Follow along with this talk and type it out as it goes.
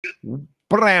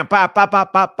Bram, ba, ba, ba,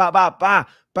 ba, ba, ba, ba,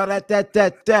 ba, da, da, da,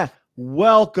 da.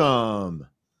 Welcome.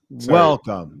 Sorry.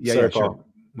 Welcome. Yeah, Sorry, yeah, sure. Paul.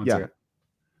 One Yeah. second.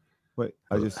 Wait,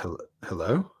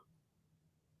 Hello?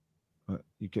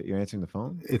 You're answering the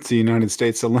phone? It's the United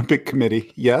States Olympic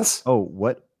Committee. Yes? Oh,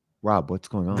 what? Rob, what's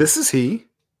going on? This is he.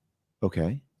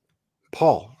 Okay.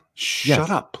 Paul, shut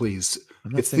up, please.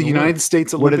 It's the United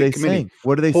States Olympic Committee. Saying?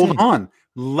 What are they saying? Hold on.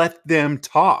 Let them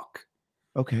talk.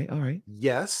 Okay, all right.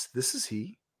 Yes, this is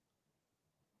he.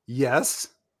 Yes.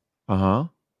 Uh-huh.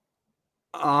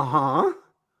 Uh-huh.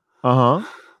 Uh-huh.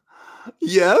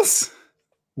 Yes.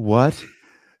 What?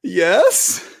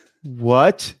 Yes.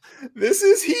 What? This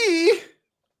is he.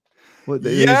 What?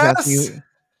 Yes.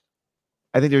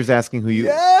 I think they're just asking who you.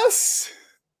 Yes.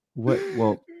 What?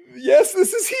 Well. Yes,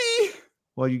 this is he.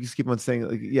 Well, you just keep on saying,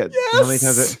 like, yeah. Yes. How many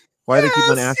times? Why do they keep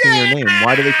on asking your name?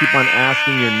 Why do they keep on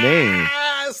asking your name?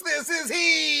 Yes, this is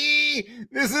he.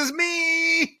 This is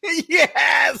me.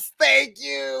 Yes, thank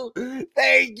you.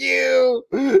 Thank you.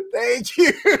 Thank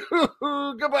you.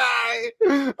 Goodbye.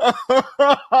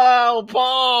 Oh,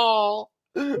 Paul.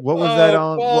 What was that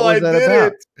on? Paul, what was that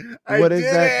about? What is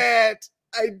that?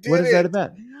 I did it. What is that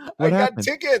about? What happened? Got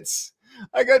tickets.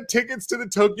 I got tickets to the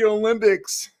Tokyo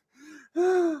Olympics.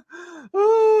 Because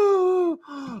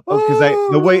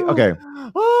okay.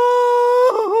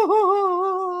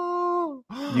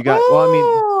 You got,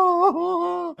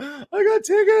 I got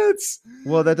tickets.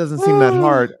 Well, that doesn't seem that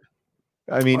hard.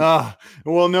 I mean,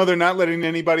 well, no, they're not letting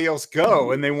anybody else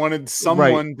go, and they wanted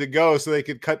someone to go so they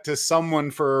could cut to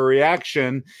someone for a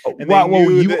reaction. And they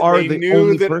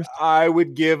knew that I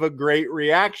would give a great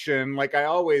reaction, like I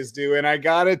always do, and I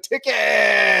got a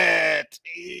ticket.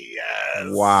 Yes.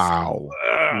 Wow.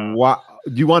 Wow.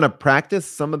 Do you want to practice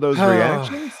some of those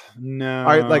reactions? No.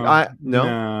 All right,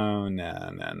 no.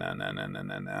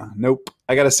 Nope.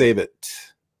 I gotta save it.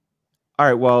 All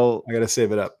right. Well, I gotta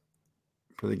save it up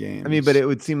for the game. I mean, but it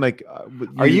would seem like.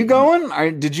 Are you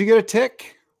going? Did you get a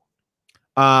tick?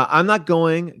 I'm not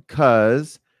going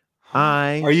because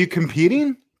I. Are you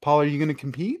competing, Paul? Are you going to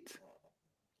compete?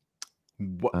 I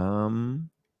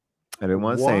didn't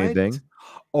want to say anything.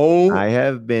 Oh, I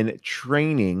have been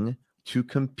training to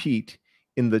compete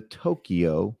in the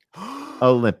Tokyo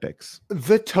Olympics.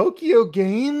 The Tokyo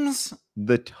Games?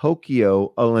 The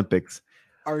Tokyo Olympics.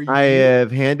 I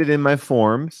have handed in my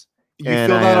forms. You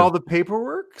filled out all the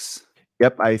paperworks?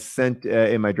 Yep, I sent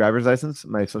in my driver's license,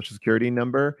 my social security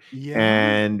number,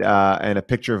 and a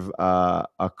picture of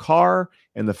a car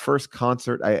and the first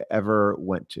concert I ever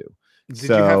went to. Did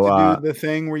you have to do the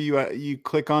thing where you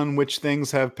click on which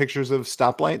things have pictures of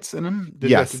stoplights in them?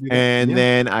 Yes, and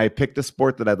then I picked a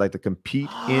sport that I'd like to compete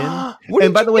in.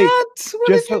 And by the way,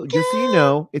 just so you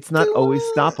know, it's not always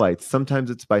stoplights. Sometimes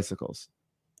it's bicycles.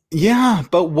 Yeah,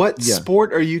 but what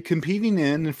sport are you competing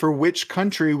in, and for which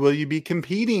country will you be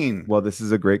competing? Well, this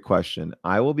is a great question.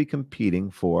 I will be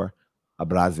competing for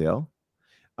Brazil.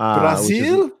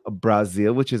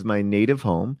 Brazil, which is my native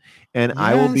home, and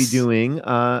I will be doing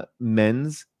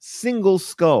men's single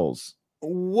sculls.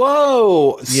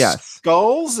 Whoa! Yes,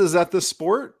 sculls. Is that the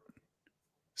sport?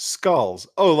 Sculls.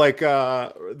 Oh, like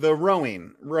the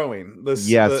rowing.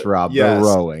 Yes, Rob. The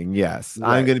rowing. Yes,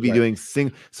 right, I'm going to be doing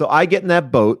So I get in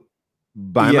that boat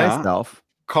by myself,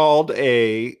 called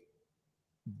a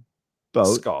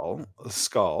boat.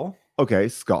 Skull. Okay,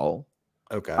 skull.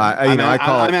 Okay. I'm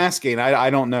asking. I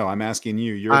don't know. I'm asking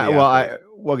you. You're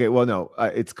okay. Well, no.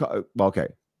 It's called. Well, okay.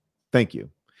 Thank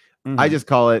you. Mm-hmm. I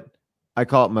call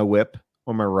it my whip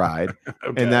or my ride,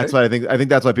 okay. And that's what I think. I think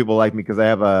that's why people like me, because I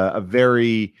have a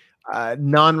very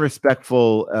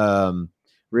non-respectful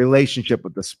relationship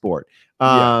with the sport.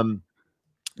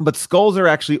 But sculls are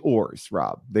actually oars,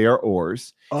 Rob. They are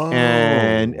oars,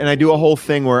 and I do a whole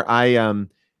thing where I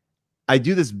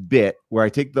do this bit where I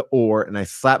take the oar and I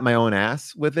slap my own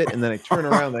ass with it, and then I turn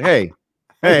around like, hey,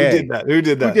 who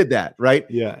did that? Right?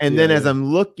 Yeah. And then as I'm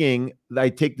looking, I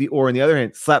take the oar in the other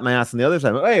hand, slap my ass on the other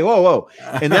side. Hey, whoa.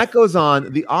 And that goes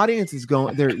on. The audience is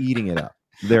going, they're eating it up.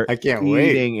 I can't wait.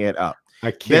 Eating it up.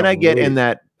 Then I get in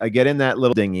that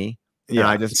little dinghy. And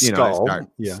I just, I start.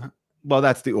 Yeah. Well,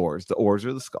 that's the oars. The oars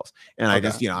are the sculls, and I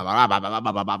just, and I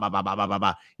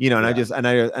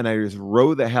just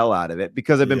row the hell out of it,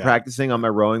 because I've been practicing on my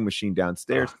rowing machine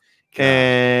downstairs,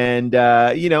 and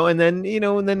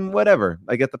then whatever,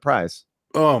 I get the prize.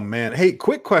 Oh man! Hey,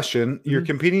 quick question: You're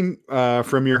competing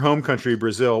from your home country,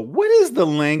 Brazil. What is the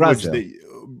language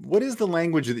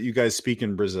that you guys speak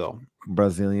in Brazil?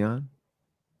 Brazilian.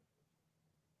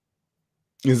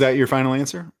 Is that your final answer? Is that your final answer? Is that your final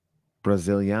answer?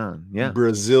 Brazilian. Yeah.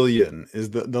 Brazilian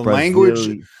is the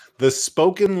language, the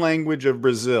spoken language of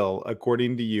Brazil,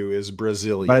 according to you, is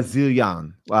Brazilian.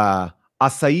 Brazilian.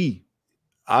 Açaí.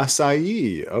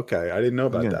 Açaí. Okay. I didn't know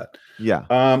about that. Yeah.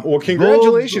 Well,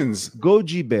 congratulations.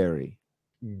 Goji berry.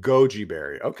 Goji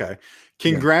berry. Okay.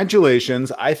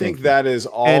 Congratulations. I think that is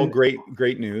all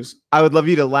great news. I would love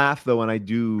you to laugh though when I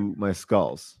do my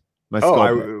skulls.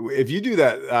 If you do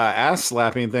that ass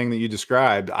slapping thing that you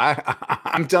described,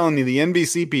 I'm telling you, the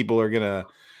NBC people are gonna.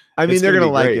 I mean, they're gonna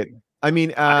like it. I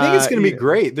mean, I think it's gonna be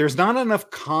great. There's not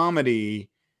enough comedy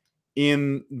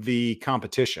in the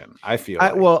competition. I feel.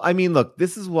 Well, I mean, look,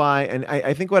 this is why, and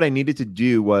I think what I needed to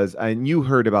do was, and you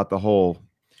heard about the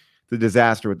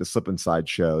disaster with the Slip and Slide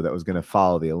show that was going to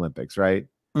follow the Olympics, right?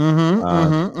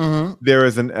 There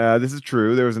is this is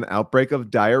true. There was an outbreak of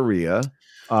diarrhea.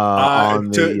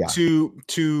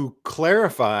 To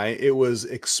clarify, it was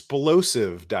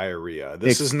explosive diarrhea.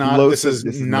 This is not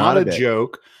a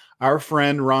joke. Our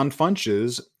friend Ron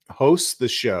Funches hosts the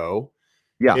show.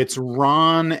 Yeah, it's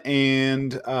Ron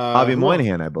and Bobby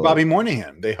Moynihan, I believe. Bobby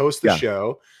Moynihan. They host the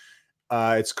show.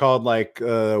 It's called like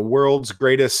World's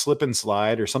Greatest Slip and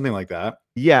Slide or something like that.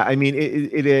 Yeah, I mean,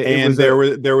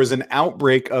 there was an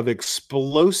outbreak of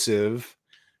explosive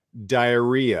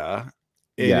diarrhea.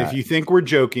 And if you think we're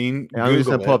joking, I'm just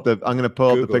gonna pull up the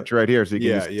picture right here so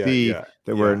you can see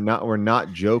that we're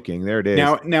not joking. There it is.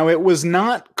 Now it was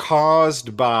not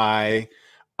caused by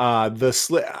the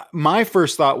slip. My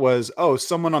first thought was,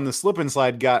 someone on the slip and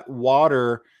slide got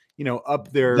water,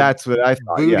 up their that's what I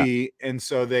thought, booty, and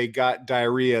so they got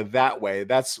diarrhea that way.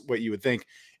 That's what you would think.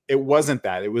 It wasn't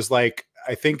that. It was like,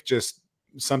 I think just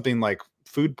something like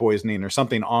food poisoning or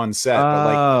something on set.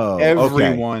 But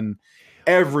like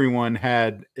everyone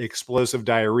had explosive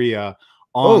diarrhea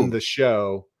on the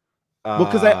show. Well,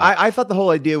 because I thought the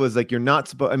whole idea was like, you're not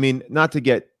supposed, I mean, not to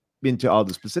get into all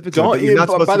the specifics, but you're not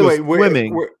supposed to go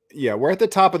swimming. We're at the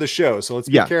top of the show, so let's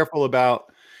be careful about,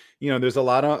 there's a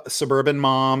lot of suburban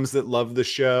moms that love the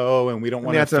show, and we don't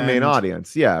want to. That's our main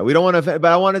audience. Yeah, we don't want to.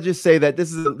 But I want to just say that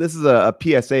this is a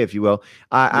PSA, if you will.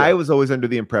 I was always under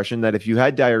the impression that if you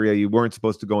had diarrhea, you weren't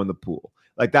supposed to go in the pool.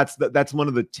 Like that's one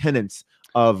of the tenets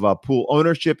of pool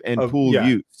ownership and pool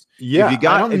use. Yeah,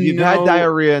 if you've had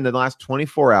diarrhea in the last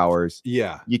 24 hours,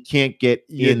 you can't get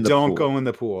in the pool. Don't go in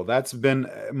the pool. That's been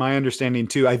my understanding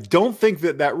too. I don't think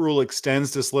that rule extends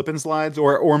to slip and slides,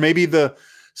 or maybe the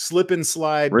slip and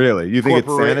slide. Really? You think it's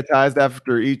sanitized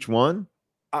after each one?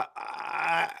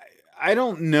 I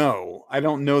don't know. I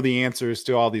don't know the answers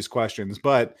to all these questions,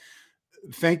 but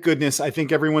thank goodness, I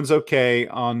think everyone's okay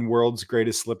on World's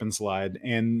Greatest Slip and Slide,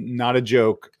 and not a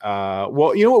joke.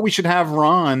 Well, you know what? We should have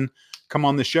Ron come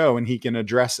on the show and he can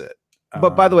address it.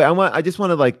 But by the way, I just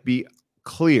want to like be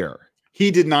clear.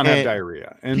 He did not have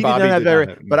diarrhea, and he Bobby did not have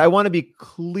diarrhea. But I want to be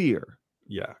clear.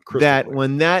 Yeah, that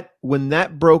clear. when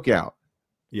that broke out,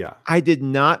 I did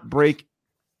not break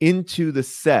into the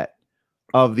set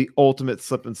of the ultimate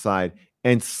slip and slide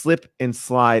and slip and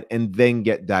slide and then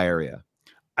get diarrhea.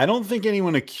 I don't think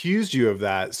anyone accused you of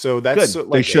that. So that's good.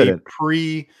 Like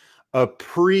a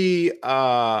pre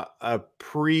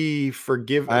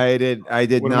forgive. I did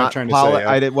not polish.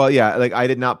 I did. Well, yeah. Like I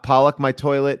did not polish my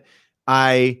toilet.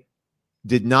 I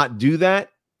did not do that.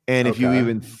 And if you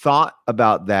even thought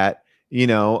about that,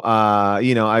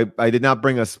 I did not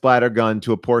bring a splatter gun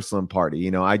to a porcelain party.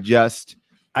 I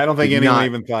don't think anyone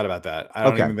even thought about that. I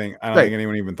don't think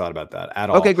anyone even thought about that at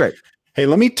all. Okay, great. Hey,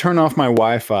 let me turn off my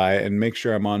Wi-Fi and make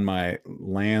sure I'm on my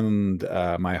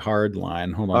my hard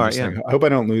line. Hold on a second. I hope I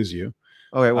don't lose you.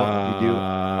 Okay, well, you do.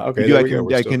 Okay, I can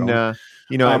we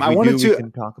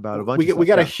can talk about a bunch of stuff. We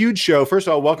got a huge show. First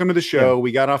of all, welcome to the show.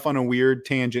 We got off on a weird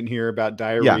tangent here about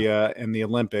diarrhea and the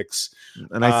Olympics.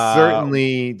 And I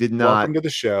certainly did not. Welcome to the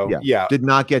show. Yeah. Did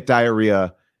not get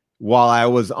diarrhea while I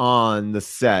was on the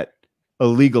set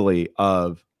illegally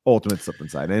of Ultimate Slip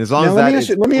and Slide. And as long as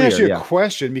let me ask you a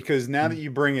question, because now that you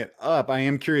bring it up, I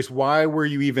am curious, why were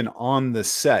you even on the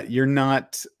set? You're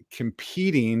not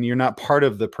competing, you're not part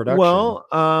of the production. Well,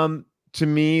 to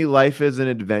me, life is an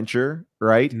adventure,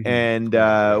 right? And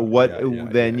to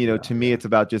me, it's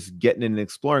about just getting in and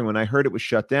exploring. When I heard it was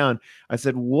shut down, I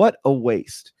said, what a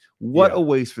waste. What a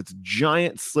waste for its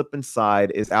giant slip and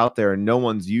slide is out there and no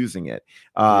one's using it.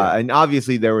 And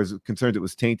obviously there was concerns it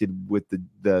was tainted with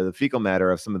the fecal matter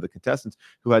of some of the contestants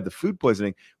who had the food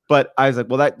poisoning. But I was like,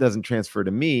 well, that doesn't transfer to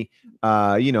me.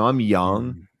 I'm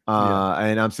young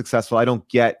and I'm successful. I don't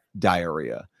get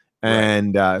diarrhea.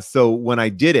 And so when I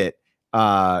did it,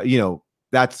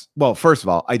 first of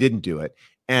all, I didn't do it.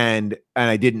 And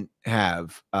I didn't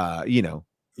have, I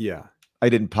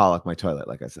didn't polish my toilet,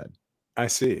 like I said. I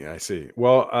see.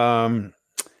 Well,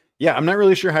 yeah, I'm not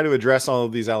really sure how to address all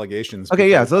of these allegations. Okay,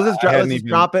 yeah. So let's just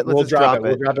drop it. We'll drop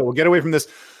it. We'll get away from this.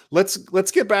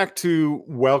 Let's get back to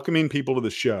welcoming people to the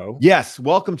show. Yes,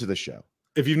 welcome to the show.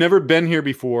 If you've never been here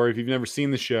before, if you've never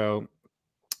seen the show,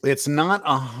 it's not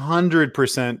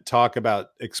 100% talk about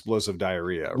explosive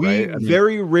diarrhea, right? We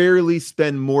very rarely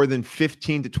spend more than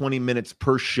 15 to 20 minutes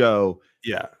per show.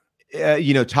 Yeah.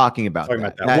 Talking about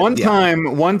that. One time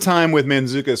with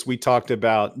Manzukis, we talked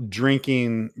about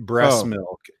drinking breast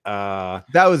milk.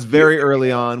 That was very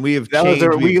early on. We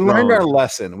learned our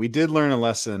lesson. We did learn a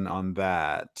lesson on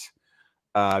that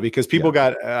because people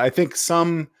got. I think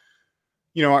some,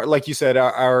 like you said,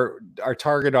 our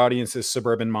target audience is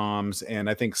suburban moms, and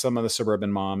I think some of the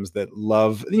suburban moms that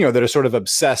love, that are sort of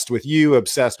obsessed with you,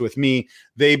 obsessed with me,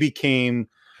 they became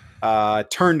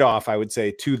turned off, I would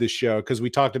say, to the show because we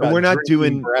talked about we're not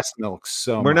doing breast milk.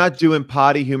 So we're not doing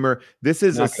potty humor. This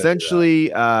is essentially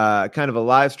kind of a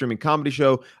live streaming comedy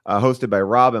show hosted by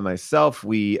Rob and myself.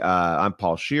 I'm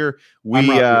Paul Scheer. We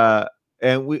do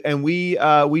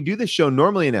this show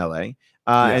normally in LA.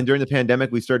 And during the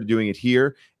pandemic, we started doing it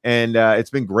here, and it's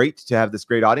been great to have this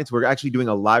great audience. We're actually doing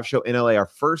a live show in LA, our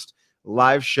first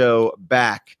live show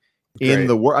back in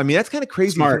the world. I mean, that's kind of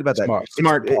crazy to think about that.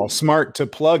 Smart, Paul. Smart to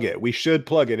plug it. We should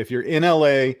plug it. If you're in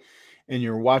LA and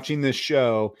you're watching this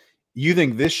show, you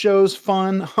think this show's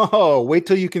fun? Oh, wait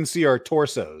till you can see our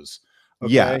torsos.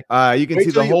 Okay? Yeah, you can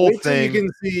see the whole thing.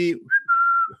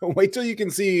 Wait till you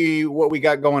can see what we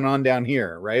got going on down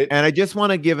here, right? And I just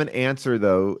want to give an answer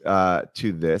though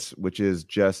to this, which is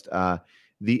just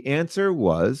the answer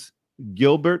was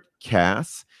Gilbert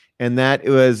Cass. And that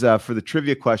was for the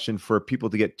trivia question for people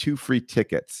to get 2 free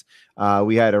tickets.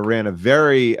 We ran a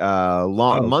very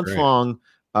month-long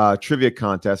trivia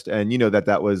contest, and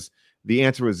that was the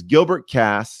answer was Gilbert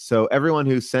Cass. So everyone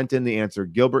who sent in the answer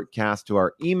Gilbert Cass to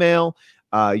our email,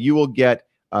 you will get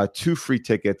 2 free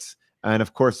tickets. And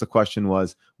of course, the question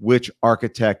was, which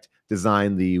architect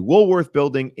designed the Woolworth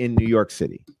Building in New York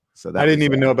City? So I didn't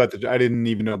even know about the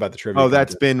trivia. Oh,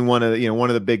 that's been one of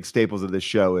the big staples of this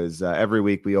show. Is every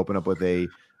week we open up with a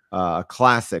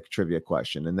classic trivia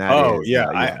question, and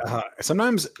that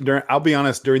sometimes I'll be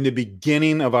honest, during the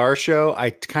beginning of our show,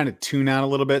 I kind of tune out a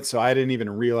little bit, so I didn't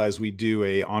even realize we do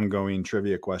a ongoing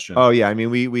trivia question. Oh yeah, I mean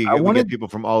we get people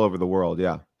from all over the world.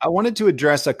 Yeah, I wanted to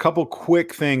address a couple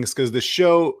quick things because this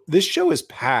show is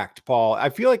packed, Paul.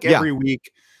 I feel like every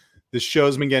week the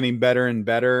show's been getting better and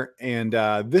better. And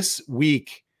this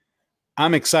week,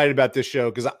 I'm excited about this show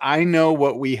because I know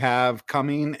what we have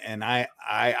coming, and I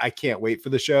can't wait for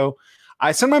the show.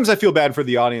 Sometimes I feel bad for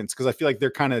the audience because I feel like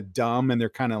they're kind of dumb and they're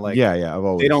kind of like,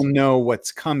 they don't know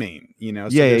what's coming, So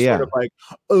they're sort of like,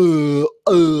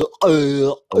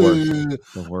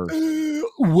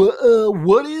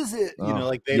 what is it?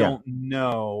 Like they don't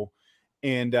know.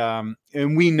 And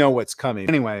we know what's coming.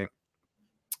 Anyway,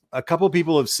 a couple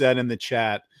people have said in the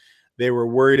chat they were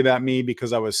worried about me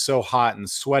because I was so hot and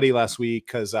sweaty last week.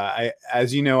 Because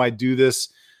as you know, I do this.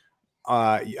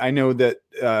 I know that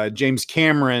James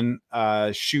Cameron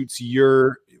shoots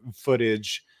your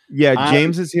footage. Yeah,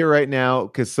 James is here right now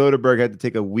because Soderbergh had to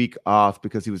take a week off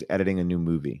because he was editing a new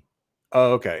movie.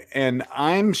 Oh, okay. And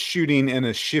I'm shooting in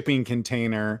a shipping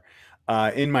container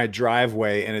in my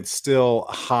driveway, and it's still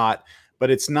hot. But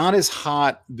it's not as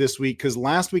hot this week because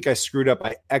last week I screwed up.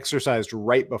 I exercised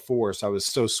right before, so I was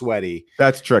so sweaty.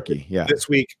 That's tricky. Yeah. This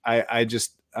week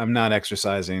I'm not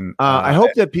exercising. I hope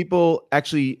that people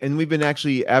actually, and we've been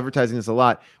actually advertising this a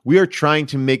lot. We are trying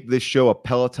to make this show a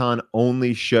Peloton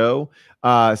only show.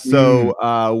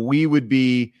 You would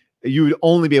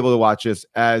only be able to watch this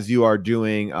as you are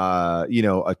doing, a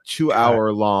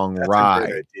 2-hour long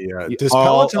ride. Does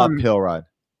all Peloton uphill ride?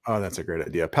 Oh, that's a great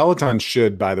idea. Peloton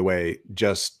should, by the way,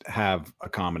 just have a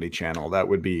comedy channel. I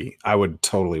would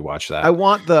totally watch that. I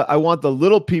want the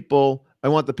little people. I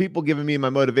want the people giving me my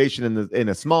motivation in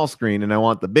a small screen, and I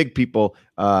want the big people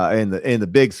in the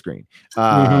big screen.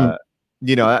 That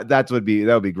would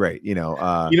be great.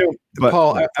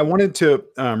 Paul, I wanted to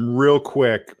real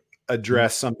quick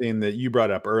address something that you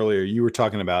brought up earlier. You were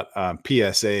talking about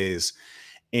PSAs,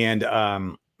 and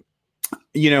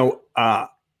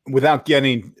without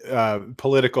getting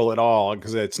political at all,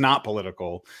 because it's not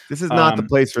political. This is not the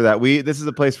place for that. This is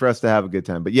a place for us to have a good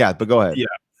time. But go ahead. Yeah.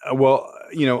 Well,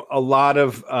 a lot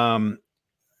of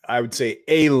I would say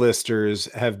A-listers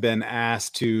have been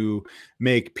asked to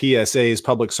make PSAs,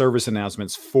 public service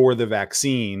announcements, for the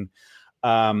vaccine.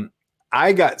 I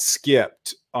got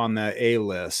skipped on the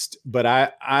A-list,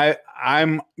 but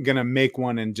I'm gonna make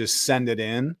one and just send it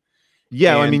in.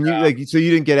 Yeah, I mean, so you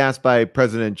didn't get asked by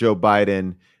President Joe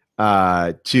Biden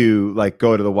to like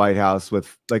go to the White House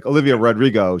with like Olivia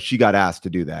Rodrigo. She got asked to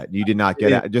do that. You did not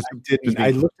get it. I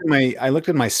looked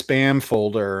at my spam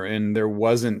folder and there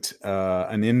wasn't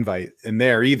an invite in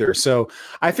there either. So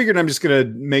I figured I'm just gonna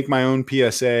make my own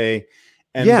PSA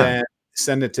and then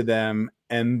send it to them.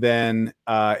 And then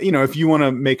you know, if you want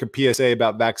to make a PSA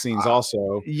about vaccines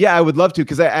also. Yeah, I would love to,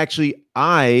 because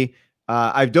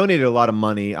I've donated a lot of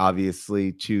money,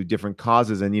 obviously, to different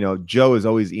causes. And, you know, Joe is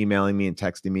always emailing me and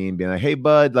texting me and being like, hey,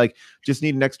 bud, like, just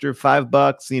need an extra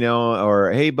 $5, you know,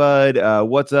 or hey, bud,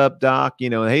 what's up, doc? You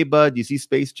know, hey, bud, you see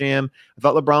Space Jam? I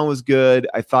thought LeBron was good.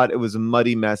 I thought it was a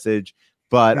muddy message,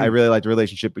 but I really liked the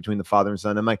relationship between the father and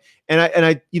son. And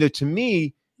I, you know, to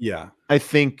me, I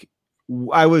think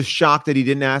I was shocked that he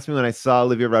didn't ask me when I saw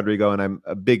Olivia Rodrigo, and I'm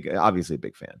obviously a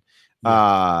big fan.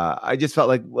 I just felt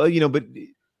like, well, you know, but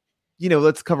you know,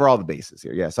 let's cover all the bases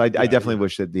here. Yes, I definitely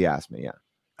wish that they asked me. Yeah.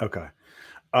 Okay.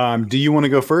 Do you want to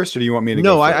go first, or do you want me to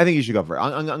go? No, I think you should go first.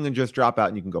 I'm going to just drop out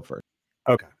and you can go first.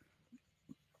 Okay.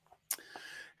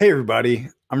 Hey, everybody.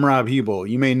 I'm Rob Hebel.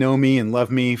 You may know me and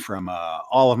love me from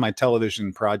all of my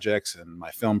television projects and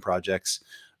my film projects,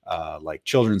 like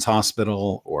Children's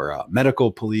Hospital or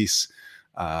Medical Police,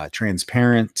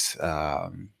 Transparent.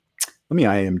 Let me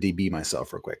IMDb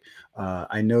myself real quick.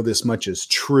 I Know This Much Is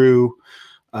True.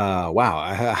 Wow,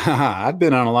 I've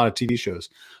been on a lot of TV shows,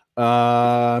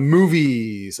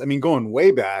 movies. I mean, going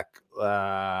way back,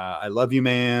 I Love You,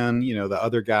 Man. You know, the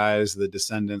other guys, The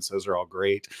Descendants. Those are all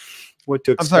great. What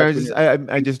took? I'm sorry,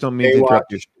 I just don't mean to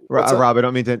interrupt you, Rob. I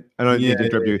don't mean to interrupt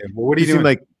you. Well, what are you doing?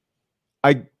 Like,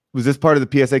 was this part of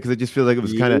the PSA? Because I just feel like it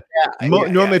was kind of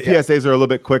normally PSAs are a little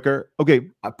bit quicker. Okay,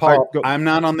 Paul, I'm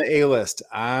not on the A list.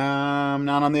 I'm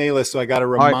not on the A list, so I got to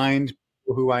remind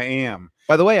people who I am.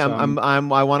 By the way, I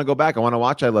want to go back. I want to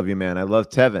watch I Love You, Man. I love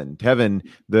Tevin,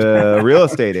 the real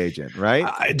estate agent,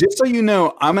 right? Just so you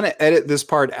know, I'm going to edit this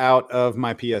part out of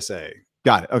my PSA.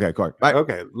 Got it. Okay, cool. Right.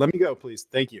 Okay, let me go, please.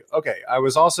 Thank you. Okay, I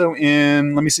was also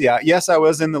in, let me see. Yes, I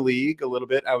was in The League a little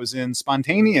bit. I was in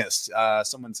Spontaneous.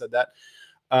 Someone said that.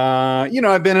 You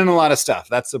know, I've been in a lot of stuff.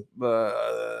 That's you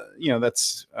know,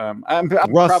 that's I'm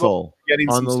Russell getting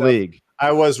on The League.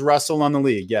 I was Russell on The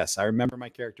League. Yes, I remember my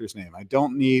character's name. I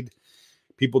don't need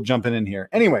people jumping in here.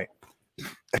 Anyway,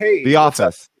 hey, The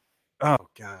Office. Oh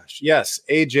gosh, yes,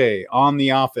 AJ on The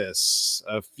Office.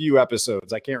 A few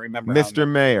episodes. I can't remember. Mr.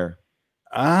 Mayor.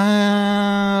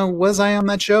 Was I on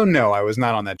that show? No, I was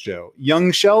not on that show.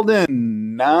 Young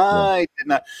Sheldon. No, I did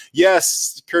not.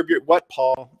 Yes,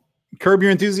 Paul? Curb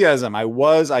Your Enthusiasm.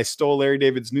 I stole Larry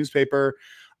David's newspaper.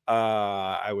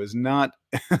 I was not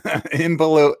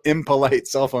impolite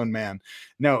cell phone man.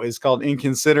 No, it's called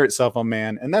Inconsiderate Cell Phone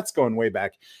Man, and that's going way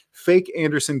back. Fake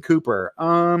Anderson Cooper.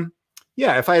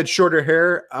 Yeah, if I had shorter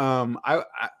hair,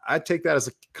 I'd take that as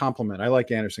a compliment. I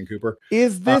like Anderson Cooper.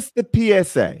 Is this the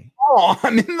PSA? Oh,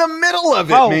 I'm in the middle of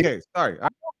it. Oh, man. Okay. Sorry. I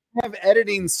don't have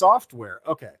editing software.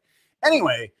 Okay.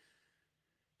 Anyway,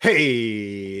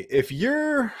 hey, if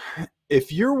you're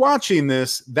watching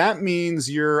this, that means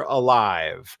you're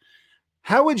alive.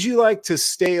 How would you like to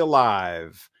stay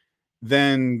alive?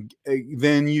 Then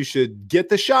you should get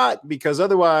the shot, because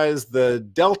otherwise the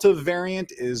Delta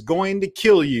variant is going to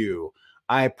kill you.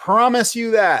 I promise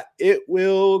you that it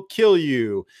will kill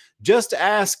you. Just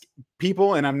ask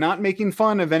people, and I'm not making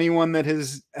fun of anyone that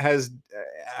has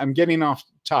I'm getting off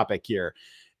topic here.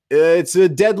 It's a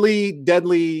deadly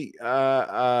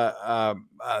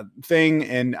thing,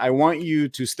 and I want you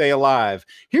to stay alive.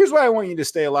 Here's why I want you to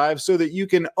stay alive: so that you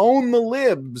can own the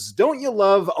libs. Don't you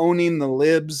love owning the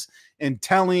libs and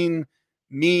telling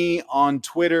me on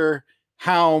Twitter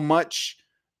how much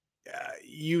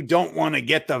you don't want to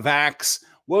get the vax?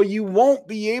 Well, you won't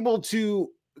be able to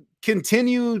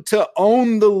continue to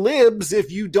own the libs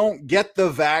if you don't get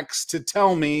the vax to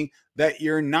tell me that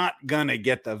you're not gonna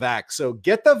get the vax. So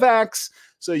get the vax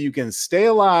so you can stay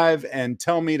alive and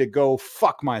tell me to go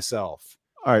fuck myself.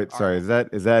 All right, sorry. Is that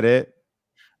it?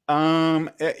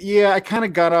 Yeah, I kind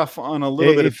of got off on a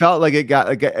little bit. It felt like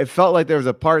it felt like there was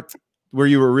a part where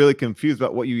you were really confused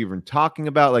about what you were even talking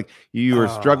about. Like you were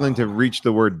struggling to reach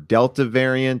the word Delta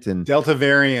variant and Delta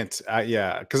variant.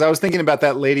 Yeah, because I was thinking about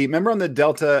that lady. Remember on the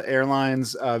Delta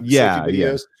Airlines safety videos?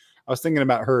 Yeah. I was thinking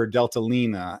about her, Delta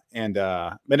Lena, and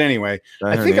but anyway,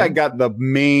 I think I got the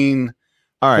main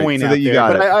point out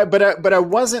there. But I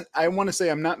wasn't. I want to say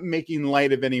I'm not making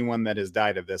light of anyone that has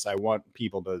died of this. I want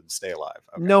people to stay alive.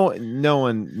 Okay. No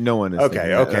one is.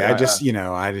 Okay. I just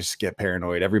I just get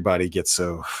paranoid. Everybody gets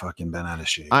so fucking bent out of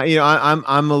shape.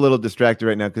 I'm a little distracted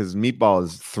right now because Meatball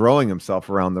is throwing himself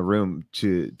around the room.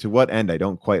 To what end? I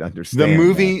don't quite understand. The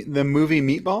movie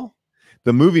Meatball.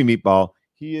 The movie Meatball.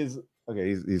 He is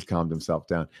Okay, he's calmed himself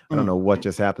down. I don't know what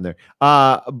just happened there.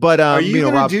 But are you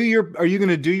gonna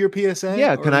do your PSA?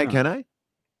 Yeah, can I?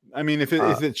 I mean, if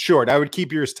it's short, I would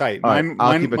keep yours tight.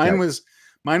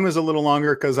 Mine was a little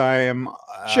longer because I am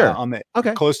on the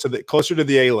closer to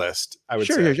the A list. I would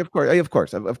say. Of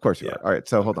course you are. All right,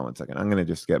 so hold on 1 second. I'm gonna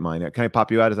just get mine. Can I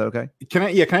pop you out? Is that okay? Can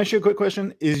I ask you a quick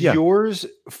question? Is yours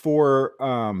for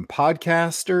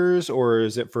podcasters or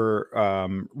is it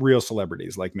for real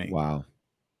celebrities like me? Wow.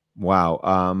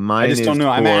 Mine. I just don't know.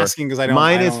 I'm asking because I don't.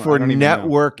 Mine is for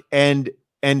network and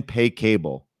pay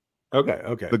cable. Okay.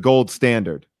 The gold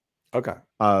standard. Okay.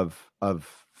 Of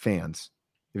fans.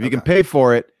 If you can pay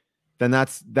for it, then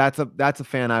that's a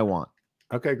fan I want.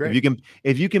 Okay, great.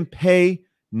 If you can pay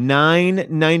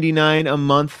 $9.99 a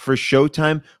month for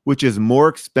Showtime, which is more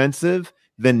expensive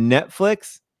than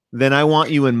Netflix, then I want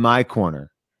you in my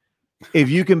corner. If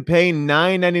you can pay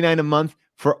 $9.99 a month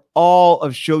for all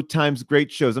of Showtime's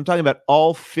great shows, I'm talking about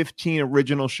all 15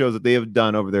 original shows that they have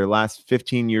done over their last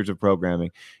 15 years of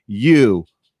programming, you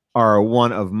are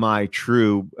one of my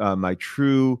true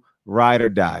ride or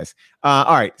dies.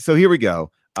 All right, so here we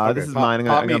go. This is mine.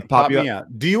 I'm gonna pop you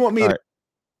out. Do you want me to?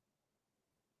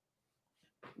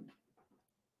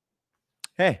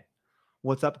 Hey,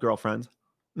 what's up, girlfriends?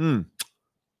 I'm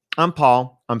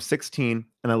Paul. I'm 16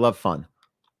 and I love fun.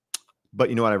 But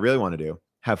you know what I really want to do?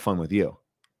 Have fun with you.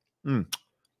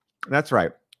 That's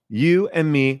right. You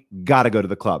and me gotta go to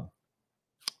the club.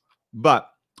 But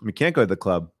we can't go to the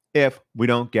club if we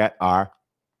don't get our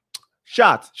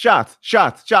shots.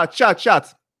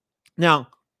 Now,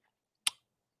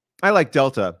 I like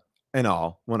Delta and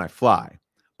all when I fly,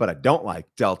 but I don't like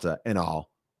Delta and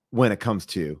all when it comes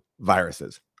to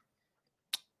viruses.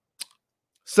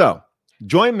 So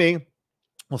join me.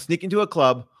 We'll sneak into a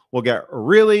club. We'll get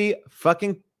really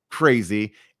fucking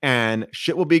crazy and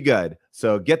shit will be good.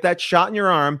 So get that shot in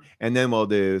your arm and then we'll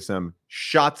do some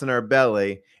shots in our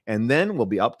belly and then we'll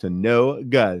be up to no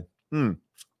good.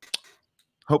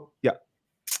 Hope. Yeah.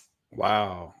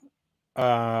 Wow.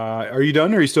 Are you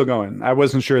done or are you still going? I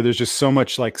wasn't sure. There's just so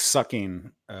much like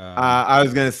sucking. I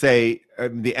was going to say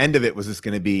the end of it was just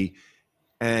going to be,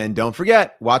 and don't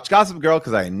forget, watch Gossip Girl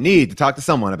because I need to talk to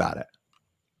someone about it.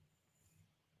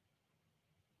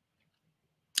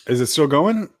 Is it still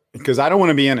going? Because I don't want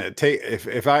to be in it.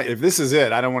 If this is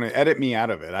it, I don't want to edit me out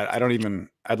of it.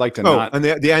 I'd like to not. And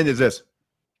the end is this.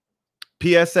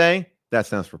 PSA, that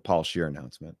stands for Paul Scheer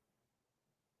announcement.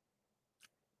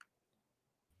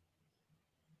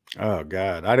 Oh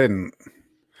God, I didn't.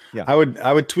 Yeah,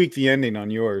 I would tweak the ending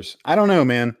on yours. I don't know,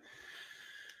 man.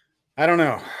 I don't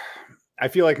know. I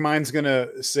feel like mine's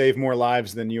gonna save more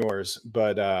lives than yours,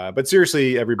 but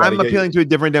seriously, everybody. I'm appealing to a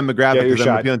different demographic because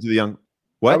I'm appealing to the young.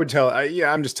 What? I would tell.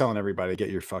 I'm just telling everybody,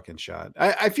 get your fucking shot.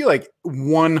 I feel like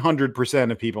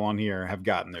 100% of people on here have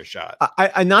gotten their shot.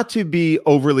 I not to be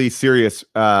overly serious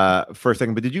for a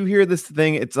second, but did you hear this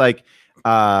thing? It's like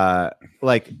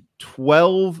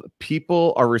 12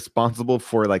 people are responsible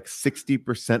for like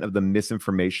 60% of the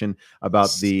misinformation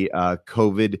about the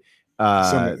COVID.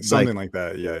 Something like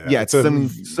that. Yeah. It's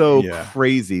so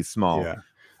crazy small. Yeah.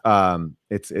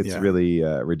 It's really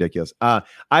ridiculous.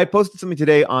 I posted something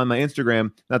today on my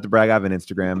Instagram, not to brag. I have an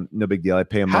Instagram, no big deal. I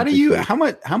pay a month.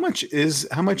 How much is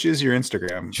your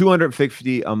Instagram?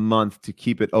 $250 a month to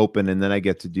keep it open, and then I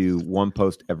get to do one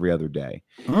post every other day.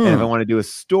 And if I want to do a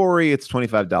story, it's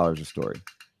 $25 a story.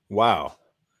 Wow.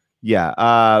 Yeah.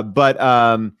 But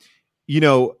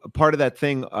part of that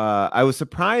thing, I was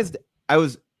surprised. I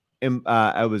was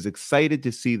excited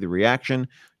to see the reaction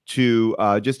to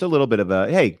just a little bit of a,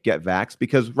 hey, get vaxxed,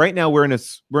 because right now we're in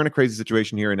a crazy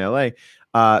situation here in LA.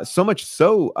 So much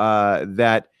so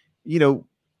that,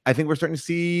 I think we're starting to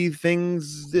see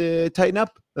things tighten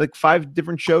up, like 5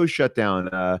 different shows shut down,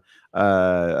 a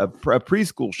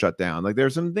preschool shut down. Like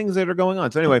there's some things that are going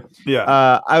on. So anyway,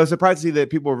 I was surprised to see that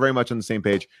people were very much on the same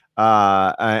page.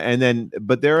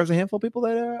 But there is a handful of people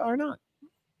that are not.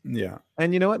 Yeah.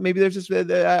 And you know what? Maybe there's just,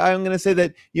 I'm going to say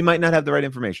that you might not have the right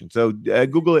information. So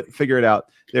Google it, figure it out.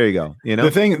 There you go.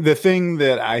 The thing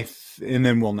that and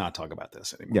then we'll not talk about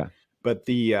this anymore. Yeah. But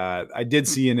I did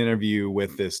see an interview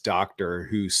with this doctor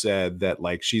who said that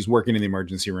like she's working in the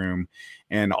emergency room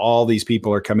and all these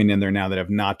people are coming in there now that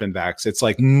have not been vaxxed. It's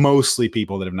like mostly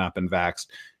people that have not been vaxxed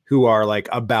who are like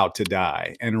about to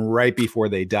die. And right before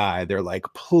they die, they're like,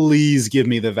 please give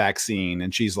me the vaccine.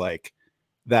 And she's like,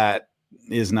 that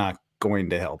is not going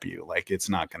to help you. Like, it's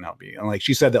not going to help you. And like,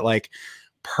 she said that like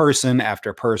person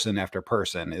after person after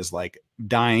person is like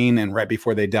dying. And right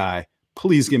before they die,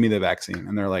 please give me the vaccine.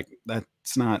 And they're like,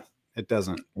 that's not, it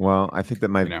doesn't. Well, I think that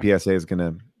my PSA is going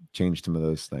to change some of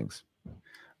those things.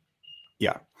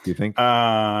 Yeah. Do you think?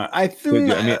 I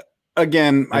think.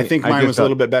 I think mine was a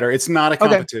little bit better. It's not a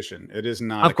competition. Okay. It is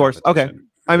not. Of course. Okay.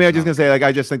 I mean, I was just gonna say, like,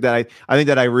 I just think that I think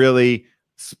that I really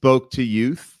spoke to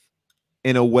youth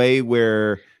in a way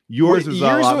where yours was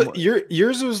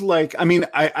yours was like, I mean,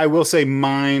 I will say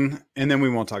mine, and then we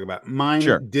won't talk about it. Mine.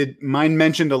 Sure. Mine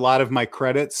mentioned a lot of my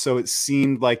credits, so it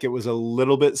seemed like it was a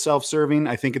little bit self-serving.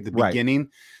 I think at the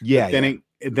beginning, then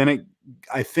it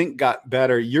I think got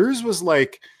better. Yours was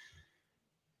like.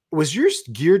 Was yours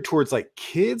geared towards like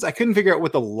kids? I couldn't figure out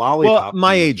what the lollipop. Well,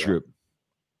 my age group.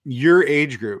 Your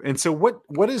age group. And so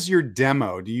what is your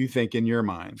demo, do you think, in your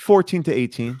mind? 14 to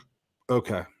 18.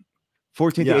 Okay.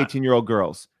 14 to 18-year-old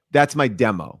girls. That's my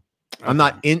demo. Okay. I'm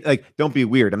not in, like, don't be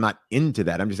weird. I'm not into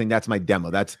that. I'm just saying that's my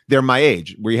demo. They're my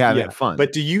age. We're having fun.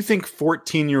 But do you think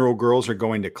 14-year-old girls are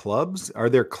going to clubs? Are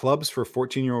there clubs for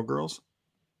 14-year-old girls?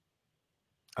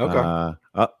 Okay.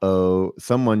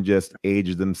 Someone just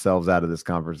aged themselves out of this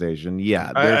conversation.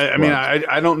 Yeah. I mean,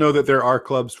 I don't know that there are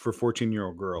clubs for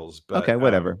 14-year-old girls, but okay,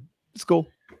 whatever. It's cool.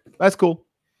 That's cool.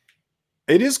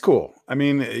 It is cool. I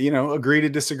mean, agree to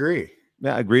disagree.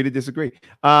 Yeah, agree to disagree.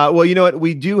 Well, you know what?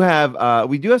 We do have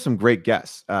some great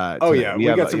guests. We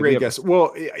got some great guests.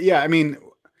 Well, yeah, I mean,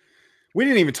 we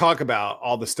didn't even talk about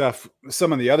all the stuff,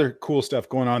 some of the other cool stuff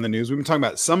going on in the news. We've been talking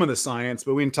about some of the science,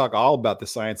 but we didn't talk all about the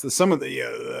science. Some of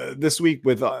the this week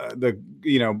with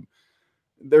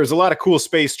there's a lot of cool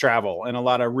space travel and a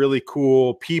lot of really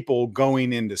cool people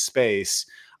going into space.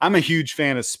 I'm a huge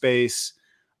fan of space.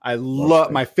 I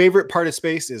love my favorite part of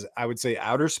space is, I would say,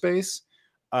 outer space.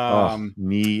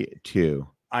 Me too.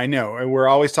 I know. And we're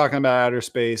always talking about outer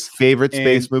space. Favorite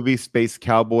space movie, Space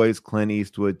Cowboys, Clint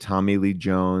Eastwood, Tommy Lee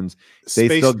Jones. They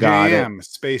Space still got Jam. it.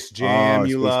 Space Jam,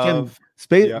 you love.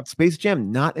 Space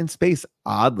Jam, not in space,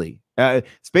 oddly.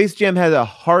 Space Jam had a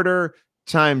harder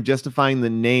time justifying the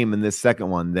name in this second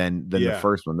one than the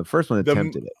first one. The first one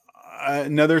attempted it.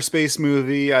 Another space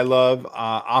movie I love,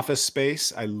 Office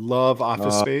Space. I love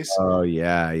Office Space. Oh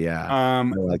yeah.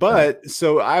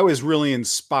 So I was really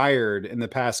inspired in the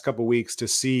past couple of weeks to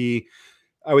see,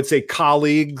 I would say,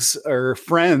 colleagues or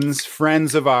friends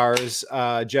of ours,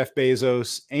 Jeff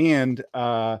Bezos and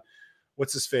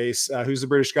what's his face? Who's the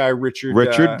British guy? Richard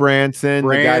Branson,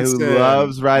 the guy who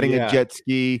loves riding a jet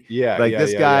ski.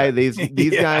 These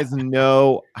guys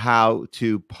know how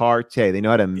to partay. They know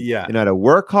how to they know how to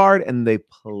work hard and they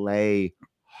play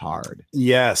hard.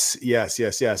 Yes.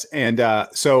 And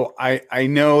so I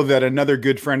know that another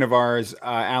good friend of ours,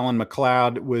 Allan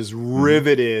McLeod, was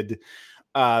riveted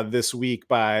this week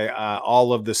by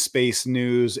all of the space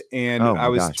news. And I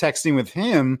was texting with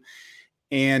him,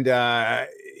 and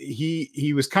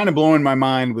he was kind of blowing my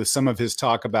mind with some of his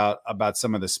talk about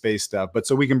some of the space stuff. But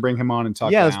so we can bring him on and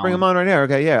talk. Yeah, let's bring him on right now.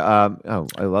 Okay, yeah.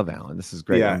 I love Allan. This is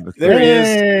great. Yeah, there he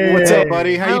is. What's up,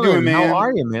 buddy? How you doing, man? How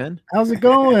are you, man? How's it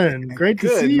going? Great to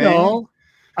see y'all.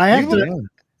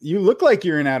 You look like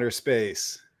you're in outer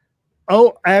space.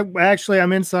 Oh,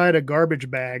 I'm inside a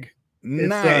garbage bag.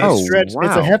 Nice. It's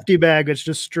a hefty bag. It's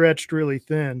just stretched really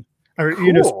thin. Or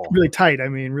cool. Really tight. I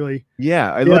mean, really.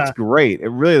 Yeah, it looks great. It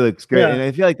really looks great. And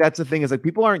I feel like that's the thing, is like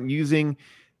people aren't using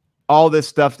all this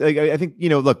stuff. Like, I think,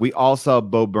 look, we all saw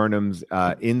Bo Burnham's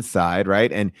Inside,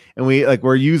 right? And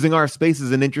we're using our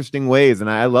spaces in interesting ways. And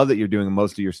I love that you're doing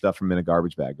most of your stuff from in a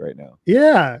garbage bag right now.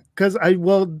 Yeah, because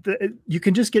you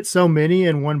can just get so many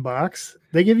in one box.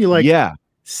 They give you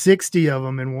 60 of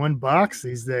them in one box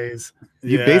these days.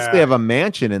 You basically have a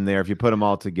mansion in there if you put them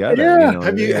all together. Yeah.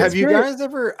 Have you guys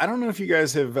ever, I don't know if you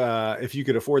guys have, if you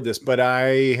could afford this, but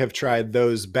I have tried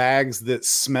those bags that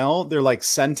smell. They're like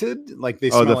scented, like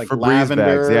they smell like Febreze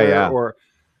lavender. Bags. Yeah. Or,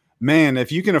 man,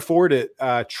 if you can afford it,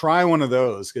 try one of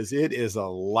those, because it is a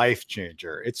life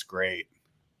changer. It's great.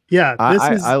 Yeah.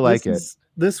 I like it.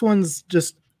 This one's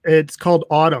just, it's called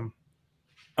Autumn.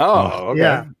 Oh, okay.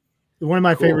 Yeah. One of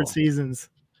my favorite seasons.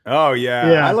 Oh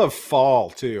yeah. I love fall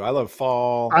too. I love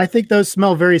fall. I think those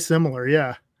smell very similar.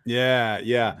 Yeah.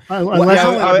 I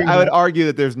would argue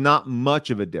that there's not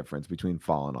much of a difference between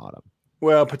fall and autumn.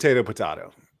 Well,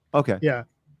 potato. Okay. Yeah.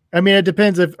 I mean, it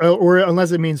depends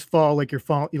unless it means fall, like you're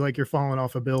falling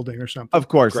off a building or something. Of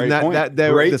course. Great and point.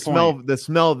 The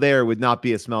smell there would not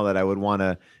be a smell that I would want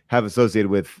to have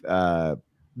associated with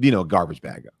garbage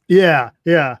bag. Yeah.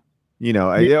 I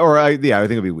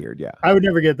think it'd be weird. Yeah, I would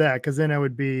never get that, because then it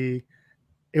would be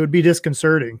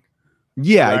disconcerting.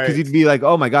 Yeah, because you'd be like,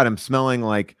 oh my god, I'm smelling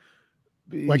like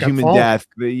human death.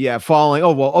 Yeah, falling.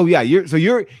 Oh well. Oh yeah. You're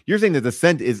saying that the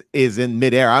scent is in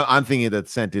midair. I'm thinking that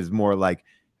the scent is more like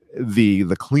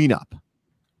the cleanup.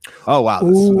 Oh wow,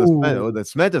 the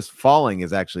smell of falling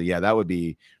is actually that would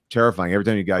be terrifying. Every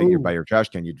time you got by your trash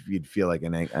can, you'd feel like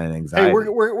an anxiety. Hey,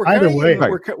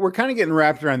 we're kind of getting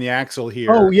wrapped around the axle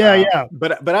here. Oh yeah.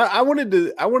 But I wanted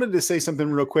to say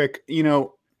something real quick. You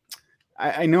know,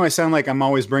 I know I sound like I'm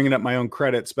always bringing up my own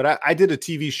credits, but I did a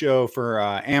TV show for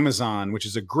Amazon, which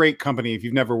is a great company. If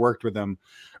you've never worked with them,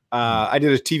 I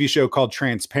did a TV show called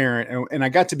Transparent, and I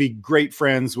got to be great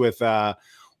friends with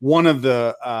one of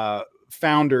the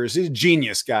founders. He's a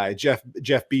genius guy, Jeff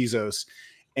Bezos.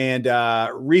 And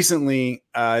recently,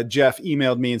 Jeff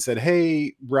emailed me and said,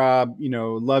 "Hey, Rob, you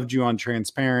know, loved you on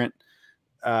Transparent.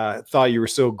 Thought you were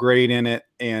so great in it,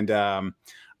 and I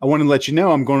want to let you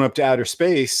know I'm going up to outer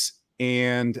space."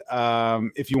 And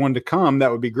if you wanted to come,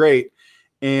 that would be great.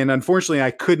 And unfortunately,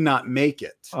 I could not make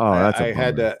it. Oh, that's I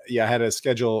had a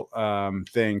schedule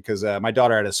thing because my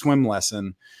daughter had a swim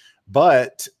lesson.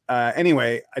 But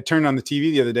anyway, I turned on the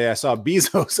TV the other day. I saw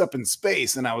Bezos up in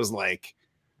space, and I was like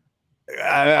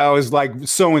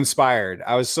so inspired.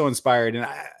 I was so inspired. And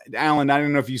Alan, I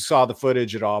don't know if you saw the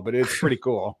footage at all, but it's pretty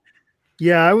cool.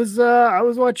 Yeah, I was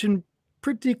watching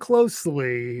pretty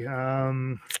closely.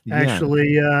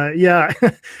 Actually,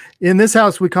 in this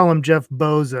house we call him Jeff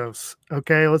Bezos.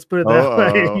 Okay, let's put it that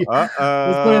way. Let's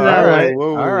put it that way.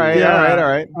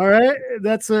 All right.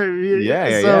 That's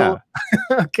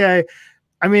okay.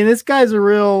 I mean, this guy's a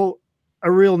real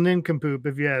nincompoop,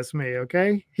 if you ask me.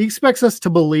 Okay, he expects us to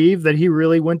believe that he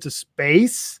really went to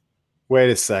space.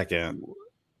 Wait a second.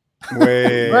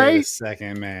 Wait a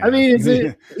second, man. I mean,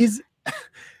 he's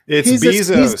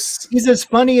Bezos. He's as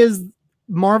funny as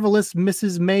Marvelous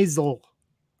Mrs. Maisel.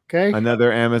 Okay,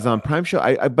 another Amazon Prime show.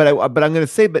 But I'm going to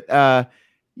say,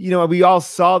 you know, we all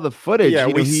saw the footage. Yeah,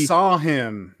 you know, we saw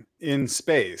him in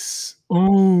space.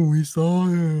 Oh, we saw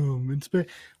him in space.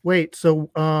 Wait, so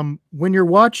when you're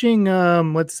watching,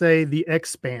 let's say The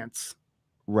Expanse,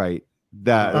 right?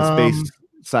 That space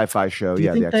sci-fi show. Do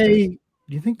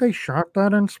you think they shot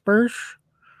that in space?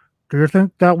 Do you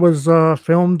think that was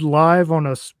filmed live on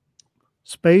a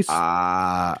space?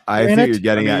 I think you're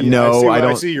getting at. No, I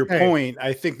don't. I see your point.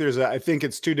 I think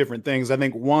it's two different things. I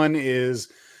think one is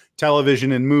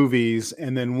television and movies,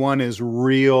 and then one is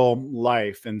real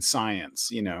life and science.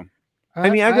 You know, I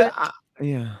mean,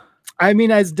 I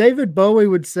mean, as David Bowie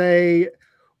would say,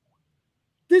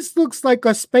 this looks like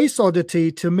a space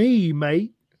oddity to me,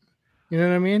 mate. You know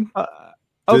what I mean?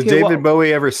 Does David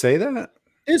Bowie ever say that?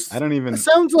 I don't even. It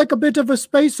sounds like a bit of a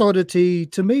space oddity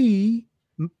to me,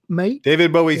 mate.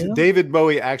 David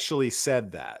Bowie actually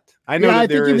said that. I know. I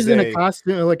think he was in a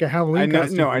costume, like a Halloween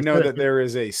costume. I know that there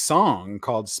is a song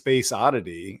called "Space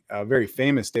Oddity," a very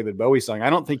famous David Bowie song. I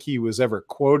don't think he was ever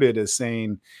quoted as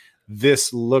saying,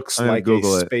 "This looks like a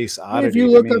space oddity." If you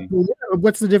look up,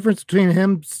 what's the difference between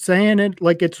him saying it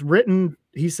like it's written?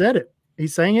 He said it. He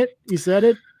sang it. He said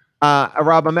it.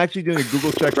 Rob, I'm actually doing a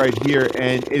Google check right here,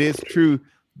 and it is true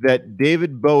that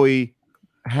David Bowie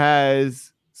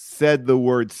has said the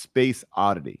word space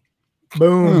oddity.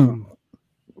 Boom.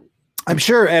 I'm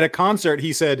sure at a concert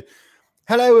he said,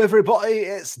 "Hello, everybody.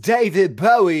 It's David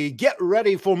Bowie. Get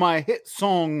ready for my hit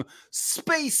song,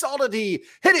 Space Oddity.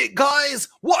 Hit it, guys.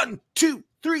 1, 2,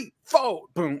 3, 4.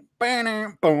 Boom,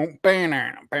 boom, boom,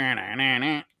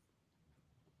 boom."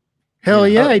 Hell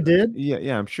yeah, I did.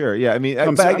 Yeah, I'm sure. Yeah, I mean,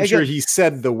 I'm sure he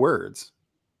said the words.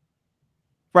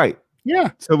 Right.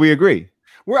 Yeah. So we agree.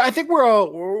 I think we're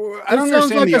all. I don't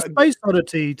sounds understand like a space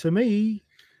oddity to me,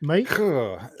 mate.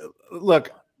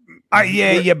 Look.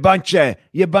 Yeah, you bunch of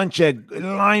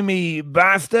limey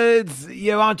bastards.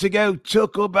 You want to go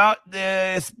talk about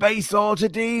the space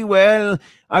oddity? Well,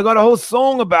 I got a whole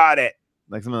song about it,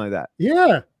 like something like that.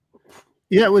 Yeah.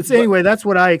 Anyway, that's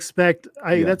what I expect.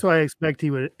 That's what I expect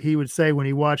he would say when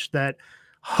he watched that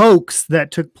house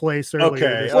that took place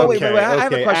earlier. Okay. Wait. I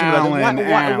have a question about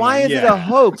that. Why is it a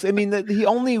hoax? I mean, he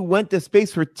only went to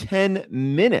space for 10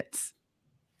 minutes.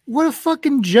 What a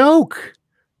fucking joke.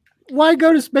 Why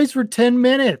go to space for 10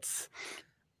 minutes?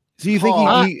 So you think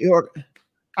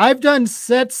I've done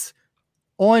sets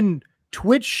on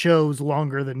Twitch shows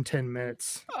longer than 10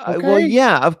 minutes. Okay? Well,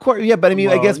 yeah, of course. Yeah, but I mean,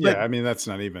 I guess. Yeah, I mean, that's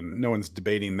not even. No one's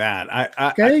debating that.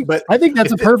 But I think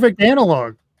that's a perfect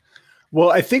analog.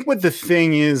 Well, I think what the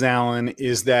thing is, Alan,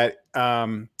 is that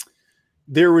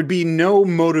there would be no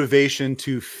motivation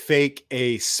to fake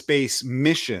a space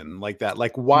mission like that.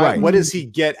 Like, why? Right. What does he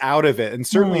get out of it? And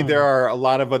certainly there are a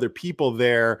lot of other people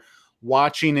there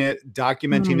watching it,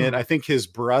 documenting it. I think his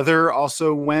brother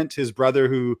also went. His brother,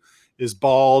 who is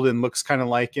bald and looks kind of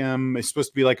like him, is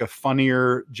supposed to be like a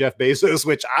funnier Jeff Bezos,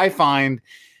 which I find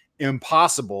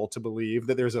impossible to believe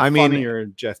that there's a funnier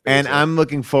Jeff Bezos. And I'm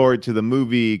looking forward to the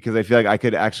movie because I feel like I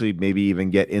could actually maybe even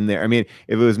get in there. I mean,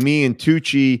 if it was me and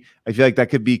Tucci, I feel like that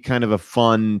could be kind of a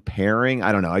fun pairing.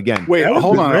 I don't know. Again, wait,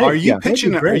 hold on. Are you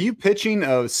pitching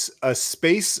a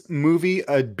space movie,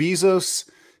 a Bezos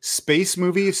space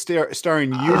movie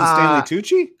starring you and Stanley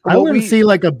Tucci? I want to see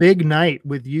like a big night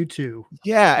with you two.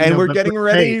 Yeah, and we're getting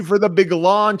ready for the big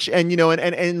launch, and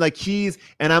and like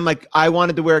I'm like, I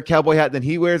wanted to wear a cowboy hat, then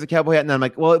he wears a cowboy hat, and I'm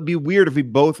like, well, it'd be weird if we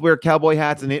both wear cowboy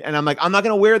hats, and I'm like, I'm not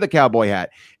gonna wear the cowboy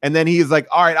hat, and then he's like,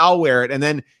 all right, I'll wear it, and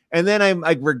then I'm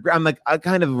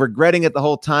kind of regretting it the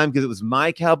whole time because it was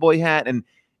my cowboy hat, and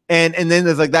then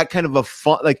there's like that kind of a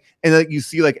fun and like you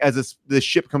see like as the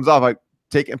ship comes off, I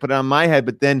take it and put it on my head,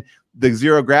 but then the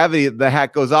zero gravity, the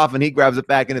hat goes off and he grabs it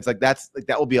back, and it's like that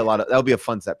will be a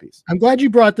fun set piece. I'm glad you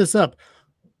brought this up.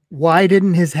 Why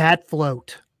didn't his hat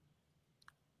float?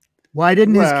 Why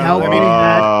didn't his cowboy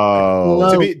hat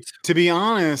float? To be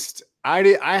honest, I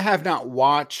have not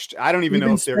watched. I don't even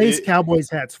know if there is Cowboys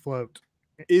hats float.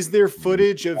 Is there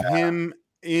footage of him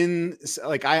in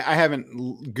like I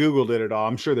haven't Googled it at all.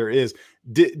 I'm sure there is.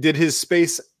 Did his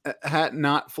space hat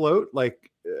not float? Like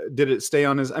did it stay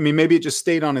on his? I mean, maybe it just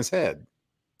stayed on his head.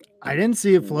 I didn't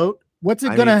see it float. What's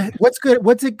it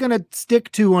gonna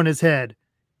stick to on his head?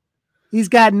 He's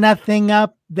got nothing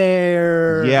up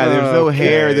there. Yeah, there's no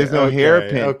hair. There's no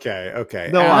hairpin. Okay.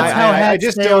 No, I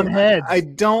just don't. Heads. I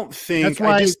don't think. That's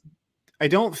why I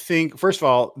don't think. First of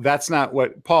all, that's not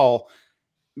what Paul.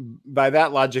 By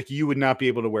that logic, you would not be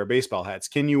able to wear baseball hats.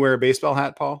 Can you wear a baseball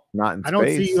hat, Paul? Not in space. I don't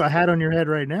see a hat on your head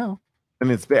right now. I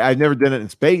mean, I've never done it in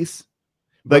space.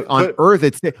 Like on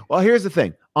Earth, well, here's the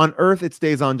thing. On Earth, it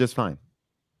stays on just fine.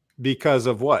 Because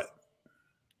of what?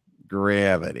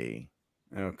 Gravity.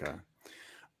 Okay.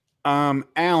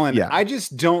 Allan, yeah. I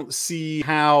just don't see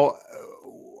how.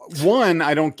 One,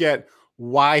 I don't get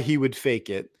why he would fake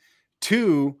it.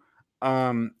 Two,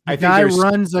 I think guy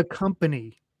runs a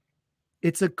company.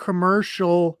 It's a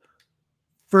commercial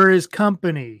for his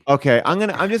company. Okay, I'm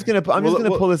just gonna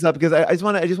pull this up because I just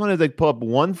want to like pull up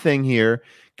one thing here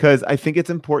because I think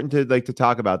it's important to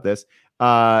talk about this.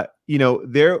 Here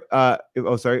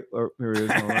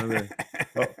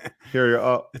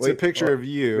it's a picture of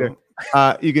you.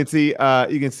 You can see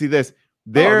this.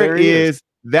 There is.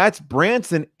 That's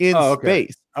Branson in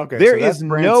space. Okay, there is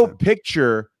no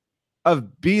picture of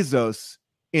Bezos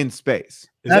in space.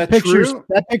 Is that true?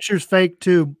 That picture's fake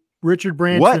too. Richard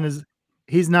Branson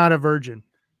he's not a virgin.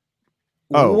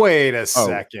 Oh, wait a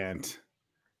second.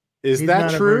 Is that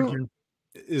true?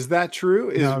 Is that true?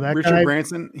 Is Richard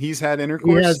Branson? He's had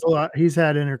intercourse. He's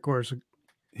had intercourse.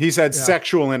 He's had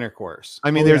sexual intercourse. I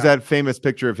mean, there's that famous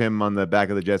picture of him on the back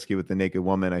of the jet ski with the naked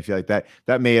woman. I feel like that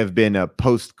may have been a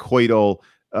post-coital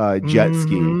jet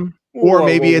ski, or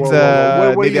maybe it's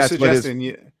a. What are you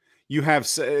suggesting?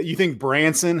 You think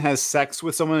Branson has sex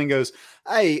with someone and goes,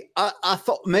 "Hey, I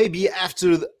thought maybe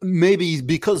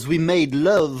because we made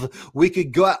love, we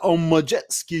could go out on my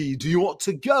jet ski. Do you want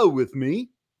to go with me?"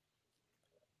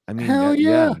 I mean, hell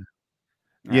yeah.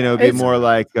 Be more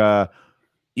like,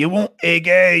 you want a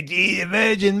go to the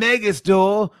Virgin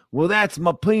Megastore? Well, that's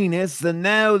my penis, and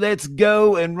now let's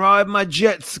go and ride my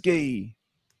jet ski.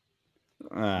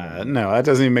 No, that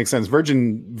doesn't even make sense.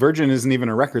 Virgin isn't even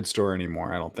a record store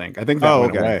anymore. I don't think. I think that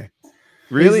went away.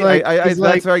 Really?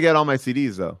 That's where I get all my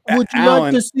CDs, though. Would you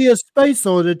like to see a space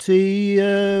oddity,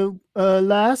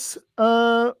 lass?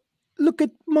 Look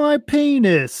at my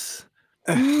penis.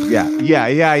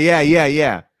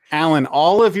 Yeah. Allan,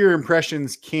 all of your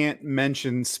impressions can't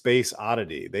mention space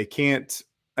oddity. They can't.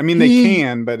 I mean, they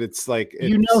can, but it's like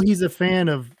he's a fan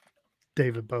of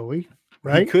David Bowie.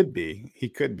 Right? He could be.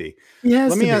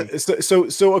 Yes.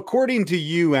 So according to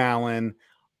you, Allan,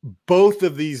 both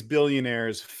of these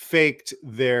billionaires faked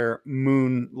their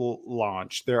moon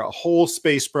launch. Their whole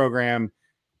space program.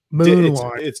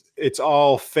 Launch. It's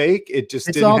all fake. It just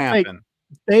didn't happen. Fake.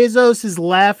 Bezos is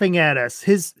laughing at us.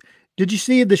 Did you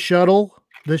see the shuttle?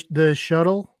 The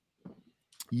shuttle?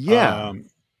 Yeah.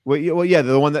 Well, yeah.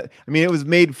 The one that it was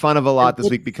made fun of a lot this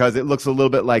week because it looks a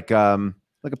little bit like a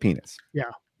penis.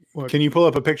 Yeah. Look. Can you pull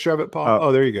up a picture of it, Paul?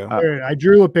 Oh, there you go. I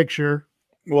drew a picture.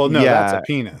 Well, no, that's a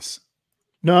penis.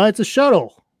 No, it's a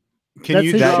shuttle. Can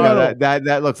you draw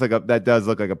that looks like that does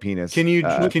look like a penis. Can you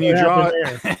draw it?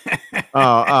 That's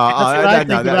what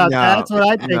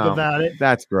I think about it.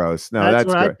 That's gross. No, that's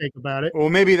what I think about it. Well,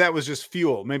 maybe that was just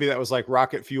fuel. Maybe that was like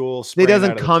rocket fuel. It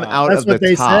doesn't come out of the top. That's what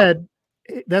they said.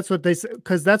 That's what they said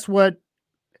because that's what.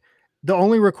 The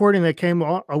only recording that came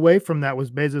away from that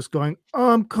was Bezos going,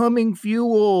 "I'm coming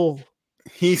fuel."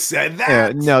 He said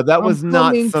that. No, that was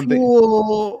not something.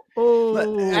 Oh.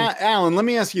 Alan, let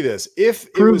me ask you this: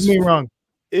 Prove me wrong.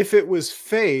 If it was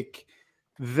fake,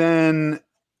 then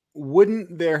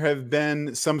wouldn't there have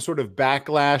been some sort of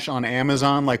backlash on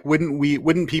Amazon? Like,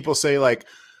 wouldn't people say like,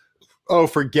 oh,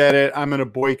 forget it, I'm going to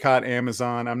boycott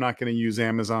Amazon, I'm not going to use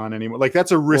Amazon anymore? Like,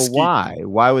 that's a risky. Well,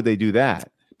 why would they do that?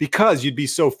 Because you'd be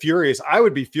so furious. I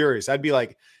would be furious. I'd be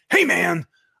like, hey man,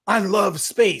 I love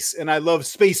space and I love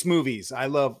space movies. I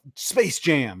love Space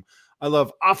Jam. I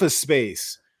love Office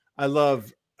Space. I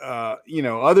love,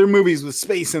 other movies with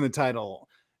space in the title.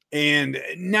 And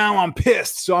now I'm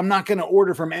pissed. So I'm not going to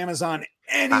order from Amazon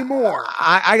anymore.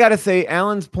 I got to say,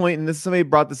 Alan's point, and somebody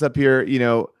brought this up here,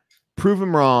 prove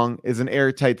him wrong is an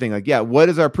airtight thing. Like, yeah, what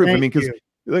is our proof? I mean, because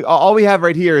like all we have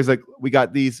right here is like, we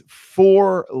got these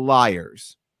 4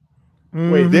 liars.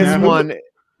 Wait, this one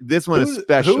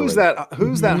especially. Who's that?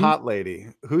 Who's that hot lady?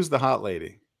 Who's the hot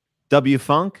lady? W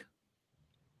Funk.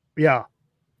 Yeah.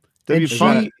 W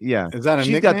Funk. Yeah. Is that a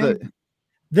nickname?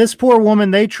 This poor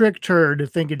woman, they tricked her to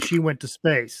thinking she went to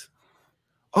space.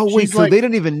 Oh, wait, so they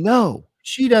don't even know.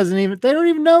 They don't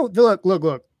even know. Look.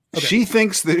 Okay. She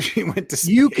thinks that she went to space.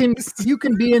 You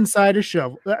can be inside a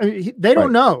shovel. They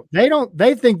don't know.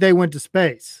 They think they went to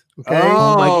space. Okay.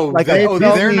 Oh,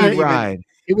 they're not ride.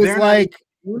 It was like,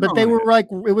 but they were like,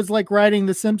 it was like riding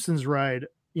the Simpsons ride.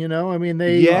 I mean,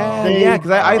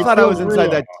 because I thought I was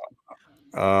inside that.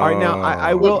 All right, now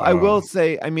I will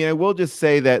say, I will just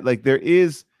say that like there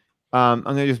is, I'm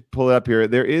gonna just pull it up here.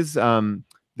 There is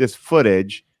this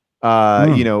footage,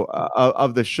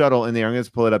 of the shuttle in there. I'm gonna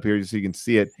just pull it up here just so you can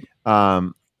see it.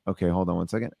 Okay, hold on one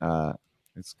second.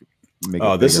 Let's make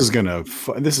it this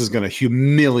is gonna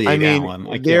humiliate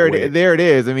Alan. There it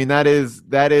is. I mean, that is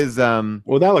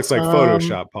well, that looks like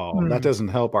Photoshop, Paul. That doesn't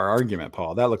help our argument,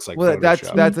 Paul. That looks like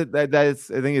Photoshop. That is,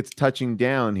 I think it's touching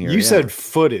down here. You said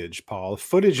footage, Paul.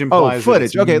 Footage implies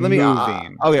footage. Okay, let me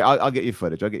moving. Okay, I'll get you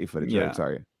footage. Yeah. Right,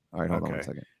 sorry. All right, hold on 1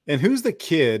 second. And who's the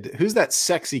kid? Who's that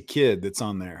sexy kid that's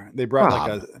on there? They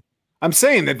brought I'm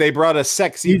saying that they brought a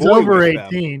sexy boy. He's over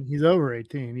 18. He's over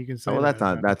 18. You can say. Oh, well,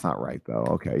 that's not right though.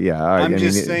 Okay, yeah. All right. I'm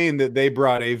just saying that they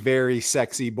brought a very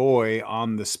sexy boy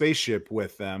on the spaceship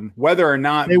with them, whether or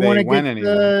not they went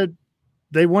anywhere.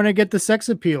 They want to get the sex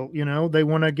appeal. They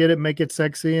want to get it, make it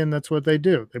sexy, and that's what they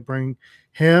do. They bring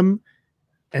him,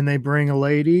 and they bring a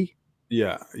lady.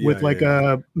 With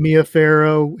a Mia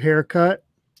Farrow haircut.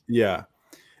 Yeah,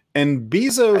 and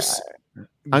Bezos.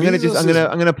 I'm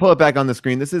gonna pull it back on the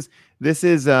screen. This is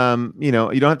you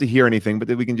don't have to hear anything, but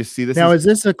we can just see this. Now, is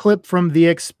this a clip from The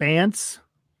Expanse?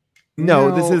 No,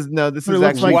 this is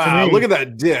actually. Wow! Look at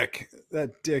that dick.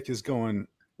 That dick is going.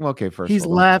 Okay, first. He's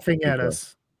laughing at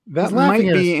us. That might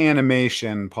be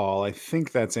animation, Paul. I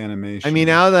think that's animation. I mean,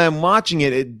 now that I'm watching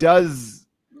it, it does.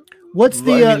 What's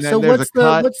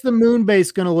what's the moon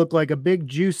base going to look like? A big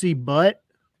juicy butt?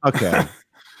 Okay.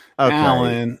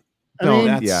 Alan.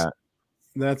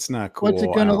 That's not cool. What's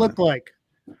it going to look like?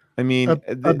 I mean,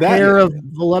 a pair of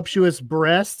voluptuous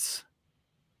breasts.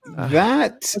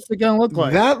 What's it going to look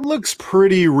like? That looks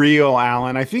pretty real,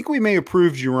 Alan. I think we may have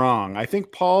proved you wrong. I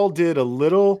think Paul did a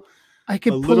little. I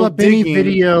could pull up any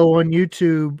video on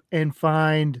YouTube and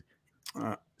find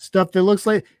stuff that looks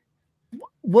like.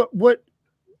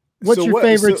 What's your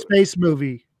favorite space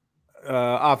movie?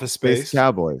 Office Space.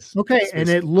 Cowboys. Okay, and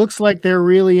it looks like they're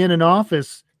really in an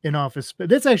office.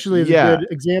 This actually is a good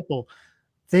example.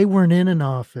 They weren't in an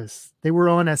office. They were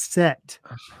on a set.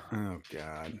 Oh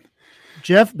God.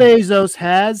 Jeff Bezos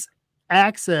has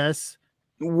access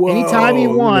anytime he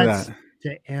wants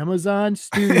to Amazon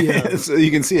Studios. So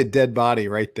you can see a dead body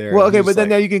right there. Well, okay, but then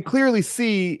now you can clearly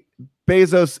see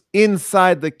Bezos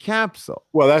inside the capsule.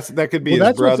 Well, that could be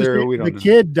his brother. We don't know. The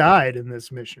kid died in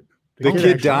this mission. The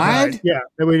kid died? Yeah.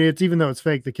 I mean, it's even though it's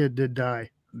fake, the kid did die.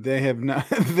 They have not.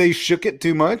 They shook it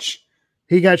too much.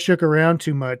 He got shook around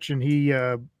too much, and he.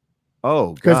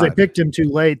 Because they picked him too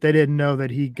late, they didn't know that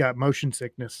he got motion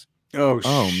sickness. Oh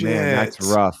shit. Man, that's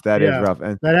rough. That is rough.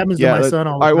 And that happens to my son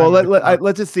all the time. All right, well,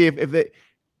 let's just see if they.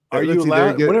 Are you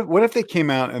allowed? What if they came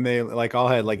out and they all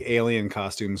had alien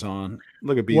costumes on?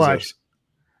 Look at Bezos. Watch.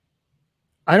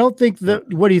 I don't think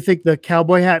what do you think? The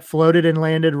cowboy hat floated and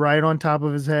landed right on top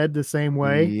of his head the same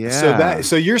way. Yeah.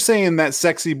 So you're saying that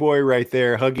sexy boy right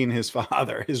there hugging his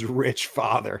father, his rich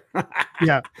father.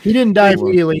 Yeah, he didn't die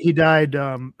immediately. He died.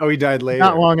 He died later.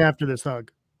 Not long after this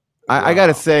hug. I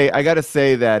gotta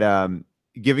say that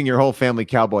giving your whole family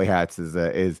cowboy hats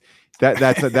that's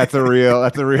a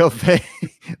real thing.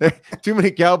 Too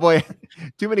many cowboy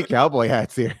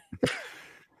hats here.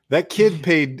 That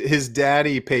kid his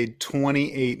daddy paid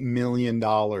 $28 million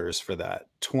for that.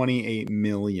 $28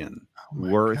 million.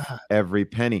 worth every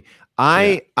penny.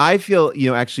 I feel,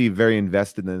 actually very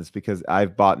invested in this because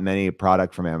I've bought many a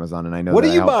product from Amazon, and I know. What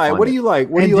do you buy? What do you like?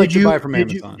 What do you like to buy from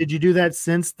Amazon? Did you do that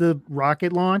since the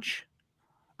rocket launch?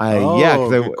 Yeah.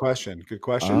 Good question. Good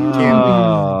question.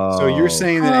 So you're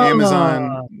saying that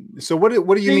Amazon? So what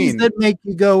do you mean? That make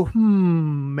you go,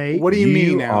 mate? What do you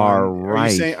mean? You are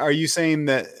right. Are you saying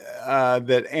that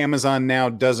that Amazon now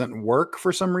doesn't work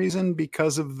for some reason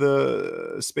because of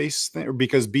the space thing, or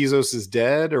because Bezos is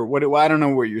dead, or what? I don't know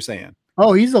what you're saying.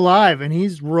 Oh, he's alive and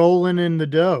he's rolling in the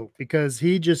dough because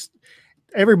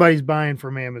everybody's buying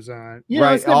from Amazon.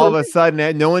 Right. All of a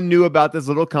sudden, no one knew about this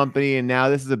little company, and now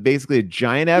this is basically a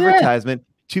giant advertisement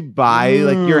to buy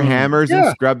like your hammers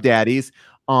and scrub daddies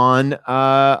on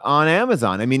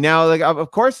Amazon. I mean, now, like,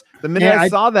 of course, the minute I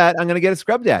saw that, I'm gonna get a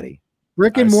scrub daddy.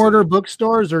 Brick and mortar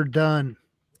bookstores are done.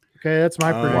 Okay, that's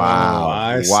my prediction. Wow!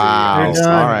 I see. All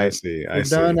right, I see. They're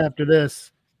done after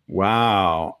this.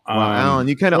 Wow. Alan,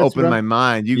 you kind of opened my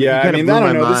mind. I don't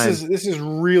know. This is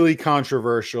really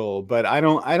controversial, but I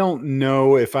don't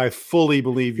know if I fully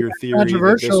believe your theory.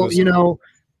 Controversial,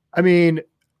 I mean,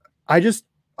 I just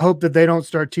hope that they don't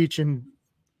start teaching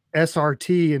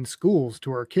SRT in schools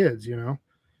to our kids.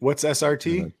 What's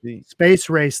SRT? Space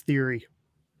race theory.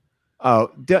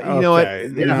 Oh, you know what?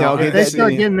 If they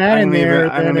start getting that in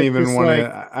there, I don't even want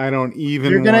to. I don't even.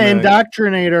 You're going to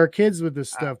indoctrinate our kids with this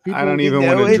stuff. I don't even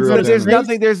want to drill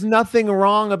down. There's nothing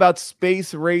wrong about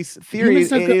space race theory.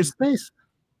 It is space.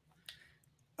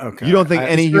 Okay. You don't think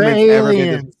any humans ever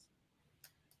get this?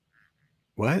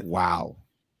 What?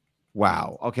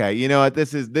 Wow. Okay. You know what?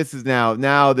 This is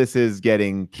now this is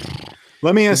getting.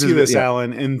 Let me ask you this,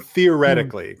 Alan, and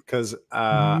theoretically, because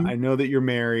I know that you're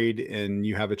married and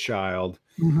you have a child.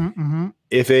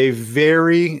 If a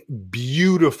very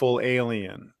beautiful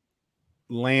alien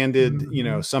landed,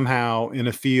 somehow in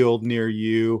a field near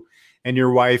you, and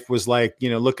your wife was like,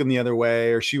 looking the other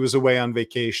way, or she was away on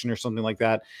vacation or something like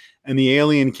that, and the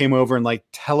alien came over and like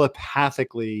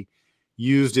telepathically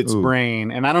used its brain,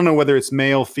 and I don't know whether it's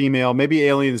male, female, maybe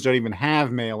aliens don't even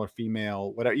have male or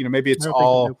female, whatever, maybe it's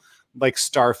all like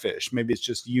starfish, maybe it's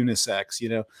just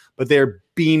unisex, but they're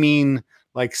beaming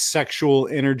like sexual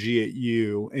energy at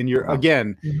you, and you're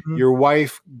your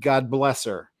wife, God bless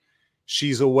her,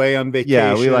 she's away on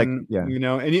vacation.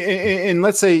 And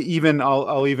let's say even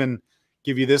I'll even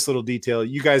give you this little detail.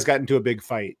 You guys got into a big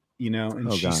fight,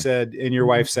 and she said, and your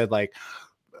wife said, like,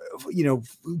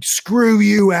 screw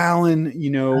you, Alan, and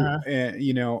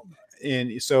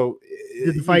so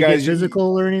did the fight get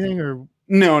physical or anything, or?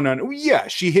 No. Yeah,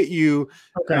 she hit you.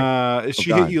 Okay.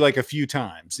 She hit you like a few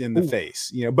times in the face,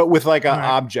 but with like an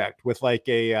object, with like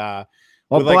a.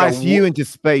 I'll blast you into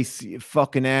space, you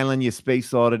fucking Alan, you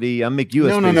space oddity. I'll make you a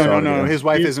space oddity. No. His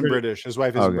wife isn't British. His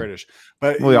wife isn't British.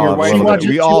 But we all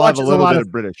have a little bit of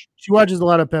British. She watches a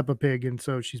lot of Peppa Pig, and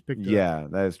so she's picked up. Yeah,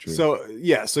 that is true. So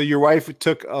your wife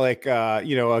took like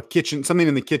a kitchen, something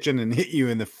in the kitchen, and hit you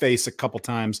in the face a couple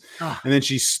times, and then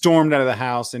she stormed out of the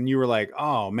house, and you were like,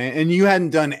 oh man, and you hadn't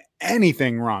done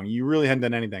anything wrong. You really hadn't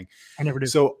done anything. I never did.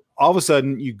 So all of a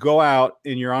sudden you go out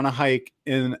and you're on a hike,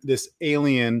 and this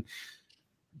alien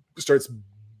starts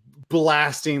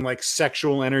blasting like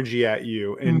sexual energy at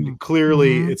you, and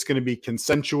clearly it's going to be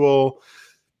consensual,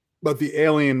 but the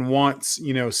alien wants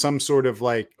some sort of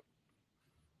like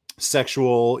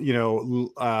sexual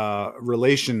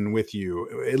relation with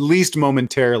you, at least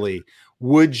momentarily.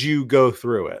 Would you go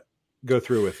through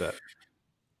with it?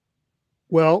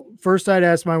 Well, first I'd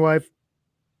ask my wife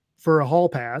for a hall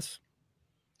pass.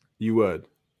 You would,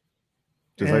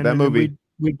 just like that movie.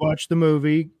 We'd watch the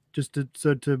movie just to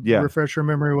refresh her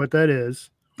memory what that is.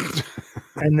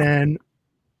 And then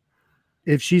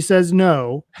if she says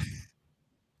no,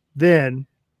 then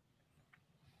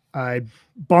I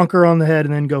bonk her on the head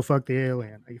and then go fuck the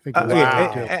alien. I think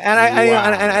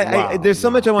there's so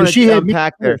much I want to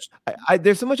unpack there.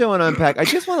 There's so much I want to unpack. I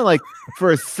just want to, like,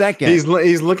 for a second. He's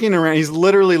looking around. He's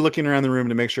literally looking around the room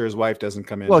to make sure his wife doesn't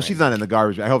come in. Well, she's not in the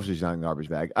garbage bag. I hope she's not in the garbage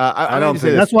bag. I don't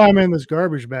say that's why I'm in this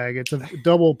garbage bag. It's a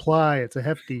double ply. It's a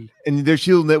hefty. And their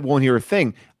shield that won't hear a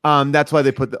thing. That's why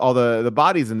they put all the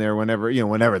bodies in there whenever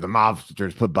the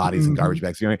mobsters put bodies in garbage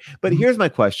bags. But here's my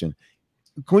question.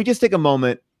 Can we just take a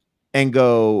moment and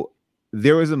go,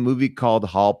 there was a movie called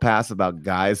Hall Pass about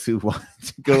guys who wanted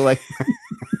to go like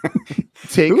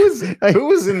take. Who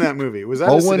was in that movie? Was that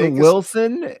Owen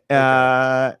Wilson?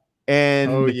 And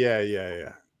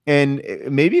yeah. And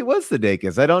maybe it was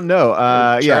Sudeikis. I don't know.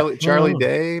 Charlie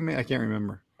Day. I can't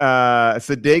remember.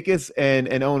 Sudeikis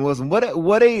and Owen Wilson.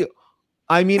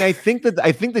 I mean, I think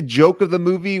the joke of the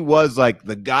movie was like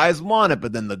the guys want it,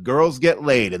 but then the girls get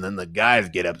laid, and then the guys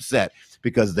get upset.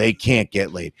 because they can't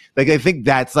get laid. Like, I think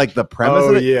that's like the premise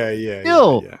of it. Yeah.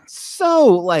 Still, so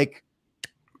like,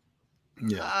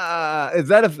 is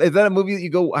that a movie that you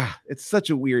go, it's such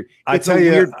a weird, I tell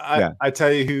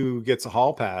you who gets a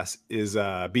hall pass is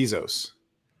Bezos.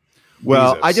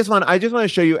 Well, I just want to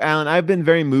show you, Alan. I've been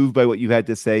very moved by what you've had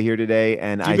to say here today,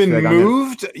 and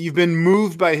You've been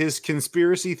moved by his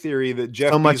conspiracy theory that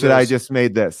Jeff. So much Bezos... that I just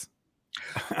made this.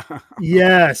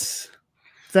 Yes,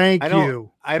 thank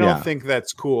you. I don't think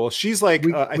that's cool. She's like,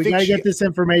 we gotta get this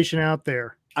information out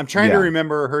there. I'm trying to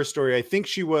remember her story. I think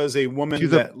she was a woman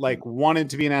that like wanted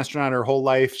to be an astronaut her whole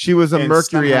life. She was a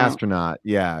Mercury astronaut.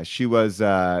 Yeah, she was.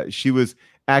 She was.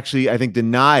 Actually, I think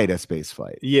denied a space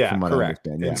flight. Yeah, correct.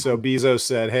 And so Bezos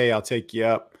said, "Hey, I'll take you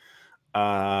up."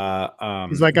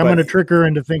 He's like, "I'm going to trick her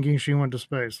into thinking she went to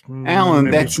space."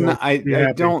 Alan, that's not. I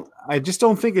just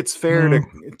don't think it's fair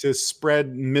to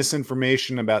spread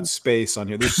misinformation about space on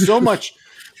here. There's so much.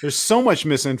 There's so much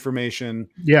misinformation.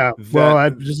 Yeah.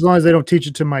 Well, just as long as they don't teach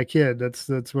it to my kid, that's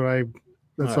what I.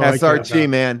 That's all SRT,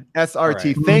 man.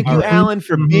 SRT. Right. Thank you, Alan,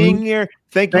 for being here.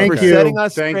 Thank you for setting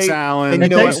us Thanks, straight. Alan.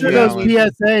 And thanks for those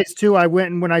PSAs too. I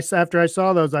went and after I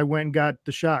saw those, I went and got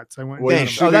the shots. I went. Well, you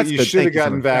should have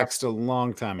gotten vaxxed a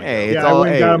long time ago. Hey, I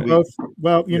went and got them both.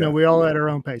 Well, you know, we all at our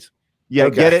own pace. Yeah,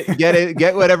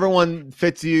 get whatever one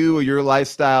fits you or your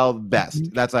lifestyle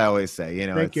best. That's what I always say. You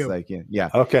know, Thank you. Like, yeah.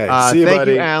 Okay. See you,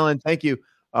 buddy. You, Alan. Thank you.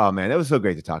 Oh man, that was so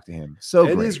great to talk to him.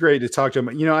 It is great to talk to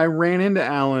him. You know, I ran into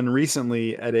Alan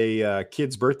recently at a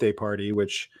kid's birthday party,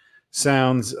 which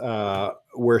sounds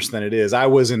worse than it is. I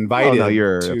was invited. Oh, no,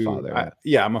 you're a father.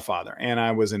 I'm a father, and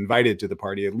I was invited to the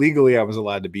party. Legally, I was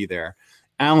allowed to be there.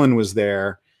 Alan was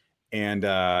there, and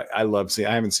I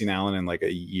haven't seen Alan in like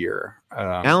a year.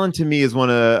 Alan to me is one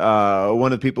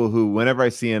of the people who, whenever I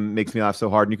see him, makes me laugh so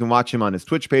hard. And you can watch him on his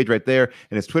Twitch page right there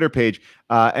and his Twitter page.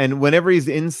 And whenever he's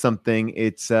in something,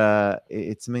 it's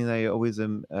something that I always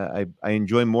I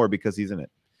enjoy more because he's in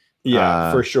it.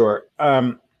 Yeah, for sure.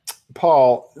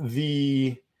 Paul,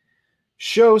 the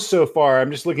show so far,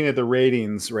 I'm just looking at the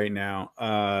ratings right now.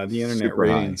 The internet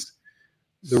ratings.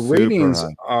 The ratings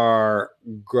are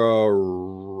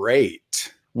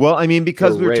great. Well, I mean,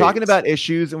 because we're talking about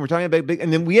issues and we're talking about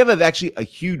and then we have actually a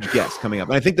huge guest coming up.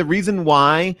 And I think the reason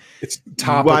why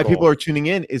why people are tuning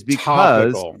in is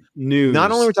because news.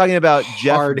 Not only we're talking about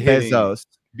Jeff Bezos,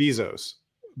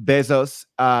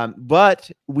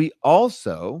 but we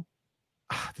also,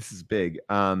 this is big.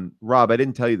 Rob, I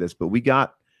didn't tell you this, but we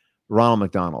got Ronald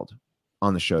McDonald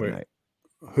on the show tonight.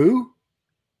 Who?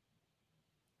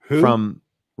 From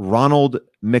Ronald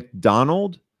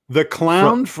McDonald. The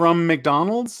clown from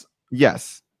McDonald's?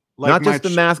 Yes. Like not just the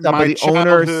mascot, but the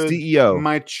owner, CEO.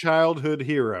 My childhood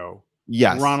hero.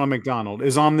 Yes. Ronald McDonald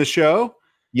is on the show.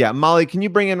 Yeah. Molly, can you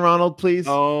bring in Ronald, please?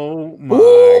 Oh, my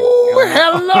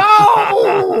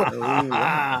hello.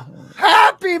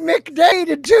 Happy McDay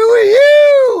to two of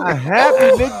you. A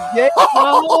happy McDay,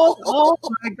 Ronald. Oh,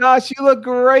 my gosh. You look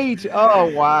great.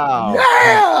 Oh,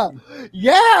 wow.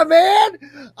 Yeah, man.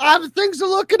 Things are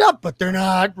looking up, but they're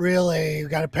not really. We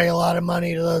got to pay a lot of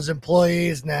money to those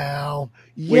employees now.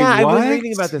 Yeah, I was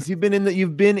reading about this. You've been in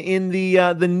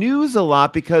the news a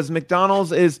lot because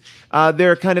McDonald's is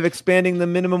they're kind of expanding the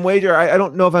minimum wage. Or I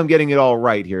don't know if I'm getting it all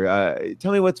right here.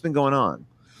 Tell me what's been going on.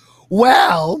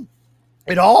 Well,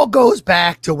 it all goes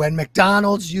back to when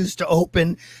McDonald's used to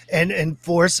open and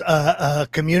enforce a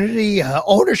community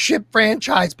ownership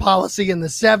franchise policy in the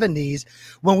 70s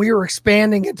when we were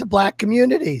expanding into black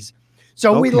communities.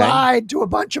 So we lied to a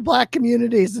bunch of black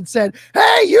communities and said,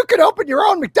 hey, you can open your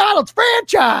own McDonald's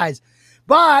franchise.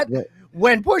 But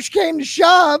when push came to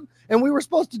shove and we were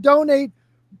supposed to donate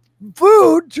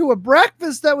food to a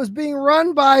breakfast that was being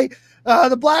run by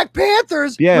the Black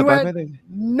Panthers, we went,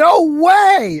 no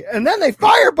way. And then they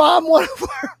firebombed one of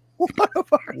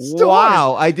our stores.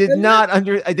 Wow, I did not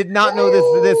know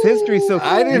this history. So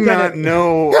I did not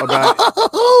know about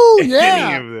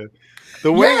any of this.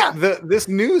 The way this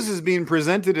news is being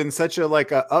presented in such a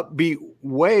upbeat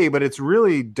way, but it's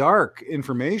really dark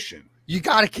information. You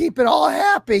got to keep it all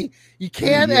happy. You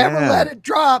can't ever let it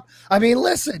drop. I mean,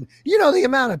 listen, you know the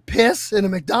amount of piss in a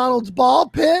McDonald's ball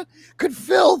pit could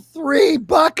fill 3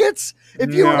 buckets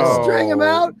if you were to string them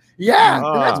out. Yeah,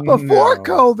 and that's before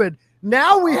COVID.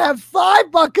 Now we have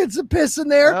 5 buckets of piss in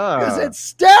there because it's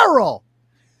sterile.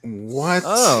 What?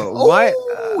 Oh, why?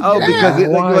 Because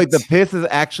the piss is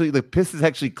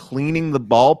actually cleaning the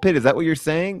ball pit. Is that what you're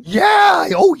saying? Yeah.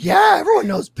 Oh, yeah. Everyone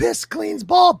knows piss cleans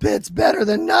ball pits better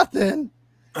than nothing.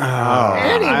 Anyway,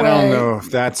 I don't know if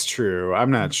that's true.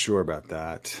 I'm not sure about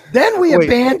that. Then we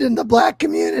abandoned the black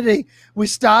community. We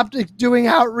stopped doing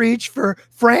outreach for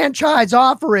franchise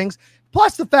offerings.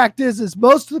 Plus, the fact is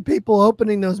most of the people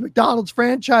opening those McDonald's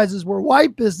franchises were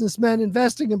white businessmen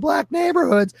investing in black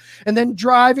neighborhoods and then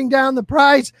driving down the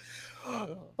price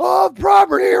of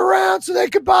property around so they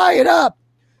could buy it up.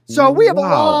 So we have a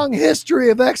long history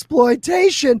of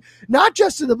exploitation, not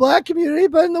just in the black community,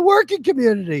 but in the working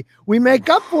community. We make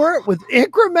up for it with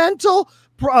incremental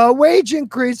wage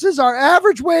increases. Our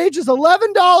average wage is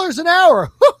 $11 an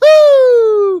hour.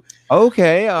 Woo-hoo!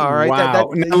 Okay, all right. Wow.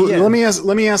 Let me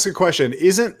ask a question.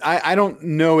 I don't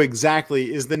know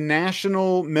exactly. Is the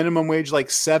national minimum wage like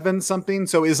 7 something?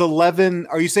 So is 11?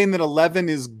 Are you saying that 11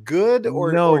 is good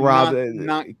or no, Rob?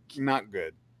 Not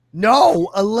good. No,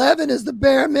 11 is the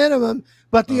bare minimum.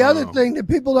 But the other thing that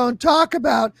people don't talk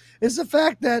about is the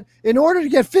fact that in order to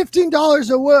get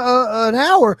 $15 an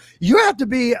hour, you have to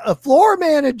be a floor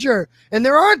manager. And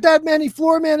there aren't that many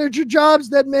floor manager jobs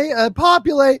that may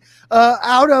populate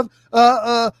out of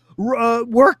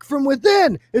work from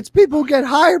within. It's people who get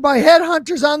hired by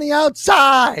headhunters on the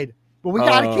outside. But we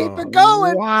got to keep it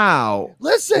going. Wow.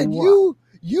 Listen, you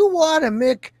want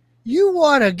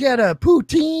to get a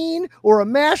poutine or a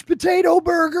mashed potato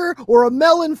burger or a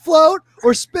melon float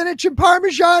or spinach and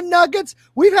Parmesan nuggets.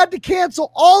 We've had to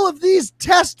cancel all of these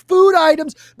test food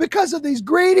items because of these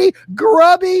greedy,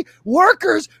 grubby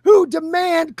workers who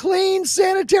demand clean,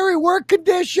 sanitary work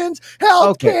conditions,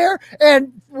 health care,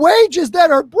 and wages that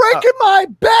are breaking my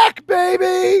back,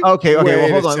 baby. Okay.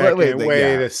 Well, hold on.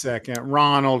 Wait a second.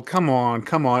 Ronald, come on.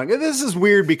 This is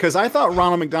weird because I thought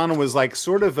Ronald McDonald was like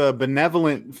sort of a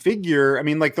benevolent figure. I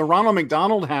mean, like the Ronald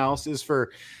McDonald House is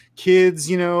for kids,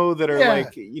 that are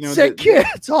like, sick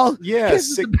kids.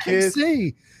 Sick kids.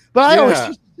 C. But I always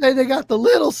just say they got the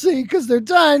little C because they're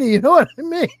tiny. You know what I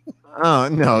mean? Oh,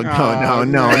 no.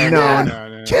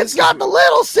 Kids got the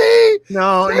little C.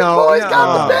 No. Boys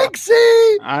got the big C.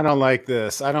 I don't like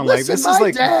this. This is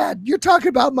like dad. You're talking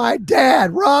about my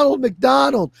dad, Ronald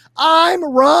McDonald. I'm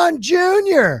Ron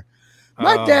Jr.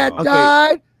 My dad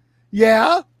died.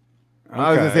 Yeah. Okay.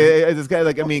 I was gonna say, is this guy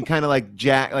kind of like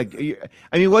Jack?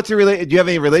 What's your do you have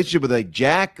any relationship with like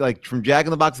Jack, like from Jack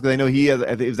in the Box? Because I know he has.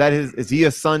 Is he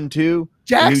a son too?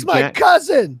 Jack's my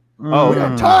cousin. Oh, we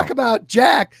don't talk about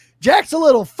Jack. Jack's a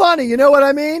little funny. You know what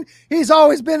I mean? He's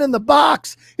always been in the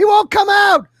box. He won't come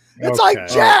out. It's like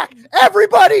Jack.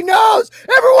 Everybody knows.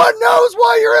 Everyone knows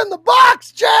why you're in the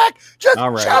box, Jack. Just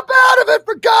jump out of it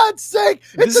for God's sake.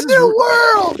 It's a new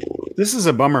world. This is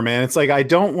a bummer, man. It's like I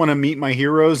don't want to meet my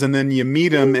heroes, and then you meet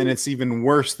them, and it's even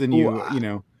worse than you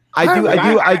know. I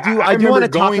do want to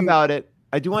talk about it.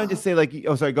 I do want to just say,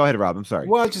 sorry, go ahead, Rob. I'm sorry.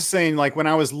 Well, I was just saying, like, when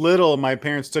I was little, my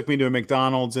parents took me to a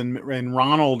McDonald's, and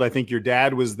Ronald, I think your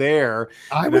dad was there.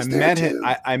 I met him.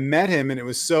 I met him, and it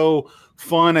was so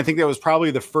fun. I think that was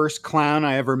probably the first clown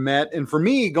I ever met. And for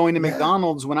me, going to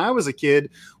McDonald's when I was a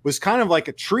kid was kind of like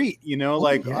a treat,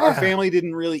 our family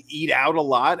didn't really eat out a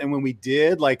lot. And when we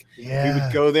did, we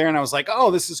would go there and I was like, oh,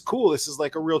 this is cool. This is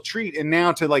like a real treat. And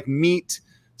now to meet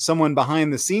someone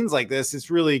behind the scenes like this,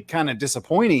 it's really kind of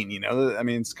disappointing.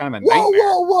 It's kind of a nightmare.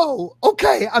 Whoa.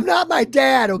 Okay. I'm not my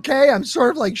dad. Okay. I'm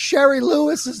sort of like Sherry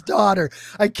Lewis's daughter.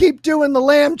 I keep doing the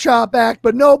lamb chop act,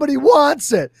 but nobody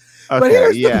wants it. Okay, but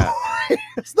here's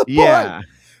the point.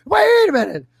 Wait a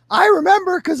minute. I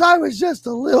remember because I was just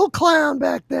a little clown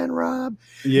back then, Rob.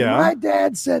 Yeah. My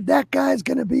dad said that guy's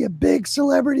going to be a big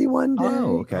celebrity one day.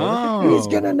 Oh, okay. He's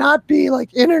going to not be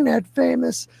like internet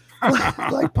famous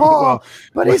like Paul,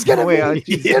 but he's going to be,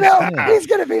 he's going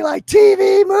to be like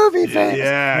TV movie famous.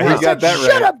 Yeah, he got that right.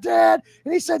 Shut up, Dad.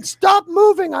 And he said, stop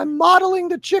moving. I'm modeling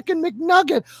the chicken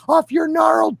McNugget off your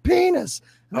gnarled penis.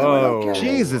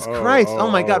 Jesus Christ. Oh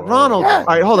my God, Ronald. All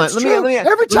right, hold on.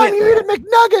 Every time you eat a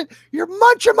McNugget, you're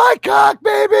munching my cock,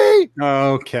 baby.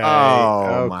 Okay.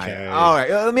 My. All right.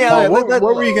 Paul,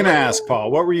 what were you going to ask,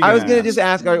 Paul? What were you? I was going to just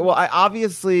ask. All right. Well, I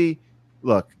obviously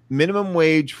look. Minimum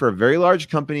wage for a very large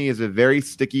company is a very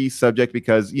sticky subject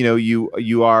because you're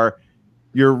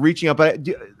reaching up. But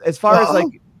as far as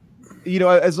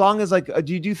as long as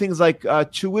do you do things like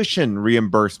tuition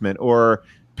reimbursement or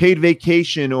paid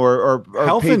vacation or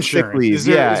health paid insurance? Sick leave? Is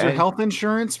there health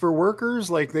insurance for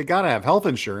workers? Like they got to have health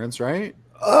insurance, right?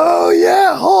 Oh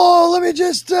yeah. Let me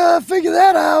just figure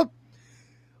that out.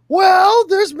 Well,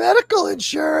 there's medical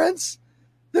insurance.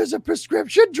 There's a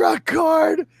prescription drug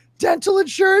card. Dental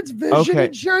insurance, vision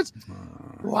insurance.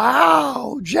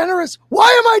 Wow, generous. Why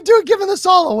am I giving this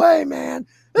all away, man?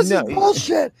 This is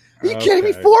bullshit. Are you kidding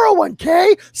me?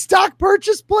 401k, stock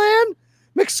purchase plan,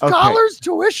 McScholars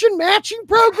tuition matching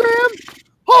program.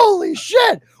 Holy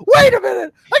shit! Wait a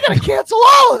minute! I gotta cancel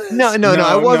all of this. No.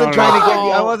 I wasn't trying to get you.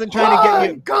 I wasn't trying to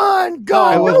get you. Gone.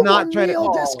 I was not trying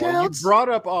to. Discounts. You brought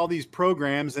up all these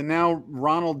programs, and now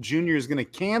Ronald Jr. is going to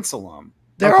cancel them.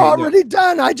 They're already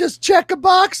done. I just check a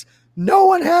box. No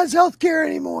one has health care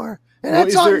anymore, and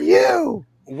that's on you.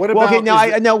 What about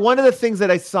now one of the things that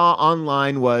I saw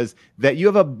online was that you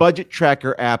have a budget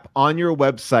tracker app on your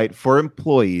website for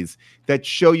employees that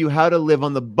show you how to live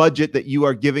on the budget that you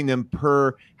are giving them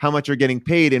per how much you're getting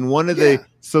paid. And one of the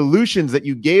solutions that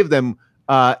you gave them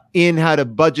in how to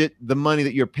budget the money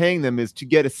that you're paying them is to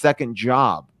get a second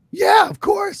job. Yeah, of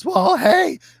course. Well,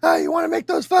 hey, you want to make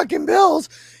those fucking bills,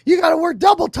 you got to work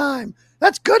double time.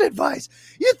 That's good advice.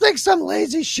 You think some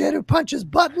lazy shit who punches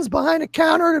buttons behind a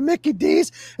counter at a Mickey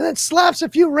D's and then slaps a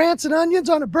few rancid onions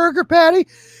on a burger patty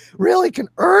really can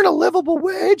earn a livable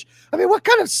wage? I mean, what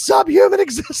kind of subhuman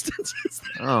existence is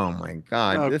that? Oh my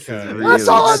God. Okay. This is really That's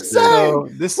all I'm saying.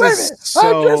 I'm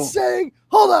just saying,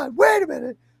 hold on, wait a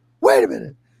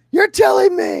minute. You're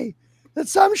telling me that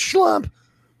some schlump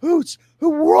who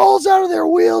rolls out of their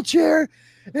wheelchair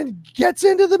and gets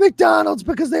into the McDonald's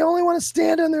because they only want to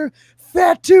stand on their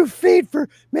fat 2 feet for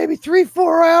maybe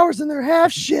 3-4 hours in their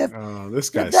half shift. Oh, this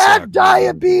guy. That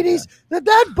diabetes, that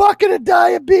bucket of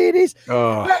diabetes,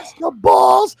 has the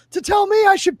balls to tell me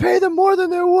I should pay them more than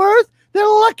they're worth. They're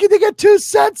lucky to get 2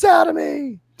 cents out of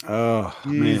me. Oh,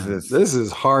 Jesus. Man. This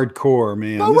is hardcore,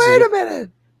 man. But wait a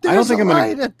minute. There's I don't think a I'm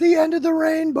light at the end of the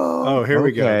rainbow. Oh, here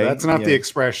we go. That's not the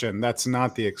expression. That's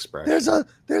not the expression.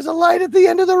 There's a light at the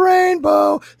end of the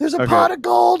rainbow. There's a pot of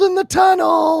gold in the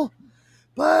tunnel.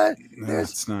 But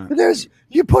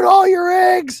you put all your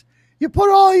eggs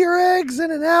in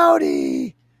an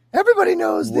Audi. Everybody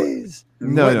knows these.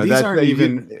 No, these aren't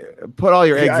even. Put all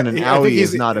your eggs in an Audi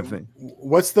is not a thing.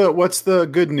 What's the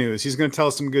good news? He's going to tell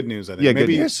us some good news. I think. Yeah,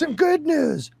 maybe here's some good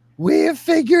news. We have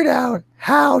figured out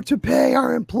how to pay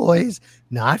our employees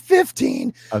not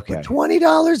 $15, but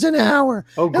 $20 an hour.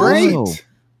 Oh, great!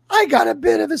 I got a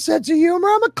bit of a sense of humor.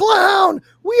 I'm a clown.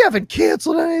 We haven't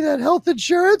canceled any of that health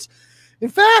insurance. In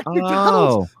fact,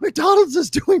 McDonald's is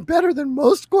doing better than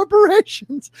most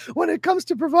corporations when it comes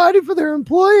to providing for their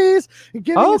employees and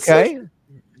giving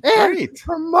and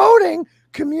promoting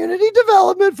community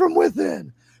development from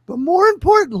within. But more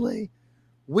importantly,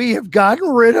 we have gotten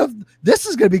rid of, this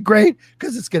is going to be great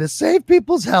because it's going to save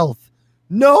people's health.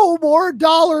 No more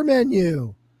dollar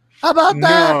menu. How about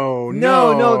that?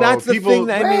 No, that's the thing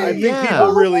that I think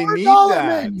people really need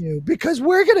that. Menu, because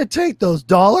we're going to take those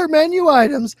dollar menu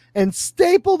items and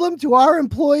staple them to our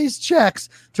employees' checks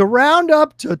to round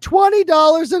up to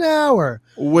 $20 an hour.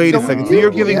 Wait a second. So you're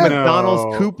giving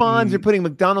McDonald's coupons? You're putting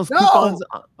McDonald's coupons?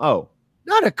 Oh.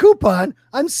 Not a coupon.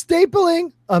 I'm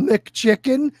stapling a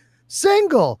McChicken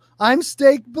single. I'm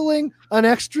stapling an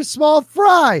extra small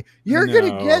fry. You're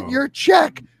going to get your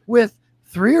check with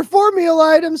 3 or 4 meal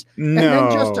items and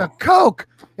then just a Coke.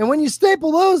 And when you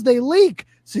staple those, they leak.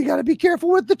 So you got to be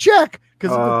careful with the check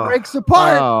because if it breaks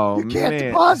apart, you can't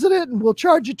deposit it, and we'll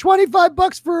charge you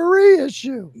 $25 for a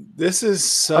reissue. This is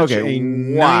such a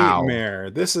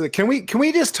nightmare. This is. Can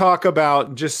we just talk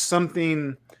about just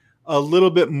something a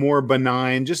little bit more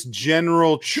benign, just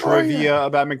general trivia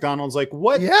about McDonald's? Like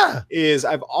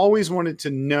I've always wanted to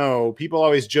know. People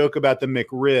always joke about the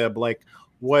McRib, like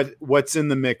what's in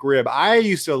the McRib. I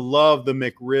used to love the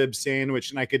McRib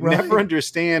sandwich, and I could never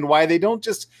understand why they don't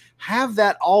just have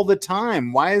that all the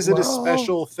time. Why is it a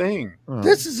special thing?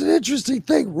 This is an interesting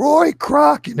thing. Roy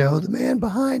Kroc, the man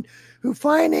behind who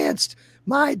financed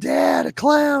my dad,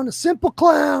 a simple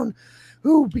clown,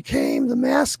 who became the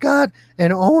mascot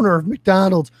and owner of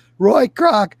McDonald's. Roy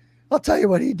Kroc, I'll tell you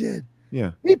what he did.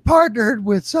 Yeah. He partnered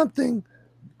with something,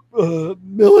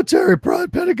 military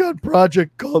Pentagon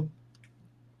project called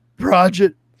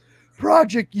Project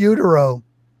Utero.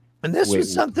 And this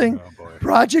was something,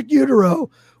 Project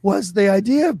Utero was the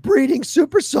idea of breeding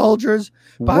super soldiers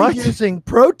by using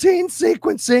protein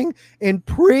sequencing in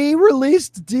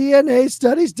pre-released DNA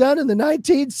studies done in the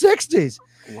 1960s.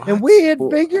 And we had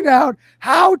figured out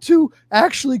how to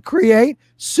actually create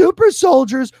super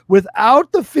soldiers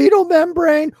without the fetal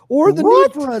membrane or the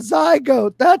need for a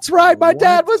zygote. That's right. My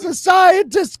dad was a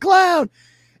scientist clown.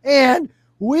 And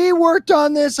we worked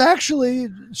on this, actually,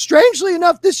 strangely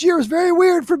enough, this year was very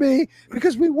weird for me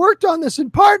because we worked on this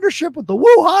in partnership with the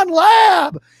Wuhan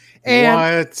lab.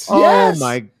 And oh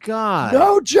my God.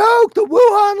 No joke, the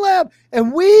Wuhan lab.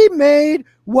 And we made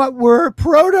what were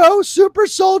proto super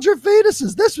soldier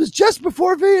fetuses. This was just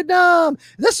before Vietnam.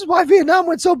 This is why Vietnam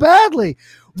went so badly.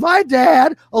 My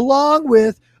dad, along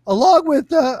with Henry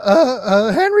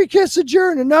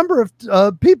Kissinger and a number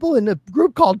of people in a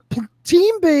group called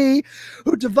Team B,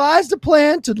 who devised a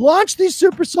plan to launch these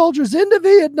super soldiers into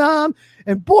Vietnam.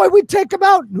 And boy, we'd take them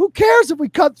out. Who cares if we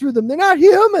cut through them? They're not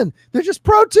human. They're just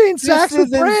protein sacks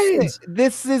with brains.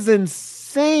 This is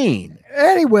insane.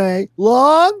 Anyway,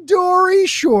 long story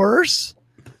short,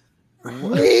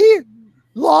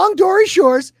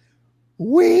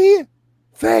 we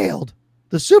failed.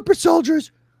 The super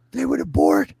soldiers, they would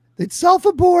abort. They'd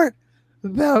self-abort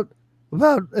about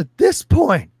at this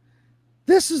point.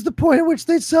 This is the point at which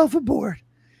they'd self-abort.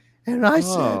 And I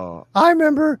said, I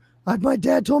remember my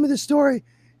dad told me the story.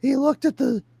 He looked at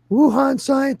the Wuhan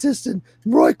scientist and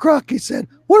Roy Kroc. He said,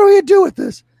 what are we going to do with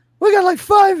this? We got like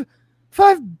 5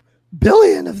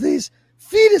 billion of these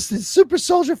fetuses, super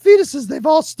soldier fetuses. They've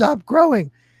all stopped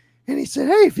growing. And he said,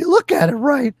 hey, if you look at it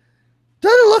right,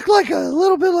 doesn't it look like a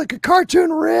little bit like a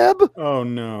cartoon rib? Oh,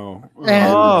 no.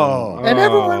 And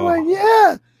everyone went,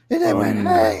 yeah. And they went,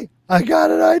 hey, I got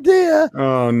an idea.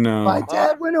 Oh, no. My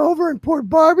dad went over and poured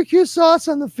barbecue sauce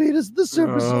on the fetus of the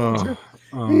super soldier.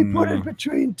 He put it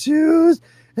between twos.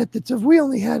 We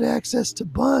only had access to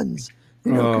buns,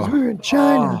 because we were in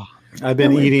China. I've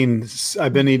been eating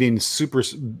super,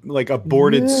 like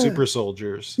aborted super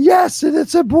soldiers. Yes, and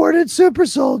it's aborted super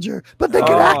soldier, but they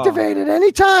can activate it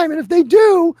anytime. And if they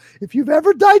do, if you've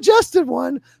ever digested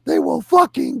one, they will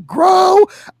fucking grow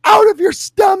out of your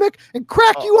stomach and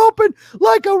crack you open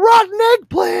like a rotten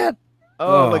eggplant.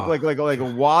 Like a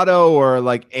Watto or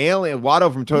like Alien,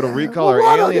 Watto from Total Recall or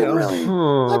Alien.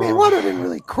 Watto didn't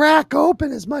really crack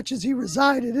open as much as he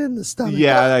resided in the stomach.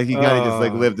 Yeah, he kind of just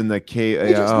like lived in the cave.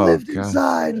 He just lived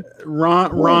inside.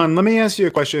 Ron, let me ask you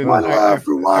a question. One love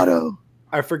for Watto.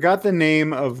 I forgot the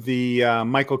name of the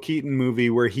Michael Keaton movie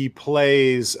where he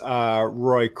plays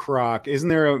Roy Kroc. Isn't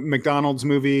there a McDonald's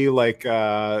movie like from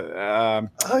a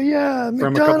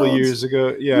couple of years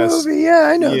ago? Yes. Movie, yeah,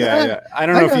 I know that. Yeah. I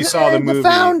don't know if you saw the movie. The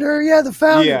Founder. Yeah.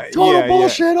 Total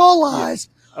bullshit, all lies.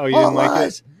 Oh, you didn't like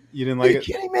it? You didn't like it? Are you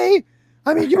kidding me?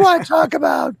 I mean, you want to talk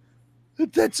about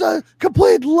that's a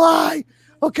complete lie.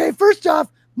 Okay, first off,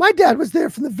 my dad was there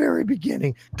from the very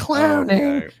beginning,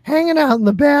 clowning, hanging out in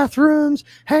the bathrooms,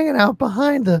 hanging out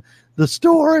behind the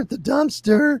store at the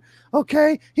dumpster.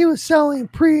 Okay, he was selling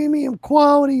premium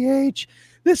quality H.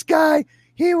 This guy,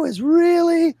 he was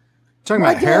really talking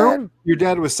about heroin. Your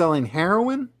dad was selling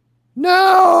heroin?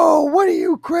 No, what are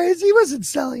you crazy? He wasn't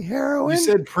selling heroin. You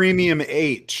said premium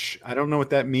H. I don't know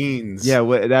what that means. Yeah,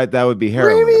 that would be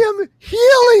heroin. Premium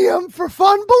helium for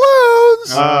fun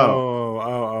balloons.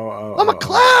 Oh. I'm a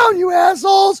clown, you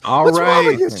assholes. What's wrong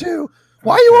with you two?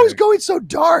 Why are you always going so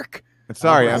dark? I'm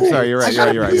sorry. You're right.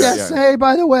 You're right. PSA,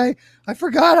 by the way. I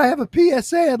forgot I have a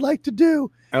PSA I'd like to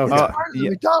do. It's part of the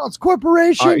McDonald's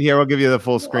Corporation. Here, we'll give you the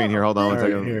full screen. Here, hold on one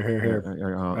second. Here.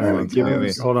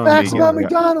 Hold on. Facts about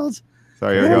McDonald's.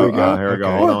 Sorry, here we go. Here we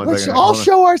go. Hold on one second. I'll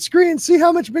show our screen. See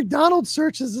how much McDonald's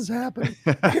searches has happened.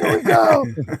 Here we go.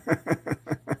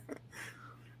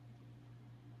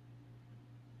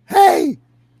 Hey,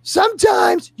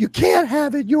 sometimes you can't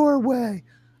have it your way.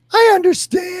 I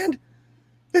understand.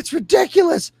 It's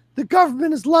ridiculous. The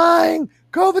government is lying.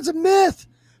 COVID's a myth.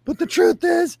 But the truth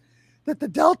is that the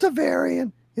Delta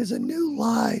variant is a new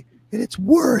lie, and it's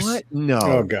worse. What? No.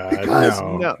 Oh, God.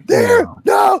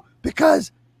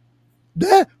 Because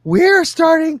we're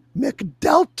starting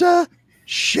McDelta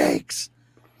shakes.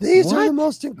 These are the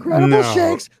most incredible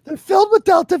shakes. They're filled with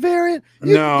Delta variant.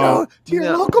 You go to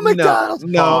your local McDonald's.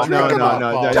 No. We're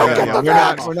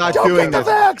not doing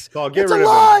this. Paul, get rid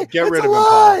of him. Get rid of him,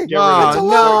 Paul. No.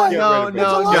 Get rid of him.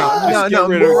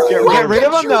 Get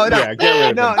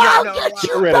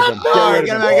rid of him.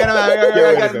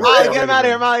 Get him out of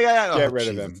here. Get rid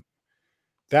of him.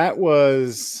 That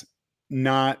was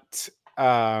not.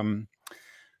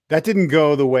 That didn't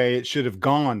go the way it should have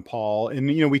gone, Paul. And,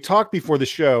 we talked before the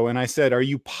show and I said, are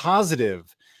you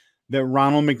positive that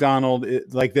Ronald McDonald,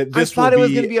 like that this will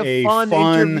be a fun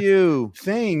interview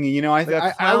thing?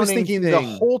 I was thinking the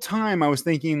whole time, I was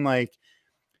thinking like,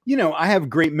 I have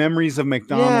great memories of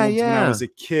McDonald's when I was a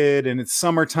kid and it's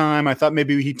summertime. I thought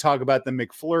maybe he'd talk about the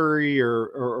McFlurry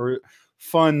or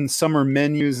fun summer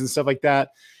menus and stuff like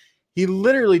that. He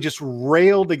literally just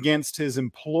railed against his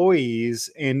employees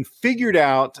and figured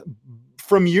out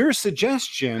from your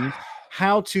suggestion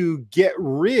how to get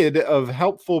rid of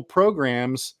helpful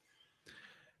programs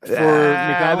for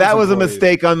McDonald's that was employees. A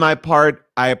mistake on my part.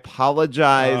 I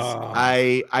apologize.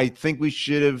 I think we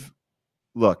should have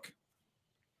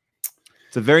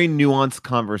It's a very nuanced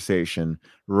conversation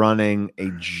running a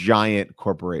giant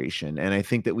corporation. And I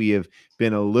think that we have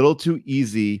been a little too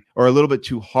easy, or a little bit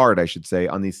too hard, I should say,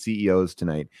 on these CEOs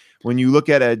tonight. When you look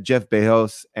at Jeff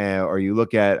Bezos, or you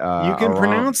look at you can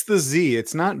pronounce the Z.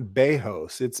 It's not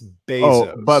Bezos. It's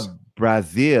Bezos. Oh, but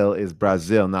Brazil is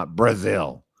Brazil, not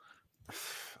Brazil.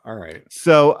 All right.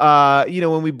 So,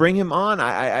 when we bring him on,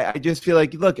 I just feel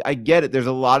like, look, I get it. There's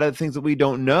a lot of things that we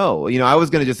don't know. I was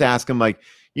going to just ask him, like,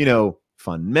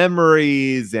 fun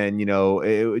memories, and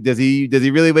does he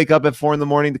really wake up at 4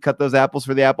 a.m. to cut those apples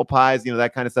for the apple pies,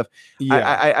 that kind of stuff. Yeah.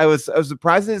 I was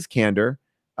surprised at his candor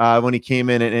when he came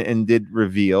in and did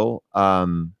reveal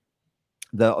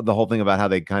the whole thing about how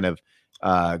they kind of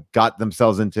got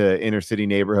themselves into inner city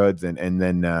neighborhoods, and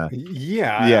then I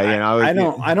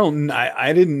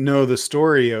didn't know the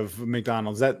story of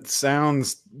McDonald's. That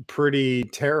sounds pretty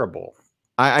terrible.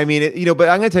 I mean, but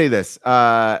I'm going to tell you this.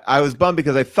 I was bummed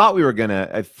because I thought we were going to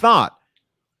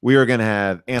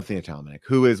have Anthony Atamanuik,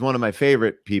 who is one of my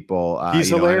favorite people. He's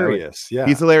hilarious. Yeah,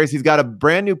 he's hilarious. He's got a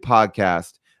brand new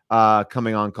podcast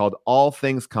coming on called All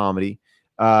Things Comedy.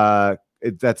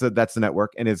 That's the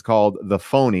network, and it's called The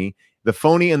Phony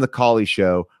and the Collie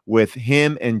Show with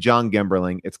him and John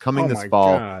Gemberling. It's coming this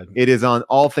fall. God. It is on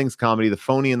All Things Comedy, The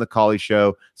Phony and the Collie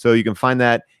Show. So you can find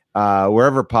that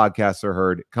wherever podcasts are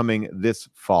heard, coming this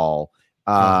fall.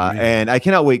 And I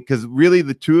cannot wait, because really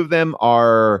the two of them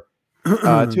are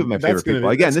two of my favorite people.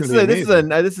 Again, this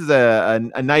is a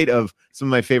night of some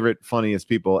of my favorite, funniest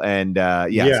people, and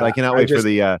so I cannot wait for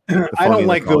the I don't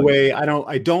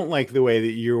like the way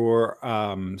that you're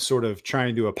sort of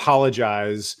trying to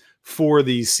apologize for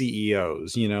these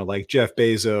CEOs, like Jeff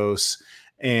Bezos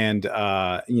and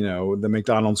the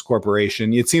McDonald's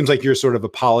Corporation. It seems like you're sort of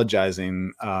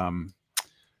apologizing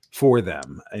for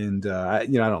them, and I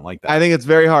don't like that. I think it's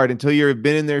very hard until you've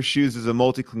been in their shoes as a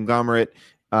multi-conglomerate.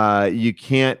 You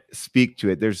can't speak to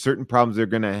it. There's certain problems they're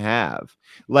going to have.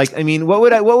 Like, I mean, what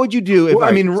would you do if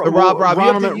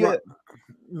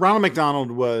Ronald McDonald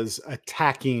was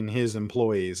attacking his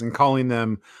employees and calling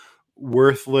them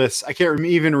worthless. I can't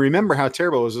even remember how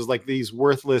terrible it was. It was like these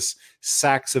worthless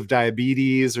sacks of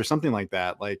diabetes or something like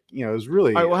that. Like, it was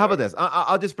really. All right, well, how about this?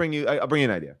 I'll bring you an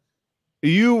idea.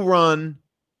 You run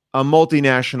a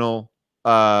multinational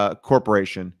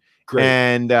corporation. Great.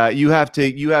 And you have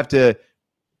to.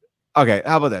 Okay,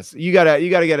 how about this? You gotta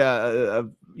get a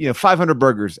 500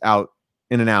 burgers out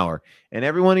in an hour, and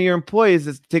every one of your employees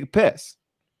is to take a piss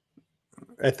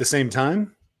at the same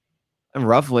time. And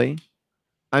roughly,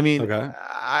 I mean, okay.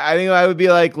 I think I would be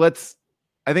like, let's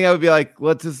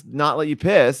just not let you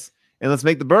piss, and let's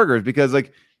make the burgers, because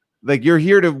like you're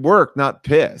here to work, not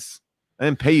piss. I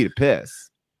didn't pay you to piss,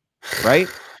 right?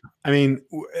 I mean,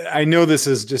 I know this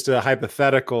is just a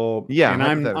hypothetical. Yeah.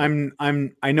 And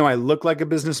I know I look like a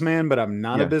businessman, but I'm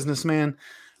not a businessman.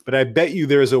 But I bet you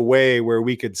there's a way where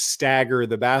we could stagger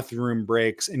the bathroom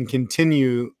breaks and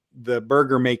continue the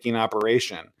burger making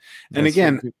operation. And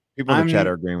again, people in the chat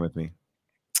are agreeing with me.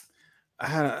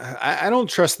 I don't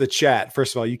trust the chat.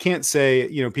 First of all, you can't say,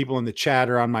 people in the chat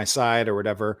are on my side or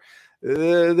whatever.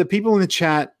 The people in the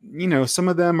chat, some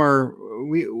of them are,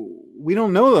 we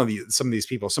don't know some of these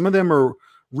people. Some of them are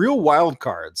real wild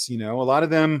cards. A lot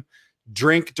of them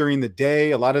drink during the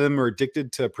day. A lot of them are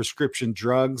addicted to prescription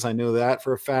drugs. I know that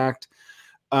for a fact.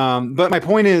 But my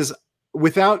point is,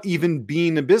 without even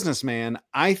being a businessman,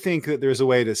 I think that there's a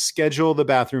way to schedule the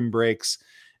bathroom breaks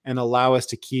and allow us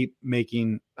to keep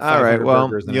making. All right.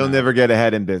 Well, you'll never get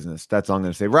ahead in business. That's all I'm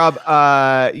going to say. Rob,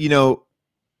 I don't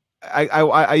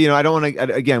want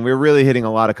to, again, we're really hitting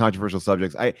a lot of controversial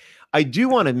subjects. I do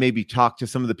want to maybe talk to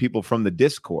some of the people from the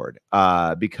Discord,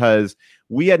 because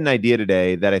we had an idea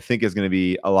today that I think is going to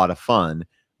be a lot of fun,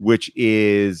 which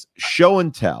is show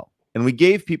and tell. And we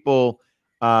gave people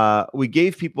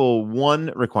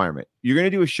one requirement. You're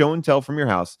going to do a show and tell from your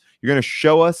house. You're going to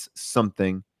show us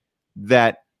something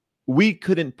that we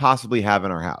couldn't possibly have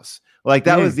in our house. Like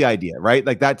that was the idea, right?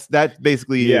 Like that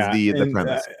basically is the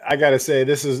premise. I gotta say,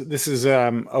 this is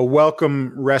a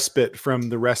welcome respite from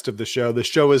the rest of the show. The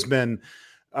show has been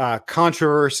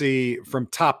controversy from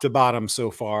top to bottom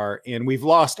so far, and we've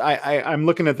lost. I'm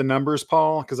looking at the numbers,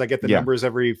 Paul, because I get the numbers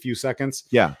every few seconds.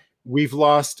 Yeah, we've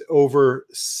lost over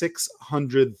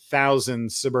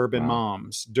 600,000 suburban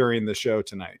moms during the show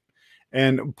tonight.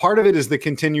 And part of it is the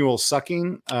continual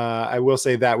sucking. I will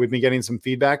say that we've been getting some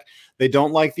feedback. They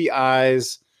don't like the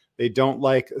eyes. They don't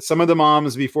like, some of the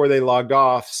moms before they logged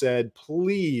off said,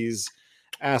 please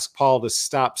ask Paul to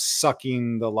stop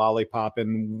sucking the lollipop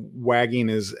and wagging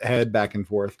his head back and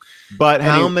forth. But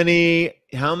how many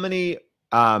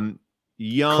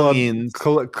youngins,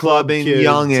 clubbing kids,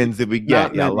 youngins that we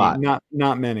get. A lot.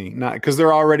 Not many. Not because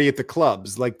they're already at the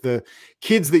clubs. Like the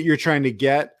kids that you're trying to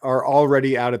get are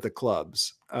already out at the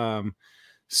clubs.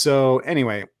 So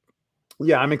anyway,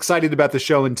 yeah, I'm excited about the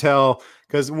show and tell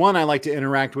because one, I like to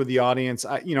interact with the audience.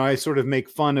 I sort of make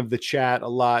fun of the chat a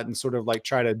lot and sort of like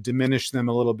try to diminish them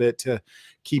a little bit to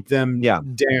keep them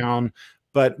down.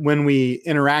 But when we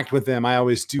interact with them, I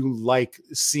always do like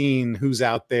seeing who's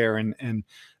out there and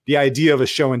the idea of a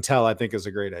show and tell, I think, is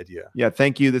a great idea. Yeah,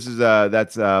 thank you. This is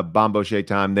that's Bombo Shea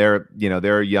time. They're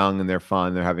they're young and they're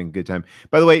fun. They're having a good time.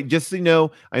 By the way, just so you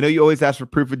know, I know you always ask for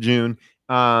proof of June.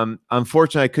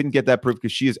 Unfortunately, I couldn't get that proof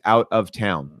because she is out of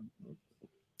town.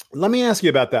 Let me ask you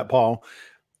about that, Paul,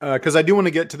 because I do want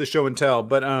to get to the show and tell.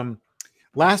 But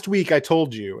last week I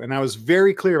told you, and I was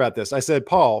very clear about this. I said,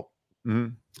 Paul,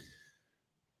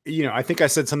 I think I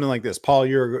said something like this. Paul,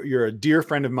 you're a dear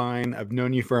friend of mine. I've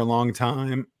known you for a long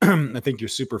time. I think you're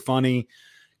super funny,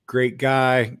 great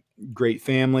guy, great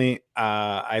family.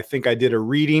 I think I did a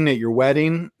reading at your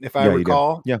wedding, if I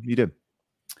recall. Yeah, you did.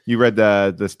 You read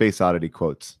the Space Oddity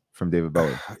quotes from David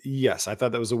Bowie. Yes, I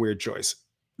thought that was a weird choice.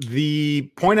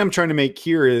 The point I'm trying to make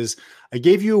here is I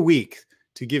gave you a week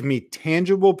to give me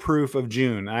tangible proof of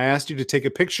June. I asked you to take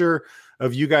a picture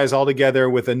of you guys all together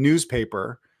with a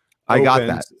newspaper. I got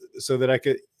that so that I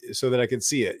could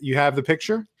see it. You have the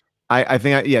picture? I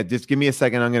think just give me a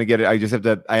second. I'm going to get it. I just have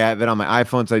to, I have it on my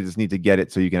iPhone. So I just need to get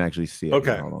it so you can actually see it.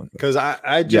 Okay. Cause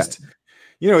I just,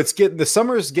 we're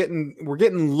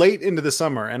getting late into the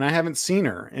summer and I haven't seen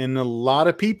her. And a lot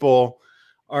of people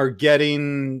are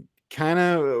getting kind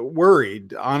of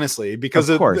worried, honestly, because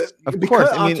of course. I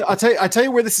mean, I'll tell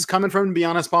you where this is coming from, to be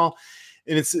honest, Paul.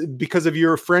 And it's because of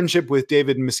your friendship with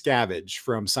David Miscavige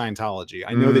from Scientology.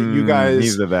 I know that you guys...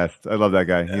 He's the best. I love that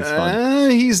guy. He's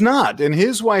fun. He's not. And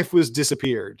his wife was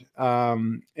disappeared.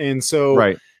 And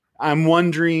so I'm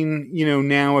wondering,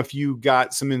 now if you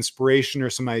got some inspiration or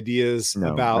some ideas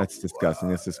about... that's disgusting.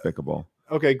 That's despicable.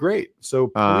 Okay, great. So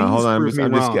please hold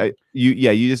on.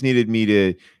 You just needed me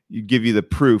to give you the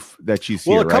proof that she's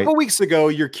here, a couple weeks ago,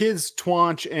 your kids,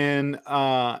 Twanch and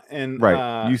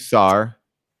you saw her.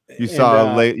 You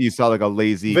saw like a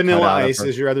lazy Vanilla Ice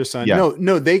is your other son. Yeah.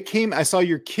 No, they came. I saw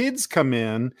your kids come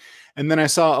in, and then I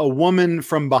saw a woman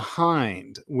from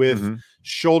behind with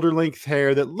shoulder length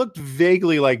hair that looked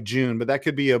vaguely like June, but that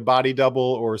could be a body double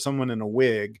or someone in a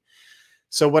wig.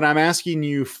 So what I'm asking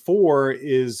you for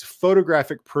is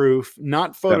photographic proof,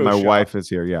 not Photoshop. That my wife is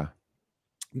here. Yeah.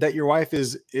 That your wife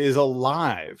is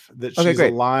alive, that she's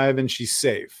alive and she's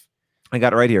safe. I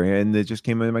got it right here, and it just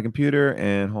came into my computer.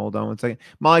 And hold on one second,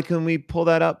 Molly, can we pull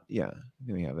that up? Yeah,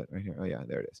 we have it right here. Oh yeah,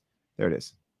 there it is. There it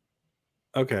is.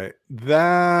 Okay,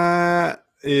 that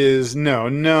is no,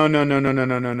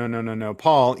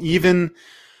 Paul. Even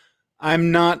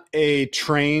I'm not a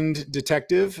trained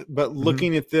detective, but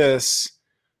looking at this,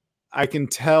 I can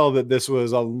tell that this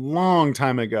was a long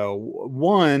time ago.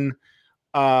 One,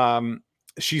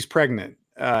 she's pregnant.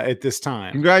 At this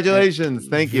time. Congratulations.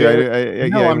 Thank you.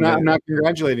 I'm not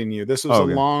congratulating you. This was a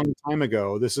long time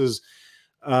ago. This is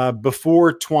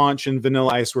before Twanch and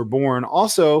Vanilla Ice were born.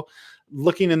 Also,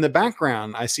 looking in the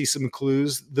background, I see some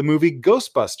clues. The movie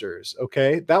Ghostbusters.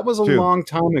 Okay. That was a long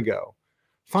time ago.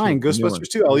 Fine. Ghostbusters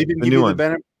 2. I'll even give you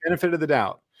the benefit of the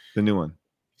doubt. The new one.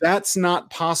 That's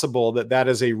not possible that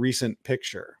is a recent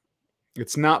picture.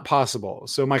 It's not possible.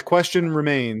 So my question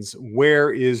remains,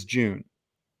 where is June?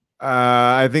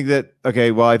 I think that,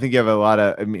 well, I think you have a lot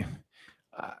of,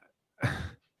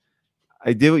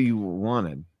 I did what you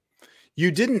wanted.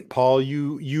 You didn't, Paul.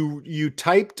 You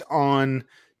typed on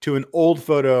to an old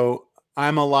photo,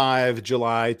 I'm alive,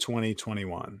 July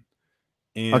 2021.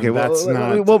 And okay, well,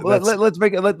 let's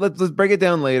break it. Let's break it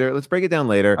down later. Let's break it down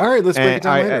later. All right, let's break it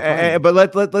down later.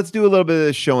 But let's do a little bit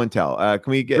of show and tell.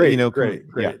 Can we get great.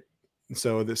 Yeah.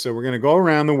 So we're gonna go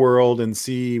around the world and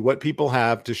see what people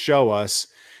have to show us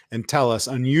and tell us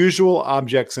unusual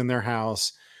objects in their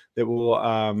house that will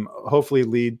hopefully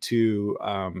lead to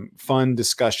fun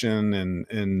discussion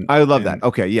and I love that.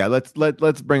 Okay, yeah,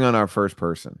 let's bring on our first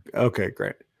person. Okay,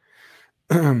 great.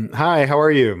 Hi, how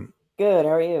are you? Good.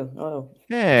 How are you? Oh,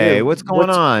 hey, good. What's going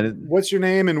on? What's your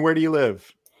name and where do you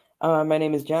live? My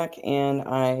name is Jack, and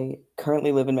I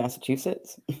currently live in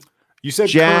Massachusetts. You said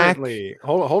Jack. Currently.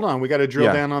 Hold on. We got to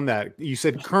drill down on that. You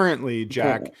said currently,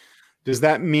 Jack. Does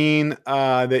that mean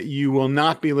that you will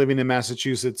not be living in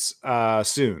Massachusetts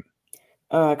soon?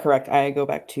 Correct. I go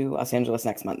back to Los Angeles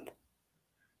next month.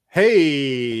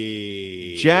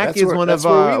 Hey, Jack is one of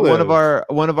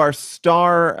our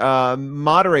star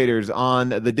moderators on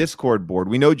the Discord board.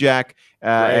 We know Jack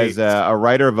as a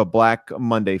writer of a Black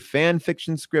Monday fan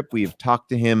fiction script. We've talked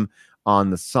to him on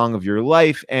the Song of Your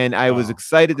Life, and I was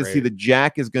excited to see that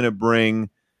Jack is going to bring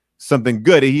something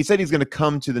good. He said he's going to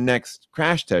come to the next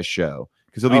Crash Test show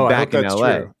because he'll be back in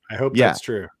LA. True. I hope that's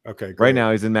true. Okay, great. Right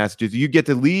now he's in Massachusetts. You get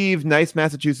to leave nice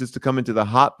Massachusetts to come into the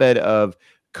hotbed of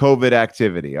COVID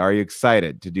activity. Are you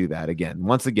excited to do that again?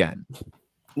 Once again?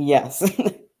 Yes.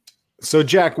 So,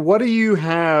 Jack, what do you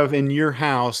have in your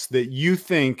house that you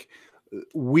think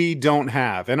we don't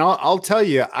have? And I'll tell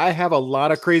you, I have a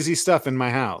lot of crazy stuff in my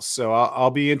house. So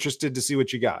I'll be interested to see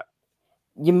what you got.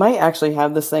 You might actually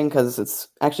have this thing because it's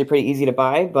actually pretty easy to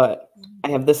buy, but I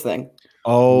have this thing.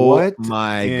 Oh, what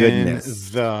my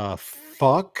goodness. The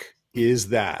fuck is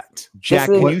that? Jack,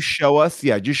 can you show us?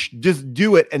 Yeah, just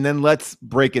do it and then let's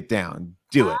break it down.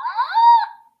 Do it.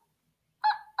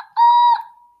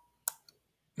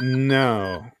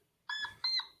 No.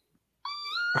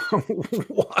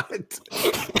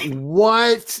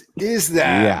 What is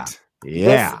that?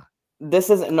 Yeah. This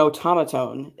is an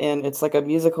automaton, and it's like a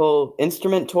musical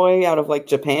instrument toy out of like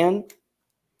Japan.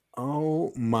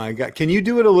 Oh my God. Can you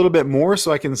do it a little bit more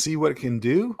so I can see what it can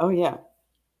do? Oh yeah.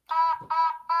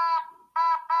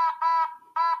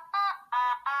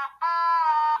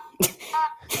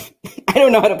 I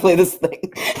don't know how to play this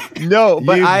thing. No,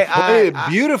 but I played it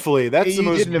beautifully. That's the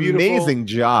most beautiful. Amazing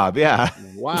job. Yeah.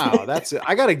 Wow, that's it.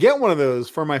 I got to get one of those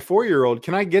for my 4-year-old.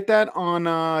 Can I get that on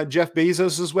Jeff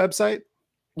Bezos's website?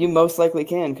 You most likely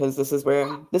can, because this is where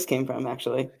this came from,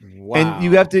 actually. Wow. And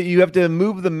you have to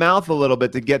move the mouth a little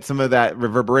bit to get some of that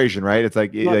reverberation, right? It's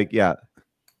like yeah.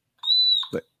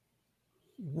 But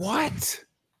what?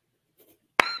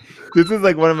 This is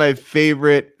like one of my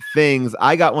favorite things.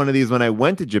 I got one of these when I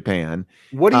went to Japan.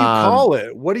 What do you call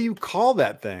it? What do you call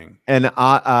that thing? An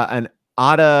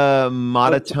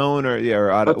automaton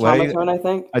or automaton, I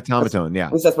think. Automaton, yeah.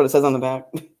 At least that's what it says on the back.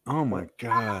 Oh my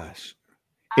gosh.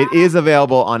 It is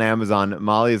available on Amazon.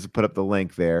 Molly has put up the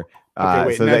link there. Okay,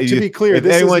 wait. So now, to be clear,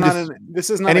 this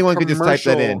is not anyone could just type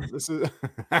that in.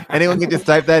 Anyone can just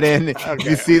type that in. Okay.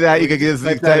 You see that? You can just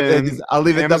type that in. I'll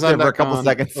leave it up there for a couple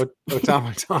seconds.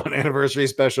 Automaton Anniversary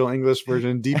Special English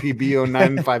Version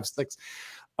DPB0956.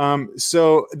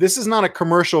 So this is not a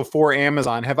commercial for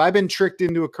Amazon. Have I been tricked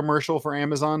into a commercial for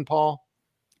Amazon, Paul?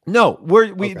 No,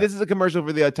 this is a commercial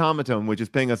for the automaton, which is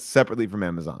paying us separately from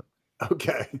Amazon.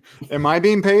 Okay. Am I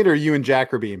being paid or you and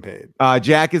Jack are being paid?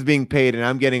 Jack is being paid and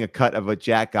I'm getting a cut of what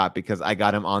Jack got because I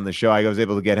got him on the show. I was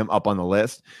able to get him up on the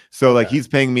list. So like he's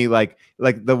paying me like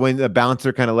when the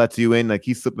bouncer kind of lets you in, like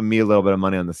he's slipping me a little bit of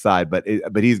money on the side, but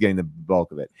he's getting the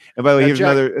bulk of it. And by the way, here's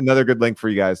Jack, another good link for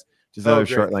you guys. Just another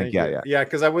short link. Yeah.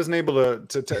 Because I wasn't able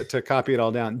to copy it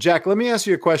all down. Jack, let me ask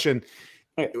you a question.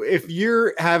 If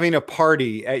you're having a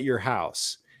party at your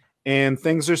house and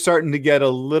things are starting to get a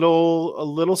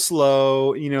little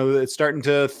slow, it's starting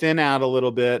to thin out a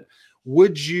little bit,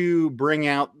 would you bring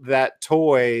out that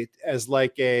toy as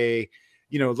like a,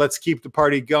 let's keep the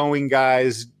party going,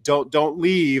 guys, don't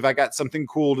leave, I got something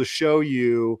cool to show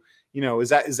you, is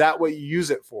that what you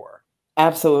use it for?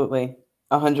 Absolutely.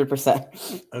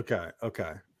 100%. Okay.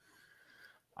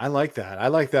 I like that. I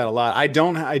like that a lot. I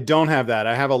don't have that.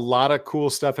 I have a lot of cool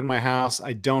stuff in my house.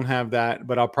 I don't have that,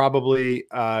 but I'll probably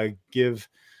give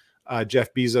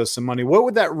Jeff Bezos some money. What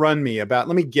would that run me about?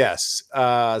 Let me guess.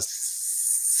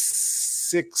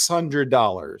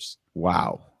 $600.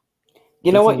 Wow.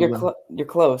 You know what? You're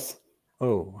close.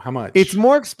 Oh, how much? It's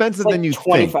more expensive than you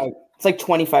think. It's like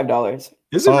 $25.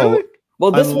 Is it really? Well,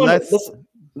 this one is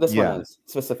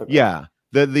specifically. Yeah.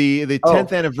 The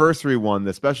 10th anniversary one,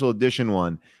 the special edition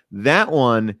one, that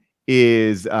one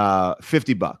is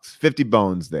 $50, 50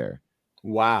 bones there.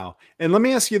 Wow. And let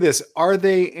me ask you this. Are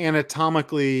they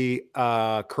anatomically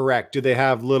correct? Do they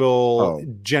have little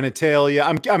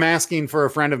genitalia? I'm asking for a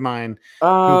friend of mine.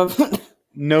 No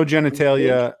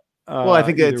genitalia. Well, I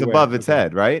think it's above its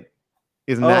head, right?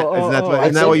 Isn't that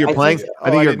what you're playing?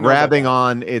 I think you're grabbing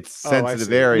on its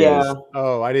sensitive areas. Yeah.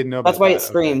 Oh, I didn't know. That's why it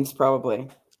screams, probably.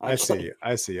 I see.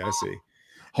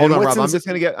 Hold on, Rob. I'm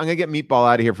gonna get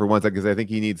Meatball out of here for 1 second because I think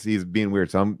he's being weird.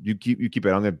 So you keep it.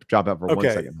 I'm gonna drop out for 1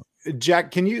 second.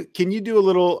 Jack, can you do a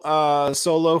little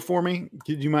solo for me?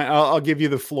 Could you mind? I'll give you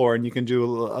the floor and you can do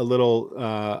a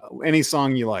little any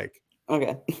song you like.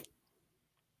 Okay.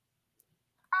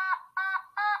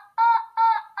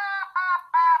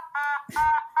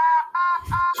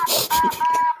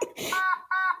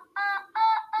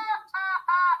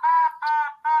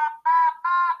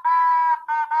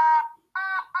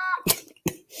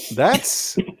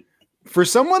 That's For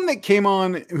someone that came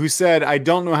on who said, I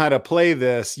don't know how to play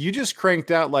this, you just cranked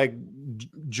out like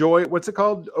Joy. What's it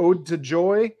called? Ode to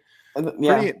Joy?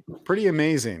 Yeah. Pretty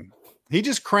amazing. He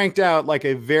just cranked out like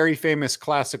a very famous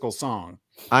classical song.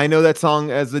 I know that song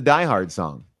as the Die Hard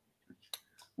song.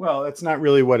 Well, that's not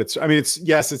really what it's. I mean,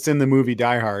 it's in the movie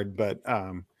Die Hard, but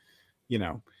you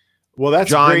know, well, that's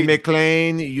John great.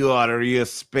 McClane. You are a real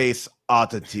space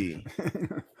oddity,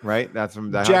 right? That's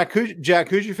from Die Jack.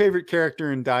 Who's your favorite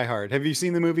character in Die Hard? Have you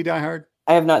seen the movie Die Hard?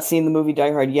 I have not seen the movie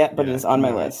Die Hard yet, but it is on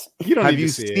my list. You don't have you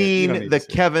seen the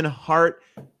Kevin Hart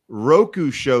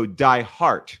Roku show Die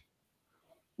Hard?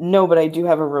 No, but I do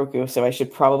have a Roku, so I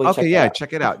should probably check it out.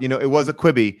 Check it out. You know, it was a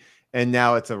Quibi, and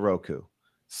now it's a Roku.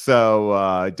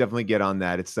 So definitely get on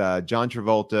that. It's John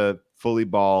Travolta, fully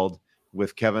bald,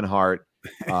 with Kevin Hart,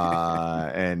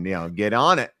 and you know, get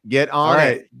on it. Get on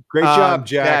it. Great job,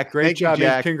 Jack. Great job,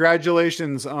 Jack.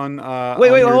 Congratulations on.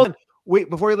 Wait, hold on. Wait,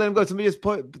 before you let him go, somebody just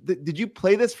did you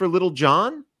play this for Little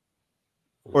John,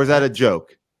 or is that a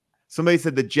joke? Somebody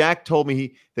said that Jack told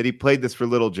me that he played this for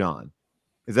Little John.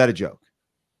 Is that a joke?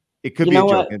 It could be a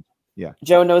joke. Yeah.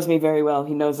 Joe knows me very well.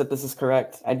 He knows that this is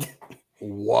correct.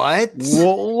 What?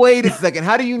 Well, wait a second.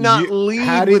 How do you not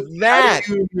lead with that?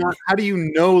 How do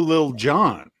you know Lil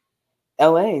Jon?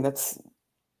 LA. That's.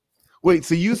 Wait,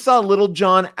 so you saw Little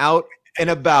John out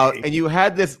and about, and you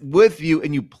had this with you,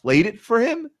 and you played it for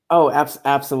him? Oh,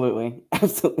 absolutely,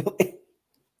 absolutely.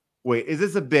 Wait, is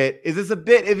this a bit? Is this a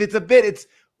bit? If it's a bit, it's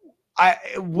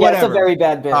whatever. Yeah, it's a very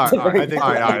bad bit. All right.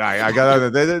 I got.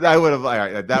 I would have. All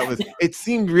right, that was. It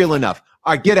seemed real enough.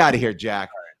 All right, get out of here, Jack.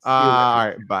 All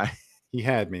right, bye. He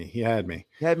had me. He had me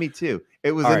too.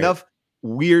 It was enough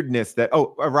weirdness that.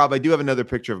 Oh, Rob, I do have another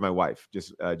picture of my wife.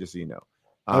 Just so you know.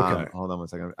 Okay. Hold on one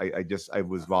second. I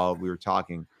was while we were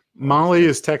talking. Molly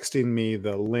is texting me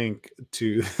the link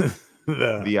to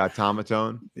the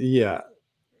automaton. Yeah,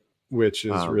 which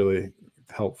is really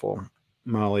helpful.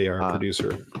 Molly, our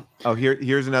producer. Oh,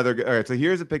 here's another. All right, so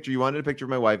here's a picture. You wanted a picture of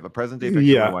my wife, a present day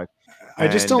picture of my wife. I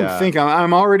just don't think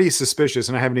I'm already suspicious,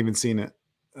 and I haven't even seen it.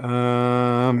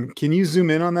 Can you zoom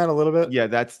in on that a little bit? Yeah,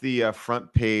 that's the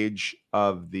front page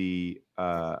of the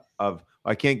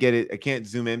I can't get it. I can't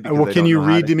zoom in. Well, can you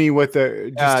read to me what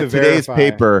the today's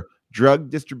paper? Drug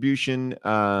distribution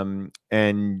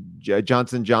and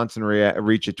Johnson & Johnson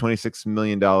reach a $26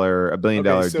 million, $1 billion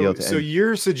deal. So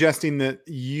you're suggesting that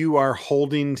you are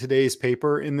holding today's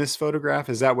paper in this photograph?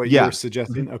 Is that what you're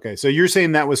suggesting? Mm-hmm. Okay, so you're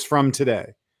saying that was from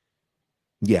today?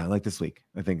 Yeah, like this week,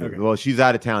 I think. Okay. Well, she's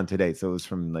out of town today, so it was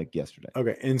from like yesterday.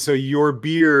 Okay, and so your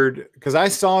beard, because I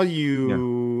saw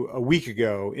you a week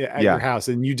ago at your house,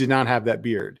 and you did not have that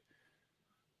beard.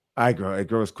 It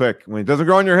grows quick. When it doesn't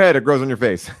grow on your head, it grows on your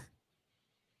face.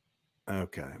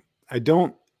 Okay, I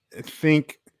don't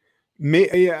think.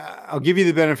 I'll give you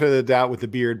the benefit of the doubt with the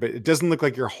beard, but it doesn't look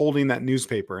like you're holding that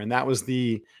newspaper, and that was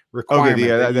the requirement.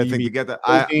 Okay, I got that.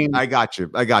 I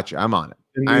got you. I'm on it.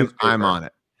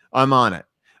 I'm on it.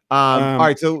 All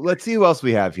right, so let's see who else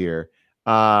we have here.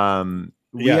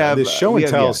 We have this show and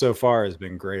tell so far has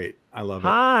been great. I love it.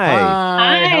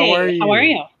 Hi. How are you? How are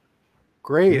you?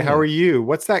 Great. How are you?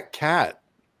 What's that cat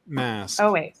mask?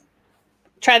 Oh wait,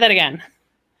 try that again.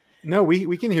 No,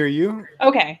 we can hear you.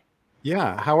 Okay.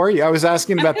 Yeah. How are you? I was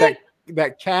asking about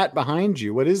that cat behind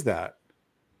you. What is that?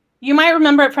 You might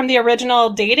remember it from the original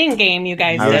dating game you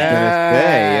guys did.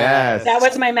 Yes. That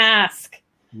was my mask.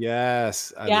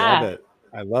 Yes. I love it.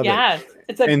 I love it. Yeah.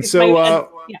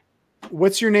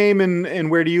 What's your name and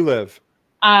where do you live?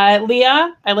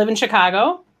 Leah. I live in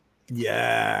Chicago.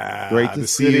 Yeah. Great to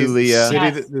see you,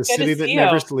 Leah. The city that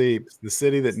never sleeps. The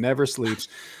city that never sleeps.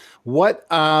 What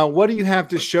do you have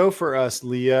to show for us,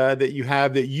 Leah, that you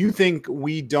have that you think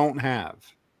we don't have?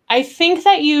 I think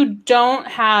that you don't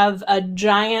have a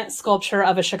giant sculpture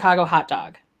of a Chicago hot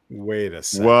dog. Wait a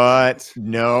second. What?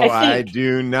 No, I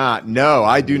do not. No,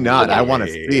 I do not. Okay. I want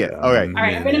to see it. Okay. All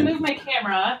right, I'm going to move my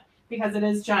camera because it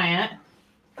is giant.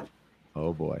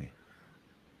 Oh, boy.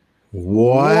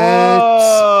 What?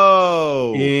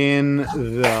 Whoa. In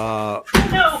the...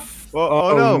 No.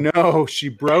 Oh, no. She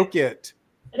broke it.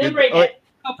 I didn't break it.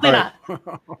 Hopefully not. Oh,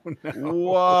 no.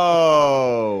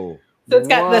 Whoa. So it's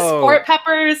got the sport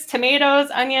peppers, tomatoes,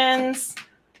 onions.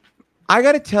 I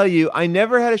got to tell you, I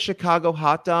never had a Chicago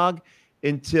hot dog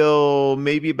until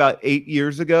maybe about 8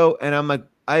 years ago. And I'm like,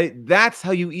 that's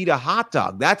how you eat a hot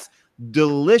dog. That's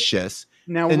delicious.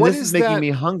 Now, and this is making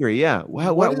me hungry. Yeah.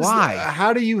 Why?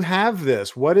 How do you have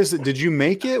this? What is it? Did you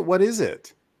make it? What is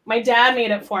it? My dad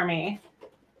made it for me.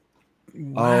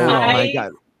 Wow. Oh, my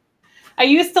God. I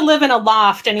used to live in a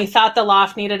loft, and he thought the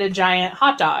loft needed a giant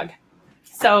hot dog.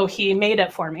 So he made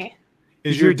it for me.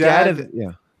 Is your dad?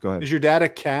 Yeah. Go ahead. Is your dad a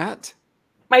cat?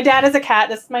 My dad is a cat.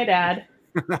 This is my dad.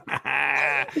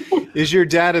 Is your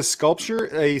dad a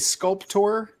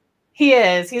sculptor? He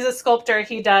is. He's a sculptor.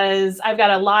 I've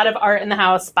got a lot of art in the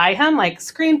house by him, like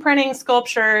screen printing,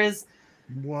 sculptures.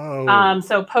 Whoa.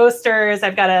 So posters.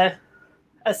 I've got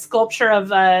a sculpture of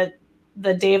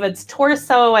the David's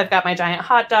torso. I've got my giant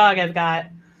hot dog. I've got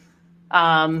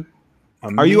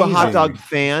Are you a hot dog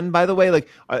fan, by the way? Like,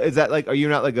 is that like, are you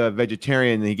not like a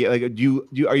vegetarian? And you get like,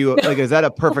 are you like, is that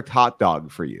a perfect hot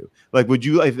dog for you? Like, would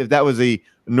you, if that was a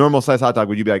normal size hot dog,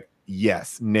 would you be like,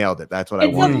 yes, nailed it. That's what I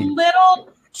want. It's a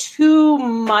little too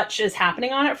much is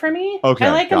happening on it for me. Okay.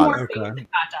 I like a more basic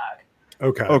hot dog.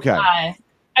 Okay. Okay.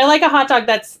 I like a hot dog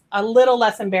that's a little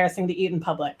less embarrassing to eat in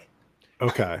public.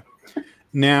 Okay.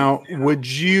 Now, would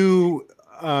you,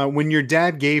 when your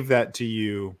dad gave that to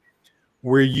you,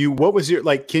 what was your,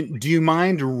 like, do you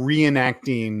mind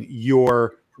reenacting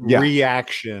your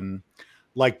reaction?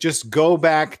 Like, just go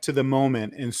back to the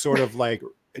moment and sort of like,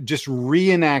 just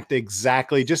reenact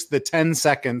exactly just the 10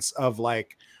 seconds of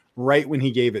like, right when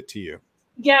he gave it to you.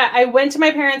 Yeah. I went to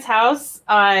my parents' house,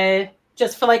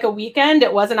 just for like a weekend.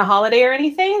 It wasn't a holiday or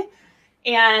anything.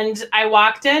 And I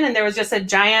walked in and there was just a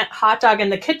giant hot dog in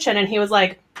the kitchen. And he was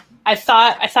like, I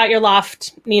thought your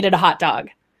loft needed a hot dog.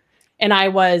 And I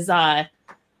was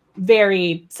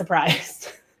very surprised.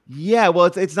 Yeah, well,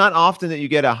 it's not often that you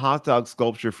get a hot dog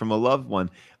sculpture from a loved one.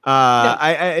 No.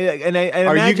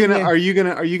 Are you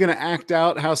gonna act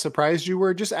out how surprised you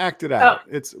were? Just act it out.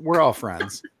 Oh. We're all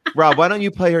friends. Rob, why don't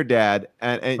you play her dad?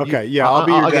 And okay, I'll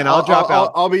be your dad. I'll drop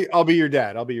out. I'll be your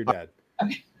dad. I'll be your dad.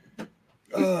 Okay.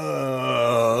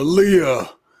 Leah,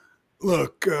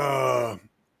 look, I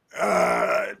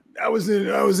was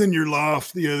in your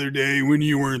loft the other day when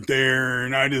you weren't there,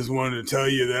 and I just wanted to tell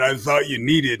you that I thought you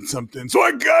needed something, so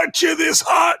I got you this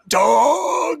hot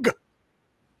dog.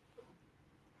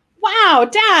 Wow,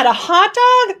 Dad, a hot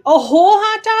dog? A whole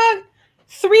hot dog?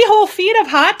 3 whole feet of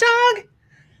hot dog?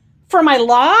 For my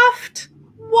loft?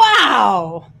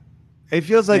 Wow. It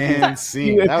feels like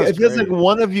it feels like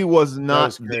one of you was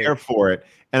not there for it.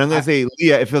 And I'm going to say,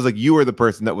 Leah, it feels like you were the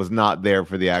person that was not there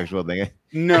for the actual thing.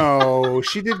 No,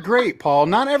 she did great, Paul.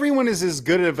 Not everyone is as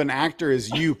good of an actor as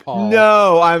you, Paul.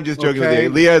 No, I'm just joking with you.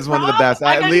 Leah is one of the best.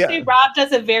 I gotta say, Rob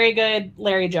does a very good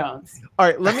Larry Jones. All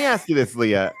right, let me ask you this,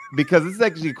 Leah, because this is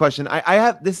actually a question. I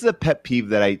have. This is a pet peeve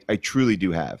that I truly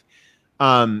do have,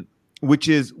 which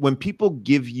is when people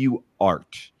give you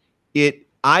art.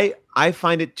 I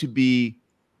find it to be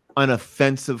an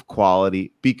offensive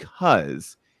quality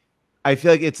because I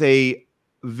feel like it's a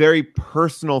very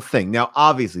personal thing. Now,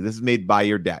 obviously, this is made by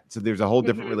your dad, so there's a whole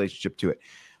different relationship to it.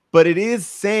 But it is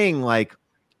saying, like,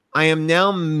 I am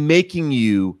now making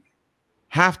you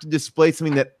have to display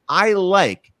something that I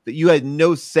like that you had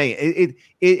no say.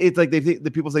 It's like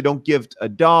the people say, don't gift a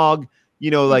dog. You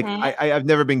know, like I've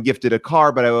never been gifted a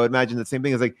car, but I would imagine the same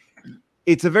thing. Is like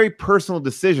it's a very personal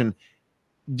decision.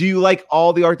 Do you like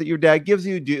all the art that your dad gives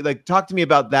you? Do you, like, talk to me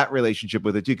about that relationship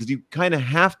with it too? Because you kind of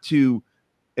have to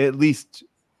at least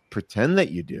pretend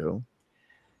that you do.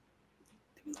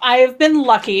 I've been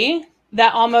lucky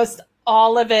that almost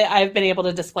all of it I've been able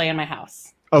to display in my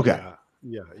house. Okay.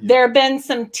 Yeah. There have been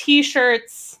some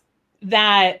t-shirts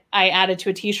that I added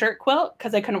to a t-shirt quilt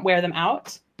because I couldn't wear them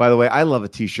out. By the way, I love a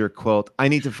t-shirt quilt. I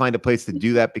need to find a place to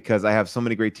do that because I have so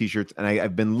many great t-shirts and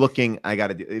I've been looking. I got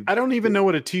to do it. I don't even know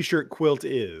what a t-shirt quilt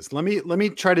is. Let me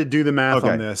try to do the math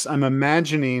on this. I'm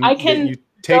imagining I can you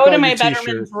take go to my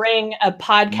bedroom and bring a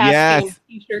podcast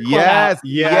t-shirt quilt out.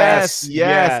 Yes.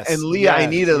 And Leah, I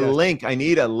need a link. I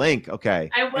need a link. Okay.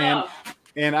 I will.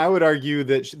 And I would argue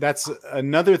that that's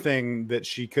another thing that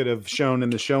she could have shown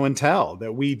in the show and tell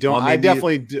that we don't. Well, I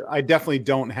definitely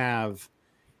don't have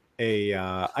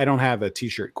I don't have a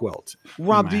t-shirt quilt.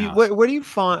 Rob, where do you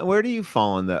fall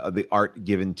on the art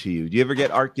given to you? Do you ever get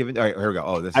art given? All right, here we go.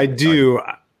 Oh, this I do.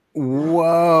 Art.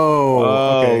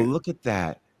 Whoa! Okay. Look at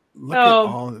that. Look at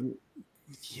all.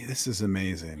 Yeah, this is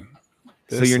amazing.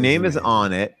 So your name is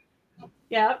on it.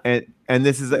 Yeah. And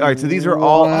this is all right. So these are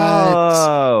all.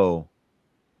 Oh.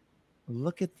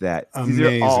 Look at that. Amazing.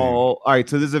 These are all right.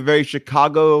 So this is a very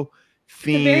Chicago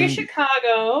theme. Very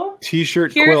Chicago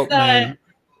t-shirt quilt, man.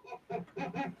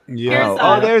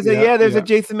 Yeah. There's a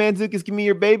Jason Mantzoukas "Give Me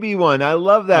Your Baby" one. I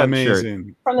love that shirt.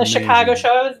 From the Chicago show.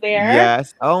 I was there.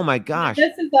 Yes. Oh my gosh.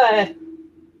 This is a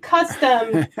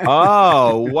custom.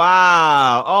 Oh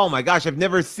wow. Oh my gosh. I've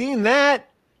never seen that.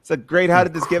 It's a great "How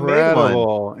did this get made"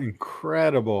 one.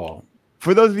 Incredible.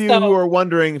 For those of you who are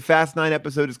wondering, Fast 9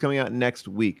 episode is coming out next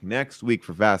week. Next week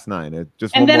for Fast 9.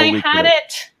 Just and one then more I week had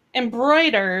it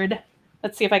embroidered.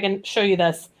 Let's see if I can show you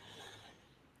this.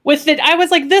 I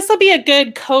was like, this will be a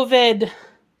good COVID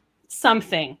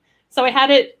something. So I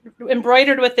had it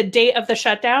embroidered with the date of the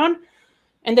shutdown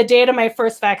and the date of my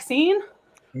first vaccine.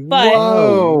 But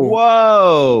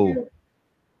whoa.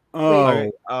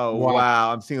 Oh,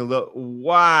 wow. I'm seeing a little,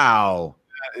 wow.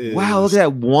 Wow, look at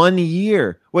that, 1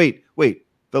 year. Wait.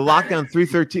 The lockdown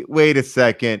 313. Wait a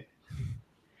second.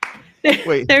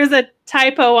 Wait. There's a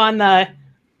typo on the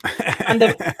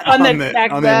embroidery.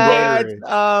 That's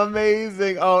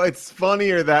amazing. Oh, it's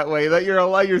funnier that way. That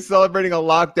you're celebrating a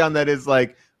lockdown that is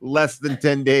like less than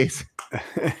 10 days.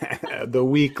 The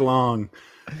week long.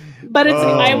 But it's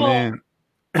I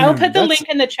will put the link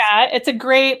in the chat. It's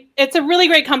a really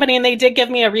great company, and they did give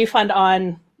me a refund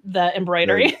on the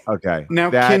embroidery. Okay. Now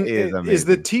is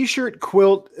the t-shirt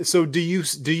quilt, so do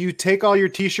you take all your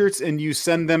t-shirts and you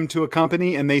send them to a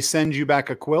company and they send you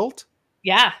back a quilt?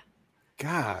 Yeah.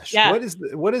 Gosh. Yeah.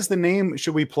 What is the name?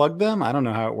 Should we plug them? I don't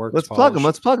know how it works. Let's plug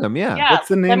them. Yeah. What's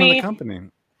the name of the company?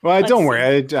 Well, don't worry.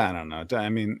 I don't know. I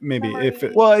mean, maybe if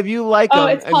you like them.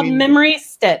 It's called Memory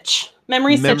Stitch.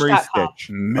 MemoryStitch.com.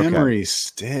 Memory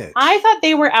Stitch. I thought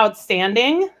they were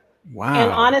outstanding. Wow.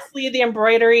 And honestly, the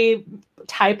embroidery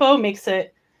typo makes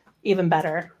it even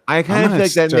better. I kind of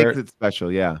think that makes it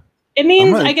special. Yeah. It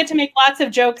means I get to make lots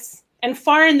of jokes, and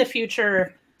far in the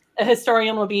future, a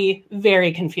historian will be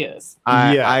very confused.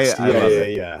 Yeah.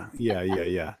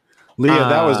 Leah,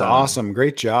 that was awesome.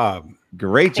 Great job.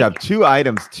 Great job. 2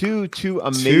 items. Two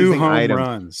amazing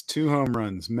items. 2 home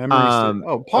runs. Memory.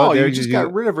 Paul, you just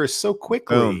got rid of her so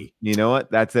quickly. Boom. You know what?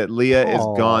 That's it. Leah is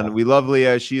gone. We love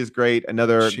Leah. She is great.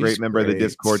 She's great member of the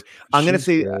Discord. I'm going to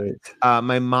say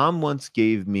my mom once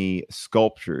gave me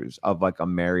sculptures of like a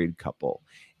married couple.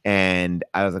 And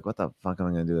I was like, what the fuck am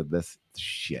I going to do with this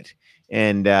shit?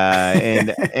 And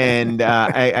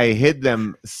I hid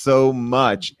them so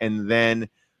much. And then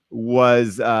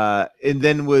what I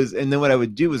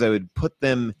would do is I would put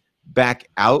them back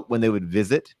out when they would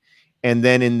visit, and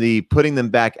then in the putting them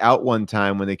back out one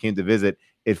time when they came to visit,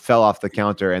 it fell off the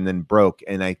counter and then broke,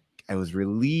 and I was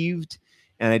relieved,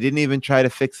 and I didn't even try to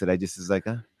fix it. I just was like,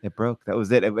 it broke. That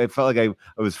was it. I felt like I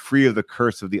was free of the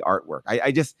curse of the artwork.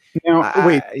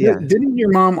 Didn't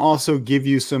your mom also give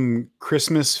you some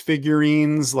Christmas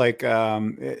figurines? Like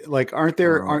don't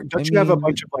you have a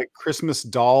bunch of like Christmas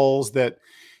dolls that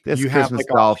this Christmas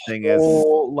doll thing is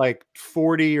like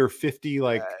 40 or 50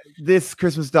 like this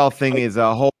Christmas doll thing is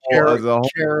a whole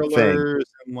carolers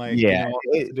and like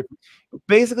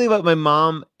basically what my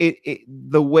mom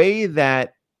the way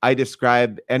that I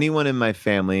describe anyone in my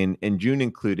family and June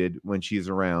included when she's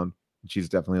around, she's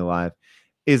definitely alive,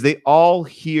 is they all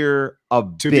hear a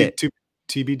bit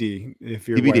TBD if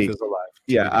your wife is alive.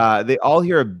 Yeah, they all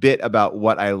hear a bit about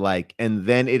what I like, and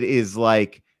then it is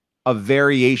like a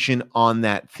variation on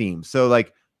that theme. So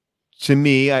like to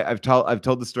me, I've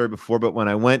told the story before, but when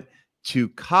I went to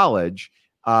college,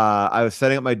 I was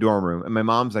setting up my dorm room, and my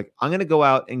mom's like, I'm going to go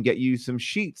out and get you some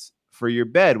sheets for your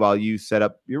bed while you set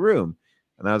up your room.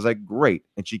 And I was like, great.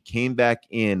 And she came back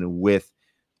in with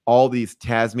all these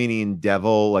Tasmanian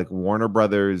Devil, like Warner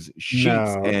Brothers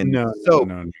sheets and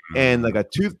soap and like a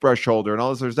toothbrush holder and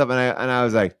all this sort of stuff. And I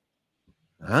was like,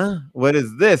 huh? What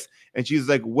is this? And she's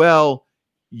like, well,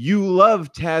 you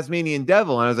love Tasmanian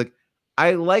Devil. And I was like,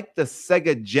 I like the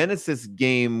Sega Genesis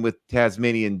game with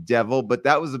Tasmanian Devil, but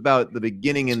that was about the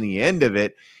beginning and the end of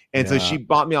it. And so she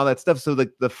bought me all that stuff. So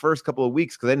like the first couple of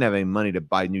weeks, because I didn't have any money to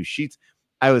buy new sheets,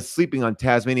 I was sleeping on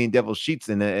Tasmanian Devil sheets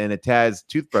and a Taz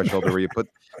toothbrush holder where you put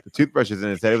the toothbrushes in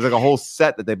his head. It was like a whole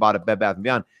set that they bought at Bed Bath &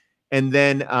 Beyond. And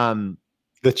then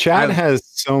the chat has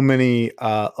so many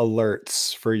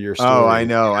alerts for your story. Oh, I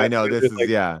know. This is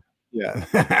Yeah.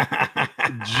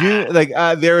 June, like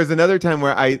there was another time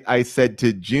where I said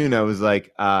to June, I was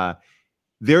like,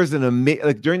 there's an amazing,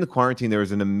 like during the quarantine, there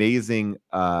was an amazing,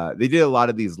 they did a lot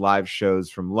of these live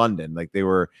shows from London. Like they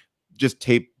were just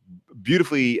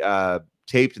beautifully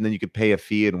taped, and then you could pay a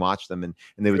fee and watch them, and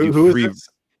they would do free.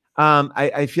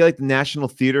 I feel like the National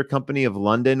Theatre Company of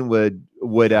London would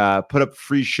put up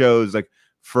free shows like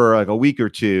for like a week or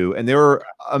two, and there were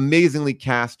amazingly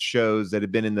cast shows that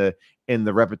had been in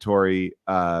the repertory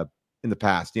in the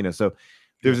past, you know. So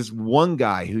there's this one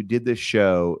guy who did this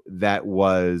show that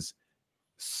was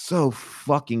so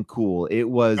fucking cool. It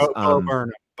was Bo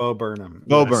Burnham.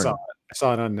 I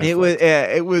saw it on Netflix.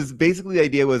 It was basically, the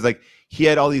idea was like he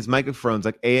had all these microphones,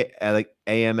 like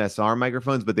AMSR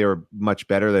microphones, but they were much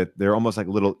better. They're almost like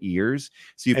little ears.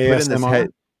 So you put in this head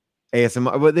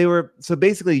ASMR, but they were, so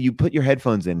basically you put your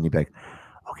headphones in and you'd be like,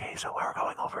 okay, so we're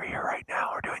going over here right now.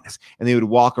 We're doing this. And they would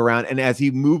walk around. And as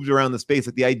he moved around the space,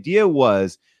 like the idea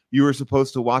was you were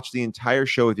supposed to watch the entire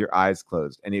show with your eyes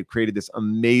closed, and it created this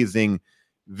amazing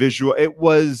visual. It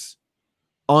was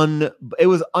one of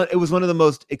the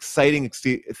most exciting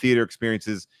theater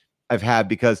experiences I've had,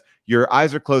 because your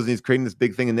eyes are closed and he's creating this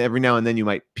big thing, and every now and then you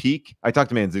might peek. I talked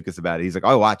to Manzukis about it. He's like,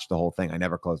 I watched the whole thing. I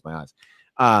never closed my eyes.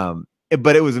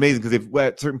 But it was amazing, because if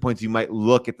at certain points you might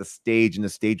look at the stage, and the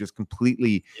stage was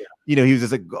completely, he was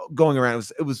just like going around.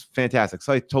 It was fantastic.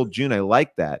 So I told June I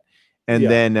liked that, and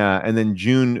then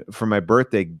June for my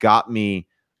birthday got me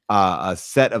a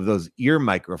set of those ear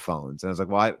microphones, and I was like,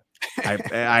 well,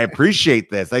 I appreciate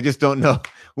this. I just don't know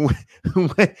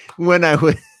when I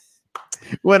would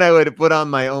put on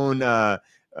my own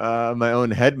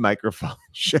head microphone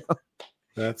show.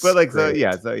 That's but like great.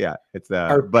 It's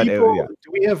do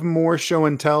we have more show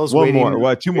and tells? One more.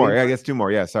 Well, two more. I guess two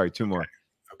more. Yeah, sorry, two more.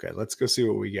 Okay, let's go see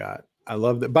what we got. I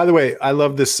love that. By the way, I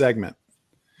love this segment.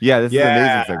 Yeah, this is an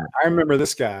amazing segment. I remember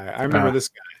this guy.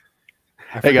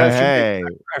 Hey guys, hey.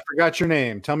 I forgot your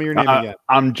name. Tell me your name again.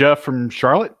 I'm Jeff from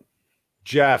Charlotte.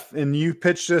 Jeff, and you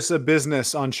pitched us a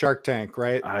business on Shark Tank,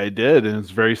 right? I did, and it's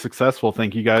very successful.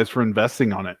 Thank you guys for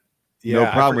investing on it. Yeah,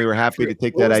 no problem. We were happy to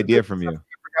take that idea from you. I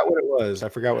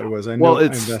forgot what it was.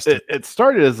 It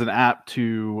started as an app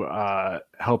to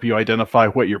help you identify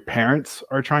what your parents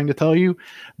are trying to tell you,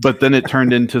 but then it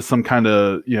turned into some kind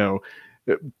of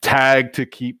tag to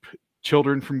keep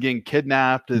children from getting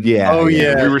kidnapped, and we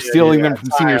were stealing them from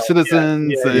senior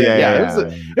citizens.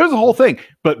 It was a whole thing,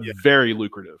 but very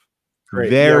lucrative. Great.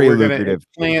 Very lucrative.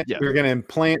 We're going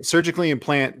to surgically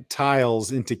implant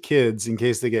tiles into kids in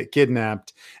case they get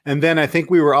kidnapped. And then I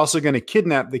think we were also going to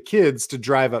kidnap the kids to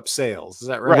drive up sales. Is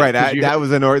that right? Right. That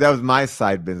was my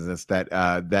side business that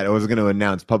I was going to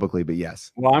announce publicly, but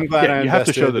yes. Well, I'm glad I invested. You have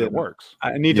to show that it works.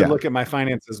 I need to look at my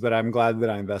finances, but I'm glad that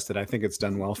I invested. I think it's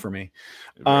done well for me.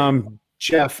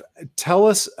 Jeff, tell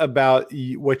us about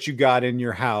what you got in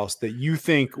your house that you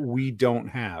think we don't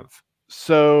have.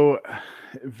 So,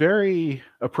 very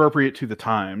appropriate to the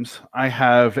times, I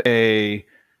have a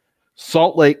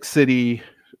Salt Lake City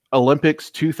Olympics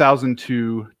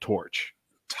 2002 torch.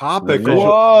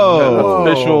 Topical.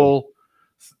 Official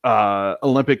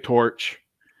Olympic torch.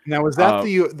 Now, was that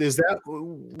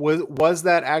was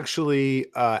that actually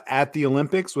at the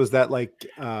Olympics? Was that like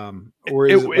or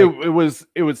it was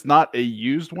not a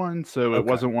used one, so it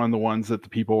wasn't one of the ones that the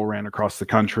people ran across the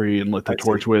country and lit the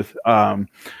torch with.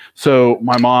 So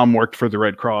my mom worked for the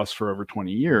Red Cross for over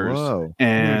 20 years. Whoa.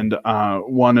 And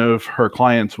one of her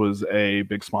clients was a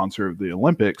big sponsor of the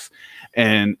Olympics,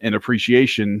 and in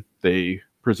appreciation they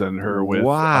presented her with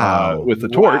the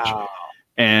torch,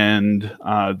 and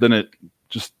then it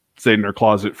just stayed in her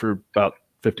closet for about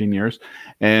 15 years,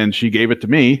 and she gave it to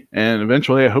me, and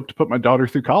eventually I hope to put my daughter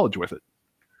through college with it.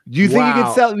 Do you think you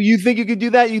could sell? You think you could do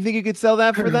that? You think you could sell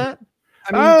that for that?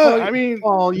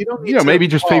 Paul, you don't need to, maybe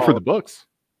just pay for the books.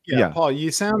 Yeah, Paul,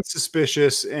 you sound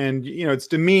suspicious, and it's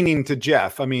demeaning to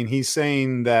Jeff. I mean, he's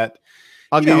saying that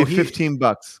I'll give you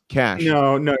 $15 cash.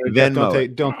 No,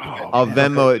 Venmo. Don't. I'll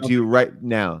Venmo it to you right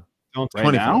now. Don't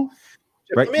right now.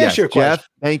 Let me ask you a question. Jeff,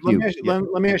 thank you.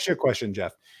 Let me ask you a question,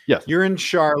 Jeff. Yes. You're in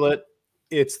Charlotte.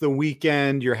 It's the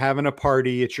weekend. You're having a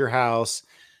party at your house.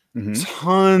 Mm-hmm.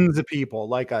 Tons of people,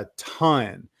 like a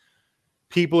ton.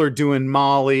 People are doing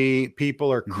Molly.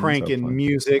 People are cranking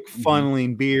music,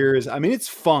 funneling beers. I mean, it's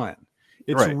fun.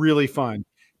 It's really fun.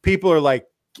 People are like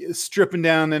stripping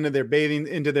down into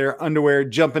their underwear,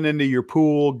 jumping into your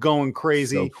pool, going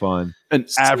crazy. So fun. An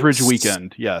average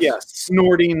weekend. Yes. Yeah.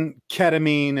 Snorting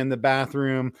ketamine in the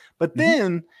bathroom. But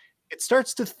then it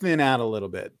starts to thin out a little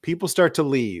bit. People start to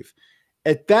leave.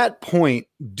 At that point,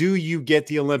 do you get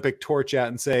the Olympic torch out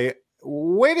and say,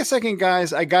 wait a second,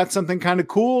 guys, I got something kind of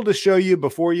cool to show you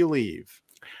before you leave?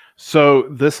 So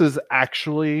this is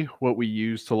actually what we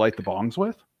use to light the bongs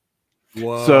with.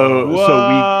 Whoa.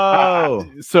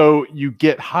 So you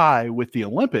get high with the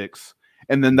Olympics,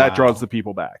 and then that draws the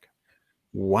people back.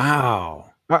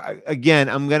 Wow. Again,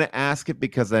 I'm going to ask it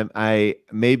because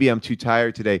maybe I'm too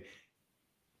tired today.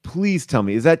 Please tell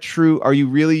me, is that true? Are you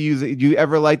really using? Do you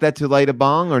ever like that to light a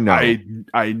bong or no?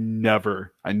 I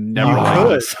never. I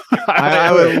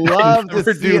would love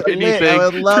to see it lit. I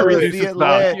would love to see it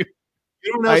lit.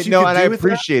 I know, and I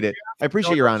appreciate it. I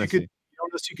appreciate your honesty.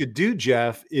 What else you could do,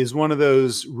 Jeff, is one of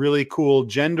those really cool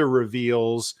gender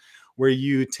reveals where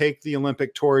you take the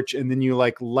Olympic torch and then you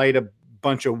like light a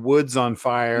bunch of woods on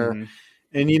fire. And,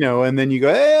 and then you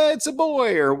go, hey, it's a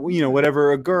boy or,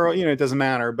 whatever, a girl, it doesn't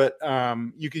matter. But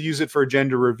you could use it for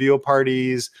gender reveal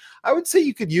parties. I would say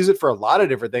you could use it for a lot of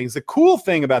different things. The cool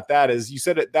thing about that is you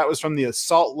said that was from the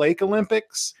Salt Lake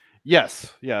Olympics.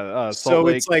 Yes. Yeah. So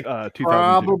Lake, it's like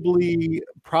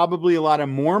probably a lot of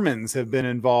Mormons have been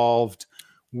involved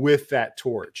with that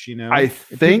torch. You know, I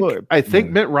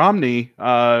think Mitt Romney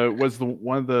was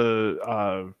one of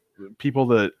the people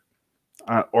that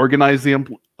organized the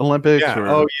Olympics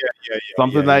or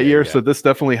something that year. So this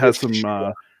definitely has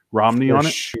some Romney on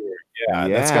it. Sure. Yeah,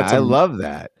 that's got some I love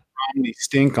that Romney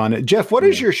stink on it. Jeff, what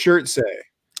does your shirt say?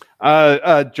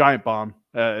 Giant Bomb.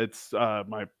 It's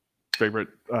my favorite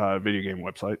video game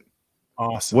website.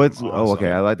 Awesome.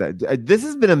 Okay, I like that. This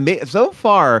has been amazing so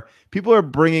far. People are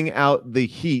bringing out the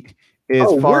heat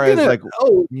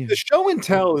the show and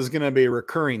tell is going to be a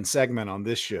recurring segment on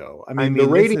this show. I mean the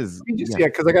ratings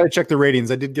because I got to check the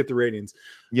ratings. I did get the ratings.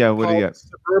 Yeah, what do you get?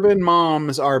 Suburban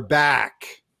moms are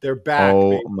back. They're back.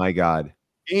 Oh my god.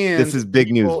 And this is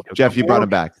big news. Jeff, you brought them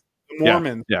back. The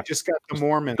Mormons. Yeah. We just got the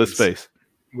Mormons. The space.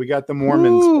 We got the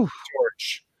Mormons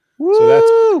torch. Woo.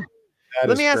 So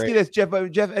let me ask you this, Jeff.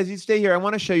 Jeff, as you stay here, I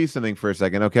want to show you something for a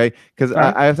second, okay? Because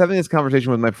I was having this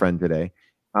conversation with my friend today.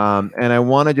 And I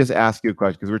want to just ask you a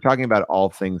question because we're talking about all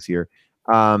things here.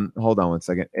 Hold on one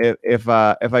second. If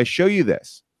I show you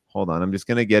this, hold on. I'm just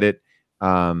gonna get it.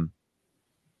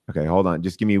 Okay, hold on.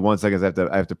 Just give me 1 second.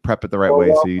 I have to prep it the right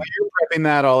way. So you're prepping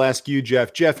that. I'll ask you,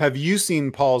 Jeff. Jeff, have you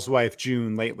seen Paul's wife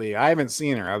June lately? I haven't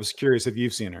seen her. I was curious if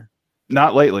you've seen her.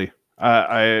 Not lately.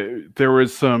 There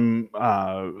was some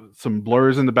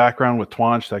blurs in the background with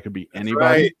Twanch. That could be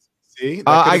anybody. Right. See,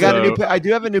 I got a new. I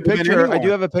do have a new picture. I do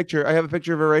have a picture. I have a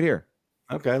picture of her right here.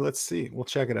 Okay, let's see. We'll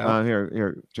check it out.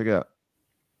 Here, check it out.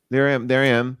 There I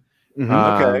am. Mm-hmm.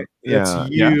 Okay, it's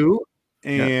you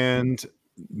and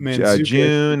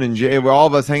June and Jay. We're all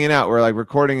of us hanging out. We're like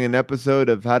recording an episode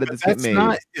of How Did This Get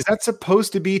Made? Is that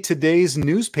supposed to be today's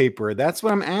newspaper? That's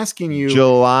what I'm asking you.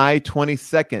 July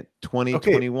 22nd,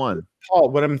 2021. Okay. Paul,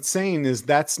 what I'm saying is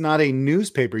that's not a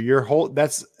newspaper.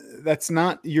 That's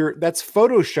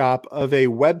Photoshop of a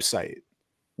website.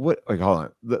 What? Like,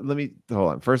 hold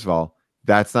on. First of all,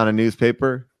 that's not a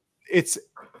newspaper. It's.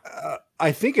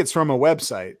 I think it's from a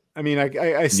website. I mean,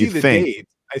 I see the date.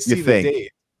 I see the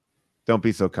date. Don't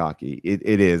be so cocky.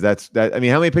 It is. I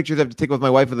mean, how many pictures I have to take with my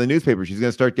wife of the newspaper? She's going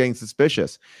to start getting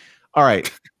suspicious. All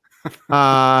right.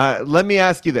 Let me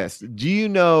ask you this. Do you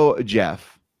know,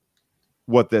 Jeff,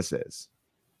 what this is?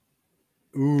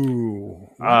 Ooh.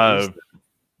 I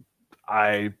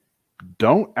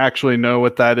don't actually know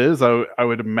what that is. I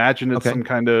would imagine it's some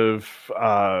kind of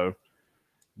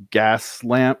gas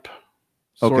lamp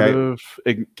sort of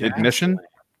ignition.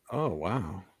 Oh,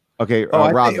 wow. Okay,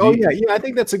 Rob. I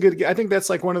think that's a good. I think that's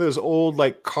like one of those old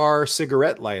like car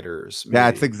cigarette lighters. Maybe.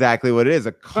 That's exactly what it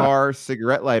is—a car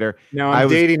cigarette lighter. Now I'm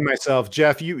dating myself,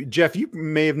 Jeff. You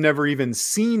may have never even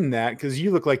seen that because you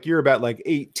look like you're about like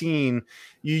 18.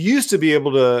 You used to be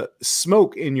able to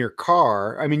smoke in your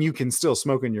car. I mean, you can still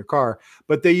smoke in your car,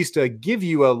 but they used to give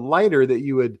you a lighter that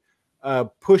you would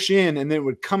push in, and then it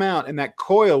would come out, and that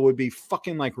coil would be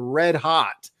fucking like red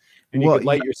hot. And you could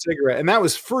light your cigarette, and that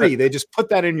was free. They just put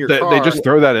that in your car. They just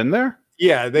throw that in there.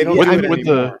 Yeah, they don't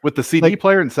with the CD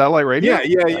player and satellite radio.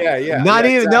 Yeah. Not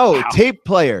even tape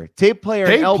player,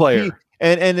 and LP,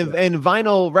 and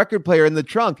vinyl record player in the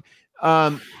trunk.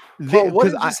 What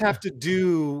does this have to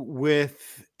do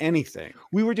with anything?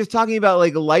 We were just talking about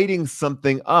like lighting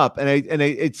something up, and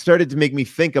it started to make me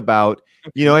think about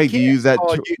you use that.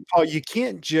 Paul, you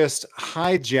can't just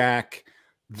hijack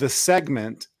the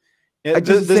segment.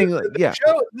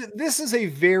 Show, this is a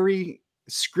very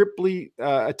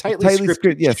tightly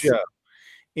scripted show.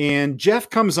 And Jeff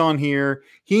comes on here.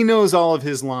 He knows all of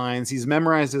his lines. He's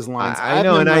memorized his lines. I've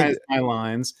memorized my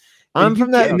lines. I'm from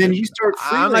that, and then you start.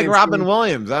 I'm like Robin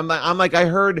Williams. I'm like I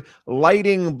heard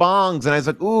lighting bongs, and I was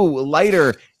like, ooh,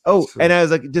 lighter. Oh, and I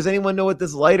was like, does anyone know what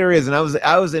this lighter is? And I was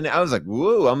like,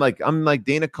 woo. I'm like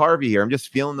Dana Carvey here. I'm just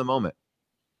feeling the moment.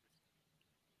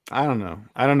 I don't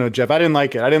know, Jeff. I didn't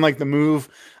like it. I didn't like the move.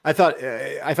 I thought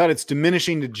it's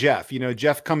diminishing to Jeff.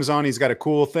 Jeff comes on. He's got a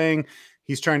cool thing.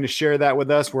 He's trying to share that with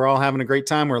us. We're all having a great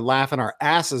time. We're laughing our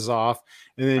asses off.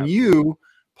 And then you,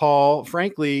 Paul,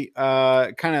 frankly,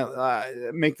 kind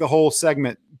of make the whole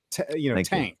segment,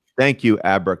 tank. Thank you,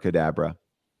 Abracadabra.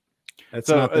 That's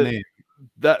not the name.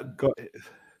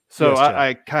 So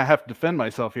I kind of have to defend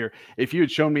myself here. If you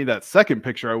had shown me that second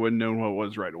picture, I wouldn't know what it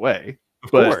was right away.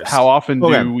 But how often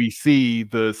do we see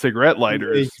the cigarette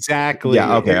lighters? Exactly.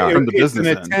 Yeah. Okay. From the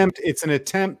business end. It's an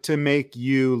attempt to make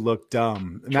you look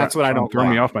dumb, and that's what I don't. Throw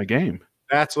me off my game.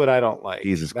 That's what I don't like.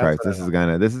 Jesus Christ! This is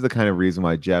the kind of reason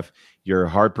why, Jeff, you're a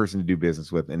hard person to do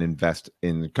business with and invest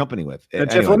in the company with.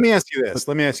 Jeff, let me ask you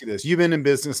this. You've been in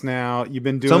business now. You've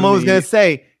been doing. Someone was going to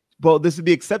say, "Well, this would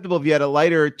be acceptable if you had a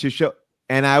lighter to show."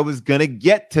 And I was going to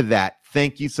get to that.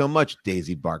 Thank you so much,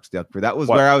 Daisy Barksdale. That was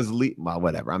where I was. Well,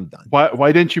 whatever. I'm done.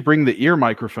 Why didn't you bring the ear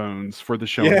microphones for the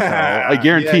show and tell? I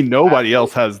guarantee nobody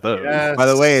else has those. Yes. By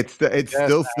the way, it's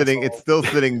still sitting. It's still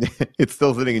sitting. It's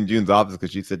still sitting in June's office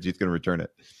because she said she's going to return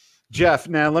it. Jeff,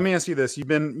 now let me ask you this: you've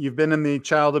been in the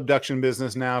child abduction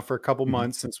business now for a couple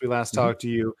months since we last talked to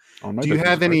you. Do you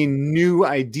have any new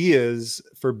ideas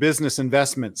for business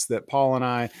investments that Paul and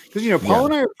I? Because Paul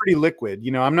and I are pretty liquid.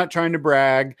 I'm not trying to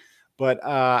brag, but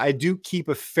I do keep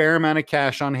a fair amount of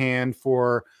cash on hand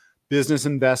for business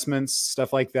investments,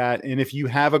 stuff like that. And if you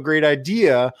have a great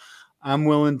idea, I'm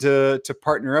willing to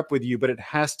partner up with you, but it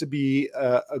has to be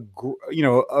a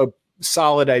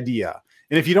solid idea.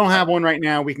 And if you don't have one right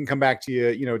now, we can come back to you.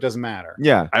 It doesn't matter.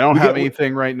 Yeah. I don't have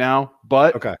anything right now,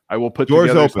 but I will put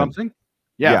together something.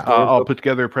 Yeah. I'll put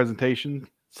together a presentation,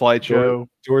 slideshow.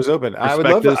 Doors open. I would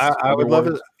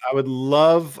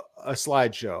love a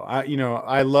slideshow.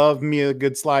 I love me a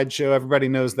good slideshow. Everybody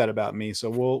knows that about me. So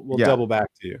we'll double back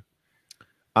to you.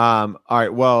 All right.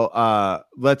 Well,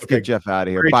 let's get Jeff out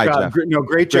of here. Bye, Jeff.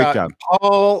 Great job.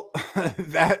 Paul,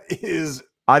 that is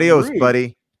adios, rude.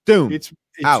 Buddy. Doom. It's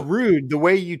rude. The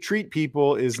way you treat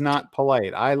people is not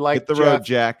polite. I like the road,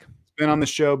 Jack. Been on the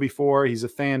show before. He's a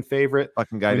fan favorite.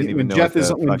 Fucking guy didn't even know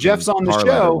when Jeff's on the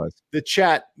show, the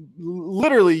chat,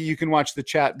 literally you can watch the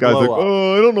chat blow up.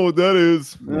 Oh, I don't know what that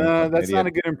is. That's not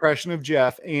a good impression of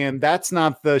Jeff. And that's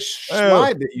not the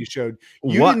slide that you showed.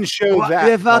 You didn't show that.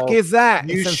 What the fuck is that?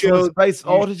 You showed Space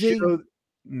Oddity?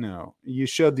 No, you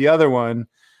showed the other one,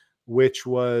 which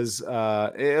was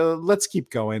let's keep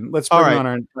going. Let's bring on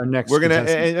our next. We're gonna.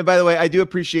 And by the way, I do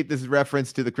appreciate this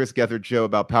reference to the Chris Gethard show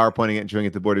about PowerPointing it and showing it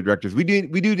to the board of directors. We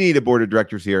do need a board of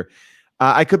directors here.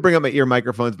 I could bring up my ear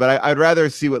microphones, but I'd rather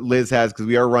see what Liz has because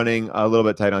we are running a little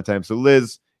bit tight on time. So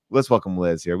Liz, let's welcome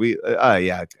Liz here. This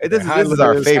is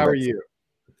our favorite. How are you?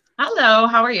 Hello.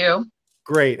 How are you?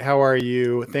 Great. How are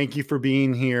you? Thank you for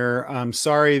being here. I'm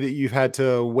sorry that you've had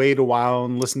to wait a while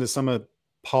and listen to some of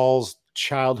Paul's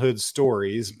childhood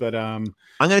stories, but I'm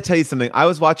gonna tell you something. I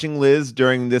was watching Liz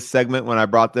during this segment when I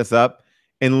brought this up,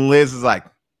 and Liz is like,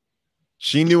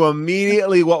 she knew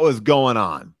immediately what was going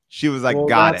on. She was like,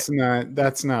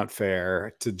 that's not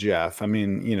fair to Jeff. I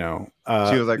mean, she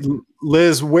was like,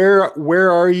 Liz,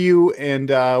 where are you, and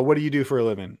what do you do for a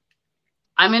living?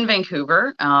 I'm in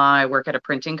Vancouver. I work at a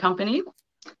printing company.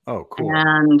 Oh, cool.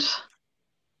 And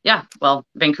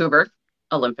Vancouver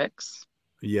Olympics.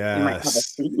 Yes. You might have a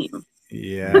theme.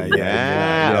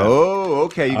 Yeah. Oh,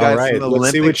 okay. You guys, right.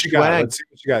 Let's see what you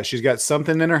got. She's got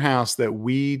something in her house that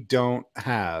we don't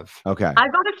have. Okay. I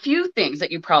got a few things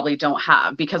that you probably don't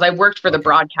have because I worked for the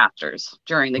broadcasters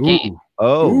during the game.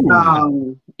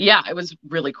 Oh. It was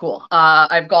really cool.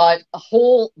 I've got a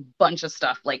whole bunch of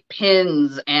stuff like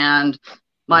pins and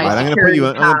my. I'm gonna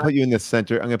put you in the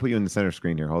center. I'm gonna put you in the center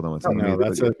screen here. Hold on one second. No,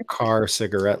 that's a car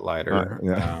cigarette lighter.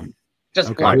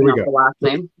 Just blocking out the last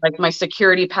name, like my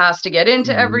security pass to get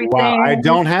into everything. Wow, I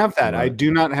don't have that. I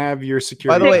do not have your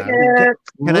security. By the way,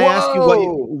 can I ask you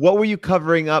what were you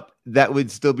covering up that would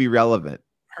still be relevant?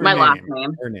 Last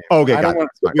name. Her name. Okay,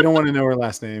 we don't want to know her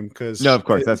last name because no, of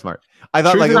course, that's smart. I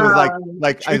thought like it was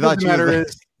like I thought.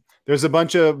 There's a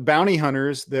bunch of bounty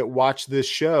hunters that watch this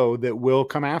show that will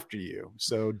come after you.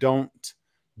 So don't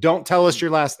tell us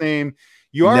your last name.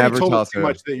 You already told us too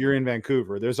much that you're in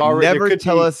Vancouver. There's already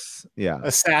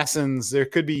assassins. There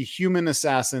could be human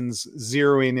assassins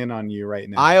zeroing in on you right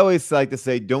now. I always like to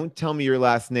say, don't tell me your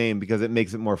last name because it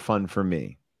makes it more fun for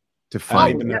me to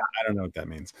find. I don't know what that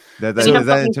means. Is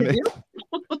that intimate?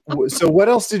 So what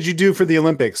else did you do for the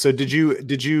Olympics? So what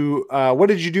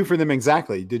did you do for them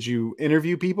exactly? Did you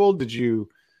interview people?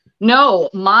 No,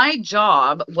 my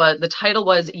job the title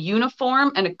was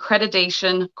Uniform and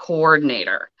Accreditation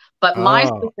Coordinator. But my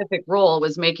specific role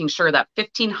was making sure that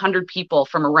 1,500 people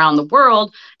from around the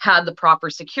world had the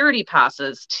proper security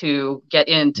passes to get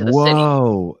into the city.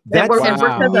 Whoa, that's work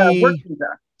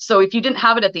visa. So if you didn't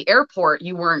have it at the airport,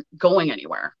 you weren't going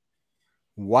anywhere.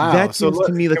 Wow, that seems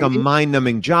to me like a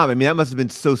mind-numbing job. I mean, that must have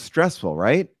been so stressful,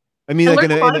 right? I mean, like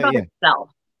itself.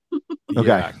 Okay.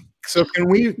 Yeah. So can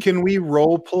we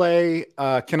role play?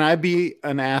 Can I be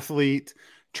an athlete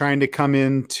trying to come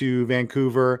into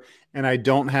Vancouver? And I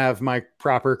don't have my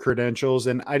proper credentials,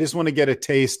 and I just want to get a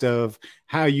taste of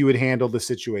how you would handle the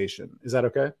situation. Is that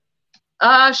okay?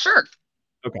 Sure.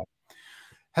 Okay.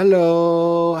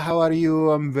 Hello, how are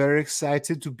you? I'm very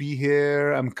excited to be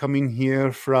here. I'm coming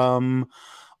here from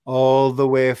all the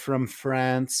way from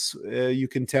France. You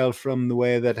can tell from the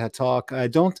way that I talk.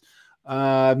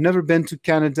 I've never been to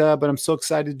Canada, but I'm so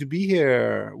excited to be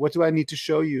here. What do I need to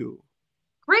show you?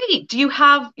 Great. Do you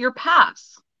have your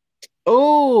pass?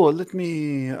 Oh, let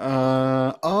me.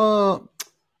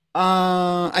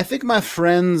 I think my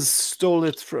friends stole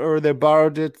it or they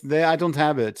borrowed it. I don't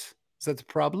have it. Is that the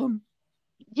problem?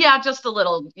 Yeah, just a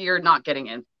little. You're not getting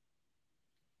in.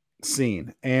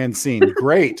 Scene.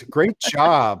 Great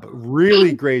job.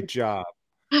 Really great job.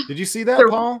 Did you see that,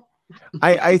 Paul?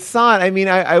 I saw it. I mean,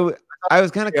 I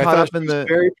was kind of caught up in the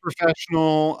very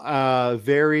professional,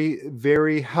 very,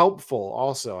 very helpful.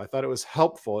 Also, I thought it was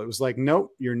helpful. It was like,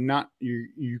 nope, you're not.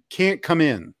 You can't come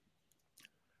in.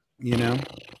 You know?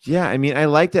 Yeah, I mean, I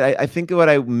liked it. I think what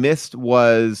I missed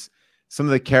was some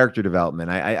of the character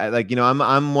development. I like, you know,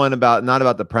 I'm one about not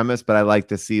about the premise, but I like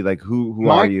to see like who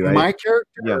are you? My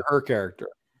character or her character?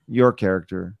 Your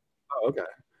character. Oh, okay.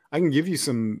 I can give you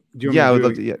some. I would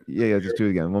love to. Yeah. Just do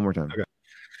it again one more time. Okay.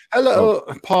 Hello,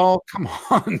 Paul. Come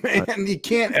on, man. You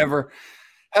can't ever.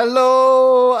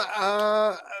 Hello.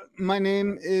 My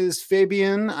name is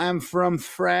Fabian. I'm from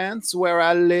France, where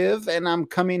I live, and I'm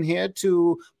coming here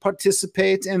to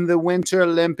participate in the Winter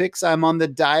Olympics. I'm on the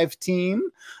dive team.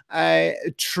 I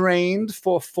trained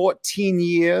for 14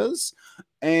 years,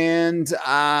 and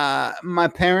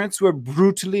my parents were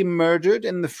brutally murdered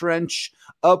in the French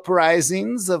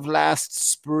uprisings of last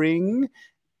spring.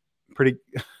 Pretty...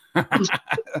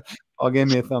 I'll give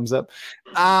me a thumbs up.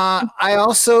 I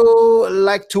also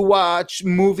like to watch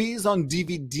movies on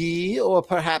DVD or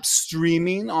perhaps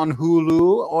streaming on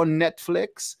Hulu or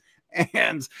Netflix.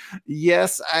 And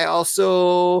yes, I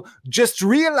also just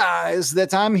realized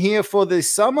that I'm here for the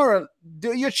summer.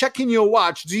 You're checking your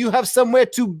watch. Do you have somewhere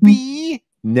to be?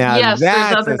 Now yes,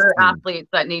 there's other athletes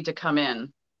that need to come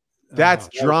in. That's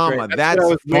drama. That's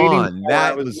fun.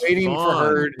 I was waiting for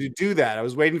her to do that. I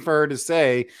was waiting for her to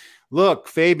say, look,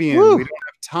 Fabian, we don't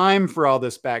have time for all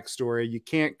this backstory. You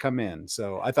can't come in.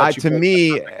 So I thought to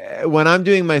me, when I'm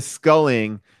doing my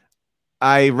sculling,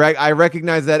 I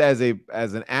recognize that as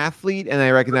an athlete, and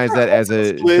I recognize that as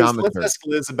a dramaturg. Let's ask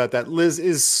Liz about that. Liz,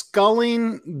 is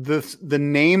sculling the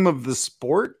name of the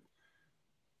sport?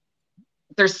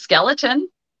 There's skeleton.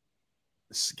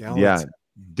 Yeah,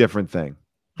 different thing.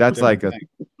 That's like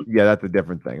that's a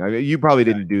different thing. I mean, you probably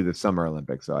didn't do the Summer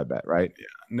Olympics, so I bet, right? Yeah.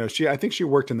 No, I think she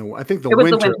worked in the. I think it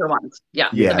was the winter ones. Yeah.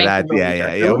 Yeah. We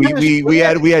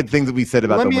had things that we said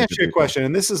about. Let me ask you a question,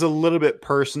 and this is a little bit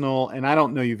personal, and I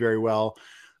don't know you very well,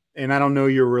 and I don't know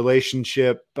your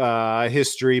relationship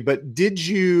history, but did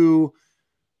you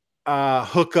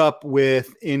hook up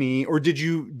with any, or did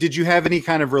you have any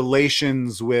kind of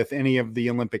relations with any of the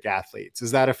Olympic athletes?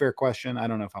 Is that a fair question? I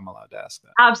don't know if I'm allowed to ask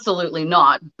that. Absolutely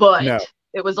not, but no.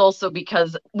 It was also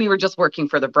because we were just working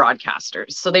for the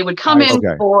broadcasters. So they would come in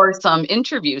for some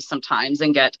interviews sometimes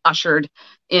and get ushered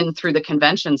in through the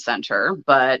convention center,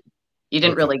 but you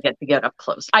didn't really get up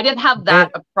close. I didn't have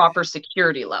that a proper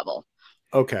security level.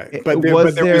 Okay. But there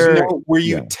was no, were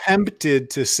you tempted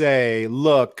to say,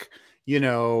 look, you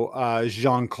know,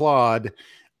 Jean-Claude,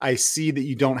 I see that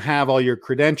you don't have all your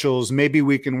credentials. Maybe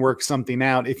we can work something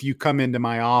out if you come into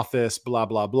my office, blah,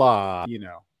 blah, blah, you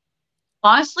know.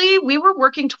 Honestly, we were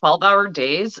working 12-hour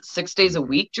days, 6 days a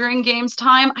week during games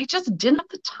time. I just didn't have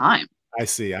the time. I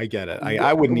see. I get it.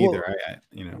 I wouldn't either.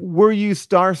 You know. Were you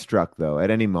starstruck though at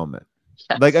any moment?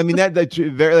 Yes. Like, I mean, that's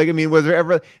very, like, I mean, was there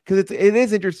ever, because it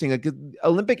is interesting, like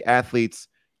Olympic athletes,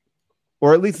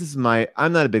 or at least this is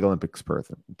I'm not a big Olympics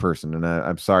person, and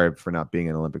I'm sorry for not being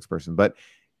an Olympics person, but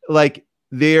like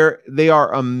they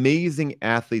are amazing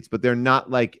athletes, but they're not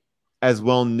like as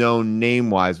well known name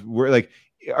wise. We're like,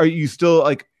 are you still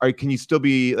like, can you still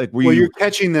be like, you're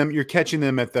catching them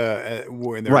at the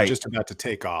when they're just about to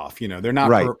take off, you know, they're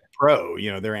not pro,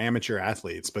 you know, they're amateur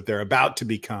athletes, but they're about to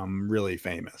become really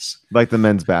famous, like the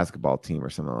men's basketball team or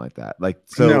something like that. Like,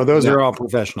 so no, those are all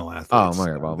professional athletes. Oh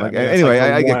my God. Well, like, anyway,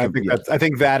 I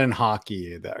think that in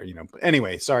hockey that, you know,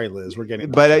 anyway, sorry, Liz, we're getting,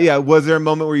 but was there a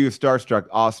moment where you were starstruck,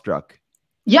 awestruck?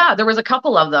 Yeah, there was a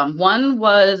couple of them. One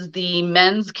was the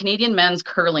Canadian men's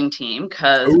curling team,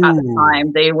 because at the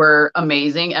time they were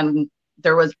amazing, and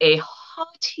there was a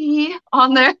hottie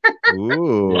on there.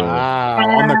 Ooh, wow!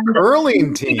 On the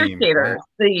curling team, figure skaters,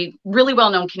 the really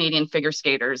well-known Canadian figure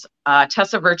skaters,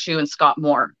 Tessa Virtue and Scott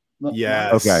Moore.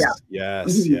 Yes, okay,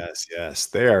 yes.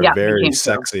 They are very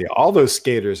sexy. All those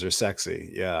skaters are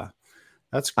sexy. Yeah.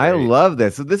 That's great. I love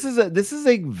this. So this is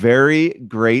a very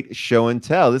great show and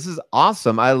tell. This is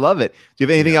awesome. I love it. Do you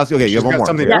have anything else? Okay, you have one more.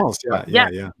 Something else.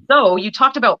 Yeah. So you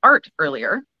talked about art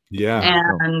earlier. Yeah.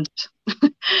 And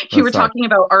you were talking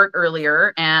about art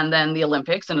earlier, and then the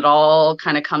Olympics, and it all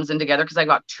kind of comes in together because I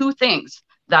got two things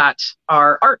that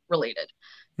are art related.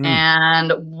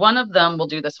 And one of them, we'll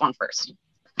do this one first.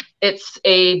 It's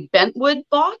a bentwood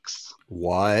box.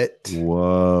 What?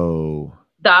 Whoa.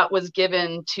 that was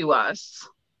given to us.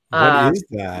 What is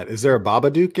that? Is there a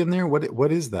Babadook in there?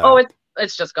 What is that? Oh,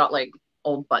 it's just got like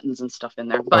old buttons and stuff in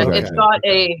there, but it's got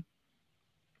a.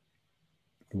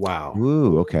 Wow.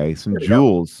 Ooh, okay. Some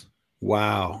jewels.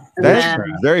 Wow. That's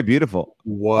very beautiful.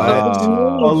 What?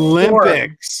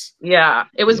 Olympics. Yeah.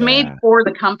 It was made for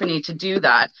the company to do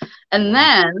that. And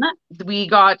then we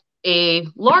got a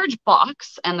large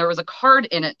box and there was a card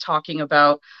in it talking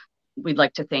about, we'd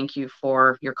like to thank you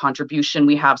for your contribution.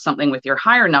 We have something with your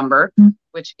hire number,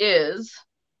 which is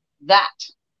that.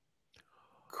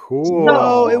 Cool.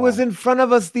 No, it was in front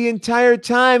of us the entire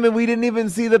time, and we didn't even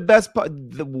see the best part.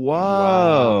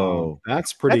 Whoa,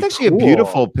 that's pretty. That's actually a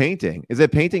beautiful painting. Is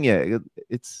it painting? Yeah,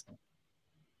 it's.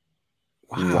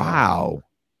 Wow.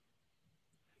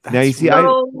 Now you see, the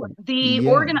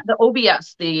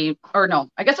OBS,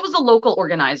 I guess it was the local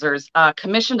organizers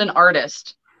commissioned an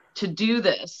artist to do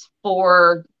this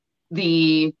for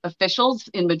the officials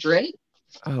in Madrid.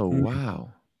 Oh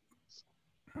wow.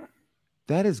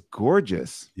 That is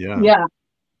gorgeous. Yeah.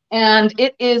 And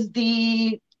it is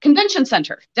the convention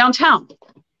center downtown.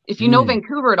 If you know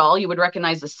Vancouver at all, you would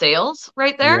recognize the sails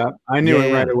right there. Yeah, I knew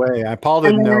it right away. Paul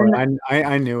didn't know it.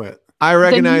 I knew it. I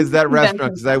recognized that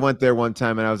restaurant because I went there one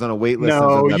time and I was on a wait list.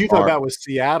 No, you thought that was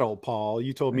Seattle, Paul.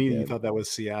 You told me you thought that was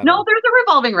Seattle. No, there's a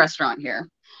revolving restaurant here.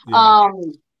 Yeah.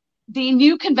 The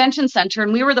new convention center,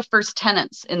 and we were the first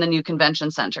tenants in the new convention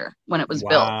center when it was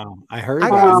built. I heard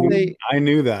that. I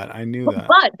knew that.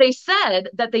 But they said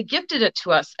that they gifted it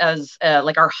to us as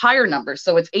like our hire number.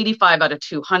 So it's 85 out of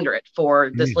 200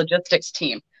 for this logistics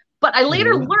team. But I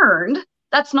later learned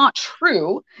that's not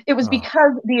true. It was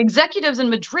because the executives in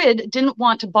Madrid didn't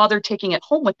want to bother taking it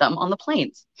home with them on the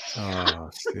planes.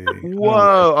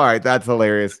 Whoa. All right. That's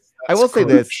hilarious. I will say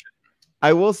this.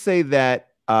 I will say that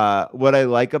what I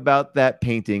like about that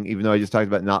painting, even though I just talked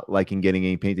about not liking getting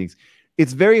any paintings,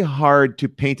 it's very hard to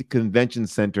paint a convention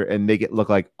center and make it look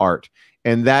like art.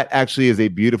 And that actually is a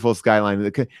beautiful skyline.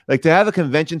 Like to have a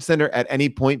convention center at any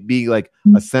point be like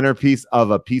a centerpiece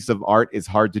of a piece of art is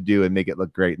hard to do and make it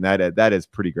look great. And that is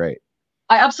pretty great.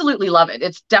 I absolutely love it.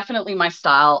 It's definitely my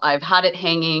style. I've had it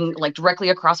hanging like directly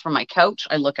across from my couch.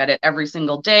 I look at it every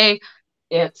single day.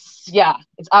 It's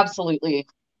absolutely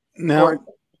gorgeous.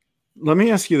 Let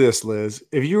me ask you this, Liz.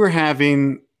 If you were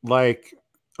having like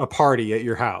a party at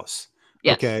your house,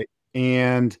 okay,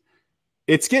 and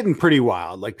it's getting pretty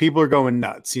wild, like people are going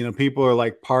nuts, people are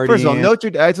like partying. First of all, I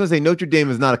just want to say Notre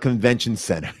Dame is not a convention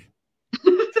center.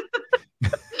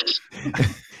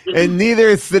 And neither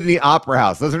is Sydney Opera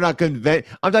House. Those are not I'm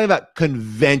talking about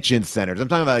convention centers. I'm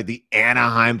talking about like the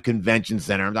Anaheim Convention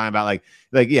Center. I'm talking about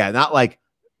not like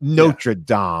Notre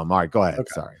Dame. All right, go ahead.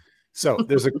 Okay. Sorry. So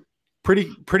there's a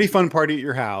pretty fun party at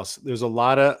your house. There's a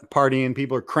lot of partying.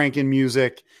 People are cranking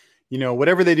music,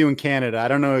 whatever they do in Canada. I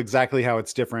don't know exactly how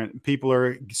it's different. People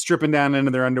are stripping down into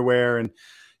their underwear and,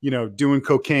 doing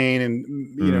cocaine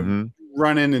and,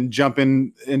 running and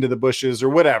jumping into the bushes or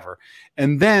whatever.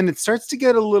 And then it starts to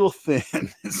get a little thin.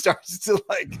 It starts to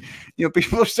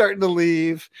people are starting to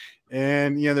leave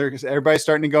and, everybody's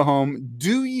starting to go home.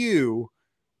 Do you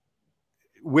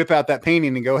whip out that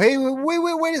painting and go, hey,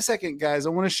 wait a second, guys, I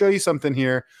want to show you something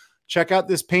here. Check out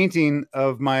this painting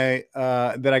of my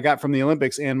that I got from the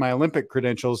Olympics and my Olympic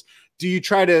credentials. Do you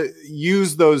try to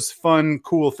use those fun,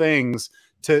 cool things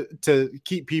to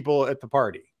keep people at the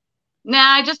party? Nah,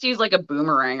 I just use like a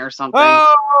boomerang or something.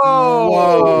 Oh,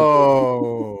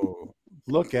 whoa.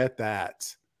 Look at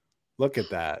that.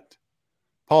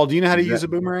 Paul, do you know how to use a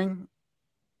boomerang?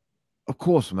 Of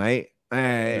course, mate.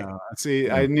 See,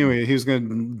 I knew he was going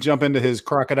to jump into his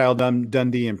Crocodile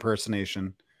Dundee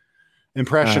impersonation.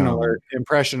 Impression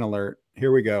alert.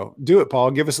 Here we go. Do it,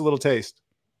 Paul. Give us a little taste.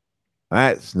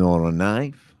 That's not a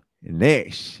knife.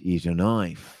 This is a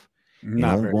knife.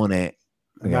 Not you don't want it.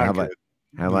 Okay, how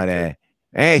about that?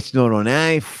 It's not a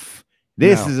knife.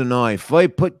 This is a knife. I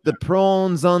put the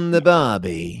prawns on the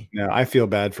barbie. No, I feel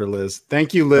bad for Liz.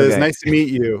 Thank you, Liz. Okay. Nice to meet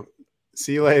you.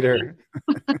 See you later.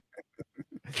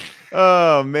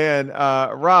 Oh man,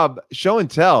 Rob, show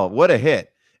and tell, what a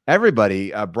hit!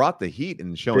 Everybody brought the heat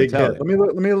in show and tell. Let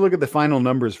me look at the final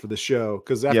numbers for the show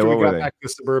because after we got back to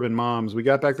Suburban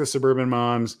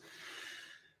Moms,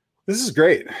 This is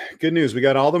great. Good news. We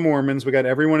got all the Mormons. We got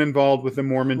everyone involved with the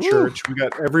Mormon church. We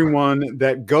got everyone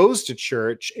that goes to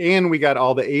church, and we got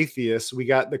all the atheists. We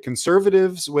got the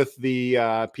conservatives with the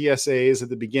PSAs at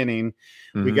the beginning.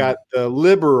 We got the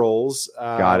liberals.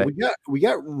 Got it. We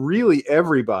got really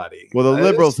everybody. Well, the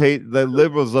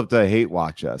liberals love to hate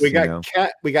watch us. We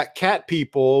got cat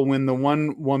people. When the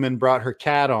one woman brought her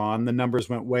cat on, the numbers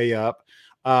went way up.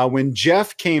 When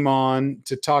Jeff came on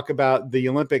to talk about the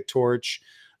Olympic torch,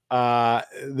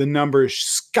 the numbers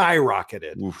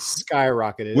skyrocketed.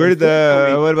 Skyrocketed. Where did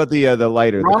what about the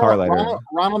lighter, the car lighter?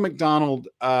 Ronald McDonald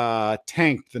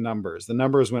tanked the numbers. The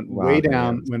numbers went way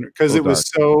down because it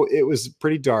was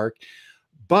pretty dark.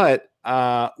 But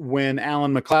when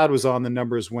Allan McLeod was on, the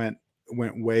numbers went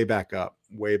way back up.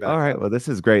 All right. Well, this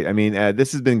is great. I mean,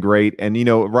 this has been great. And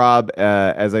Rob,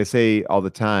 as I say all the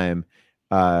time,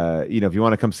 if you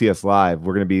want to come see us live,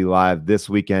 we're going to be live this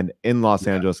weekend in Los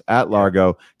Angeles at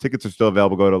Largo. Tickets are still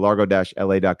available. Go to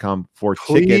largo-la.com for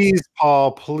tickets.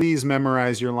 Paul, please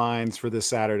memorize your lines for this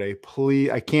Saturday. Please,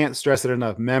 I can't stress it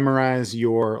enough. Memorize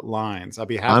your lines. I'll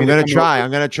be happy. I'm going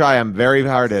to try. I'm very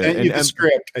hard at it.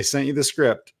 I sent you the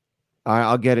script.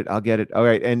 I'll get it. All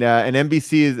right. And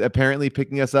NBC is apparently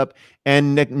picking us up.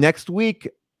 And next week,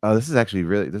 this is actually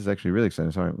really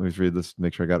exciting. Sorry, let me just read this,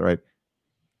 make sure I got it right.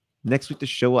 Next week, the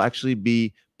show will actually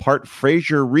be part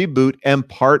Frasier reboot and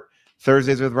part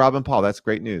Thursdays with Rob and Paul. That's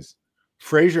great news.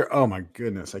 Frasier. Oh my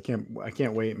goodness. I can't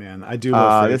wait, man. I do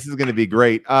love Frasier. This is going to be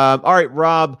great. All right,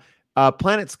 Rob,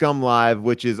 Planet Scum Live,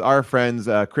 which is our friends,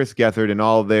 Chris Gethard and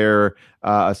all their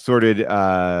assorted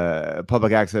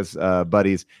public access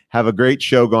buddies, have a great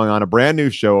show going on, a brand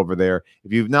new show over there.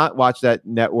 If you've not watched that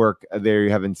network, there you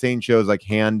have insane shows like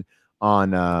Hand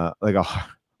on like a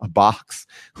Box,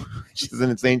 which is an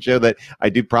insane show that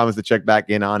I do promise to check back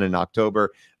in on in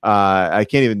October. I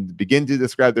can't even begin to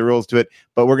describe the rules to it,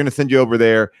 but we're going to send you over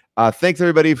there. Thanks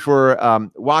everybody for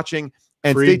watching,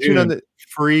 and stay tuned on the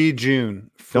free June.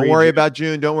 Don't worry about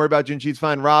June. Don't worry about June. She's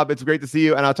fine. Rob, it's great to see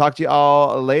you, and I'll talk to you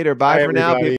all later. Bye for now.